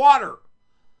them in water.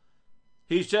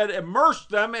 He said immerse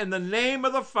them in the name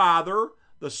of the Father,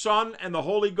 the Son, and the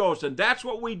Holy Ghost. And that's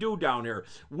what we do down here.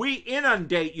 We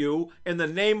inundate you in the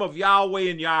name of Yahweh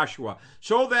and Yahshua,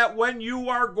 so that when you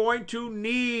are going to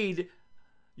need,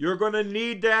 you're going to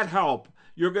need that help.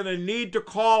 You're going to need to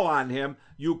call on him.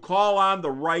 You call on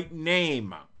the right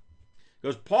name.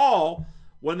 Because Peter,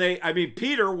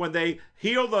 when they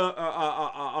healed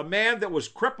a man that was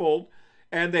crippled,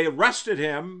 and they arrested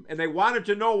him, and they wanted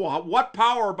to know, well, what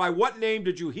power, by what name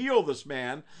did you heal this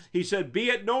man? He said, be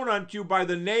it known unto you, by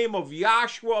the name of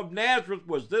Yahshua of Nazareth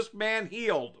was this man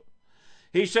healed.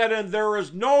 He said, and there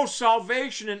is no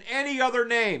salvation in any other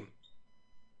name.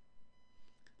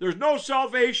 There's no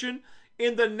salvation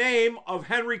in the name of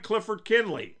Henry Clifford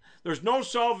Kinley. There's no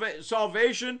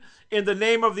salvation in the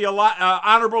name of the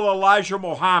Honorable Elijah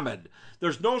Muhammad.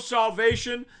 There's no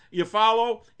salvation, you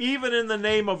follow, even in the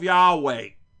name of Yahweh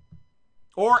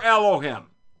or Elohim.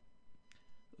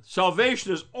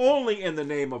 Salvation is only in the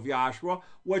name of Yahshua,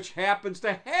 which happens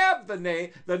to have the name.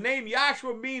 The name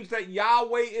Yahshua means that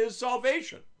Yahweh is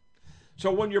salvation.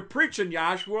 So when you're preaching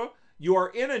Yahshua, you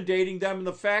are inundating them in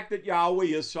the fact that Yahweh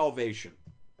is salvation.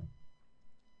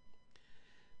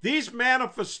 These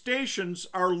manifestations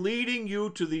are leading you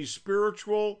to the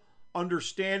spiritual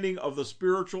understanding of the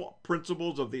spiritual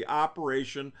principles of the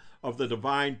operation of the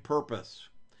divine purpose.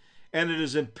 And it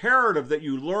is imperative that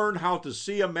you learn how to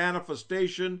see a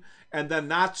manifestation and then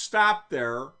not stop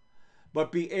there,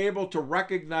 but be able to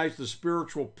recognize the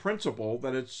spiritual principle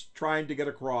that it's trying to get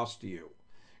across to you.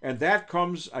 And that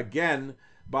comes, again,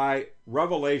 by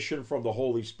revelation from the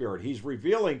Holy Spirit. He's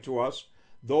revealing to us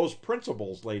those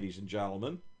principles, ladies and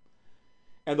gentlemen.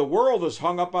 And the world is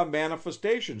hung up on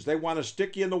manifestations. They want to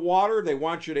stick you in the water. They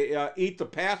want you to eat the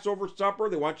Passover supper.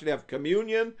 They want you to have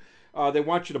communion. They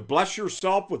want you to bless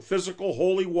yourself with physical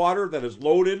holy water that is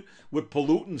loaded with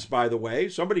pollutants, by the way.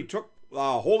 Somebody took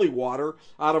holy water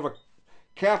out of a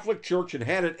Catholic church and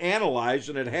had it analyzed,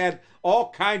 and it had all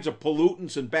kinds of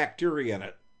pollutants and bacteria in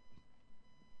it.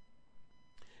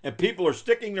 And people are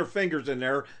sticking their fingers in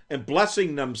there and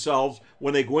blessing themselves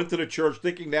when they go into the church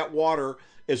thinking that water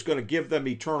is going to give them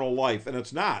eternal life. And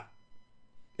it's not.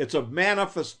 It's a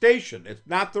manifestation. It's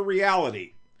not the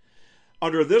reality.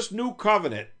 Under this new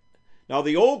covenant, now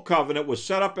the old covenant was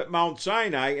set up at Mount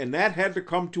Sinai, and that had to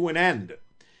come to an end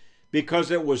because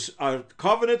it was a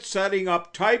covenant setting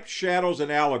up types, shadows,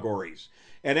 and allegories.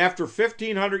 And after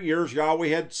 1,500 years, Yahweh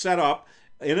had set up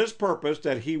in his purpose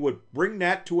that he would bring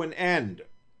that to an end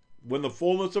when the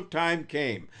fullness of time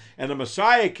came. And the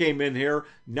Messiah came in here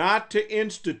not to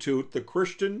institute the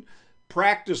Christian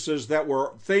practices that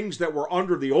were things that were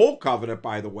under the old covenant,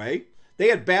 by the way. They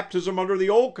had baptism under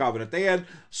the old covenant. They had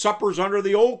suppers under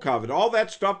the old covenant. All that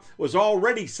stuff was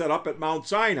already set up at Mount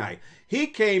Sinai. He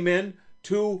came in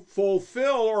to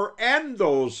fulfill or end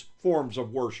those forms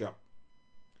of worship.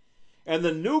 And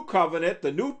the new covenant,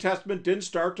 the New Testament, didn't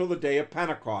start till the day of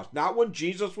Pentecost. Not when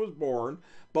Jesus was born,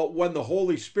 but when the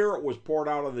Holy Spirit was poured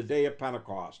out on the day of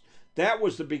Pentecost. That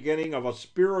was the beginning of a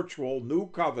spiritual new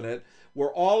covenant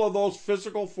where all of those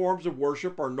physical forms of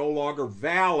worship are no longer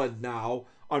valid now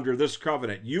under this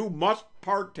covenant. You must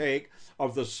partake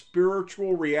of the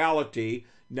spiritual reality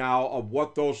now of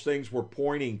what those things were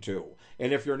pointing to.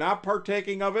 And if you're not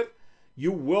partaking of it,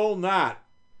 you will not,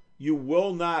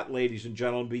 ladies and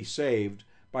gentlemen, be saved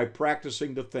by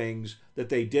practicing the things that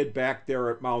they did back there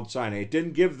at Mount Sinai. It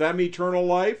didn't give them eternal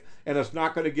life, and it's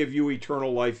not going to give you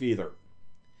eternal life either.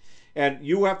 And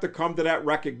you have to come to that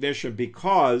recognition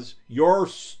because your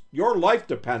life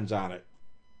depends on it.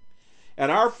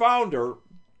 And our founder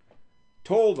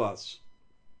told us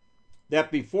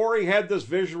that before he had this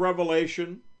vision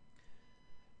revelation,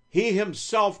 he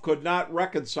himself could not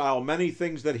reconcile many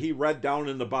things that he read down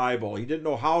in the Bible. He didn't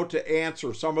know how to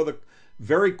answer some of the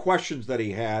very questions that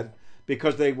he had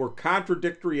because they were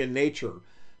contradictory in nature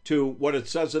to what it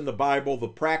says in the Bible, the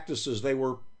practices they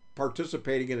were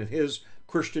participating in his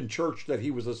Christian church that he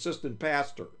was assistant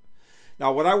pastor.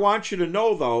 Now, what I want you to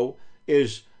know, though,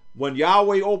 is when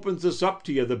Yahweh opens this up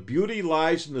to you, the beauty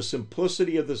lies in the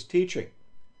simplicity of this teaching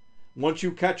once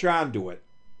you catch on to it.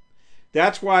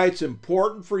 That's why it's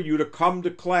important for you to come to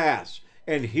class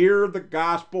and hear the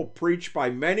gospel preached by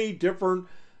many different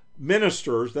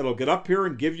ministers that'll get up here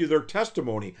and give you their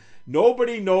testimony.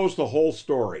 Nobody knows the whole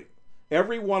story.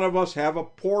 Every one of us have a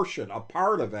portion, a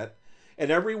part of it, and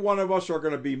every one of us are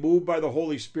going to be moved by the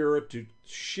Holy Spirit to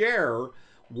share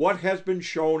what has been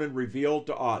shown and revealed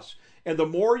to us. And the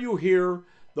more you hear,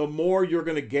 the more you're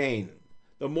going to gain.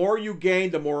 The more you gain,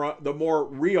 the more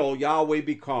real Yahweh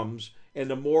becomes, and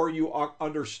the more you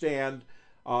understand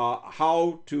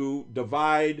how to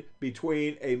divide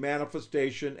between a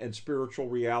manifestation and spiritual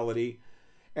reality.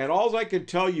 And all I can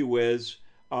tell you is,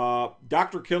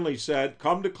 Dr. Kinley said,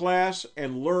 come to class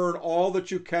and learn all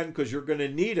that you can because you're going to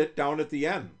need it down at the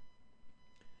end.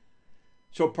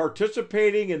 So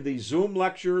participating in these Zoom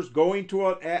lectures, going to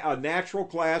a natural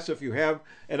class if you have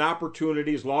an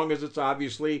opportunity, as long as it's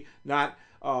obviously not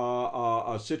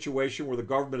a situation where the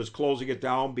government is closing it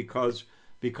down because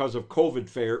of COVID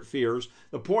fears.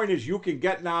 The point is you can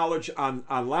get knowledge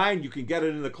online, you can get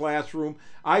it in the classroom.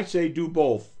 I say do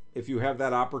both if you have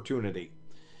that opportunity.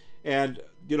 And,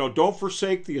 don't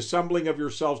forsake the assembling of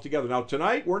yourselves together. Now,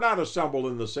 tonight, we're not assembled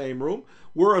in the same room.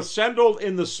 We're assembled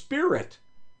in the Spirit.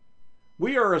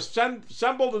 We are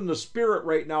assembled in the Spirit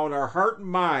right now in our heart and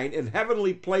mind in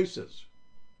heavenly places.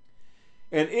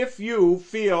 And if you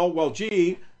feel, well,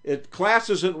 class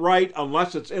isn't right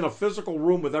unless it's in a physical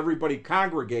room with everybody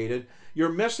congregated, you're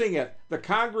missing it. The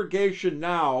congregation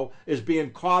now is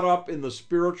being caught up in the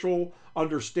spiritual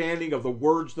understanding of the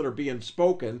words that are being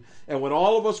spoken. And when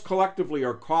all of us collectively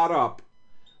are caught up,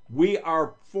 we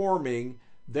are forming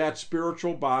that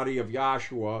spiritual body of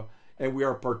Yahshua, and we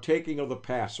are partaking of the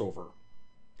Passover.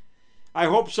 I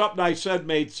hope something I said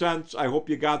made sense. I hope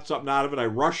you got something out of it. I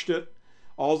rushed it.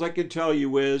 All I can tell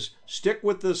you is stick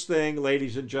with this thing,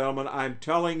 ladies and gentlemen. I'm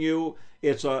telling you,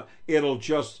 it'll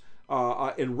just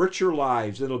enrich your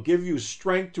lives. It'll give you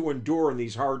strength to endure in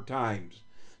these hard times.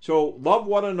 So love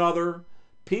one another.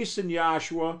 Peace in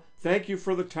Yahshua. Thank you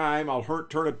for the time. I'll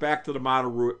turn it back to the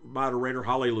moderator.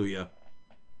 Hallelujah.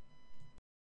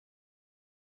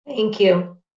 Thank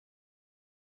you.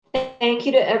 Thank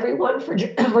you to everyone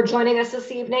for joining us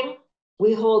this evening.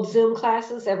 We hold Zoom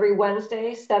classes every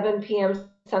Wednesday, 7 p.m.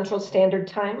 Central Standard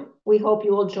Time. We hope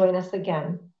you will join us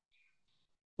again.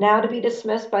 Now to be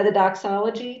dismissed by the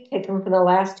doxology taken from the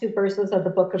last two verses of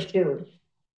the book of Jude.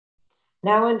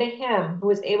 Now unto him who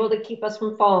is able to keep us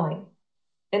from falling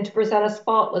and to present us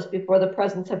faultless before the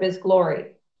presence of his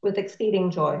glory with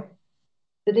exceeding joy.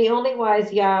 To the only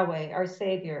wise Yahweh, our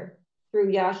Savior,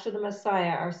 through Yahshua the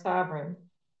Messiah, our Sovereign,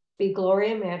 be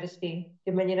glory and majesty,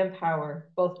 dominion and power,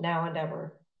 both now and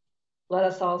ever. Let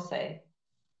us all say,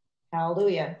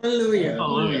 Hallelujah. Hallelujah.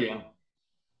 Hallelujah.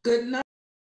 Good night.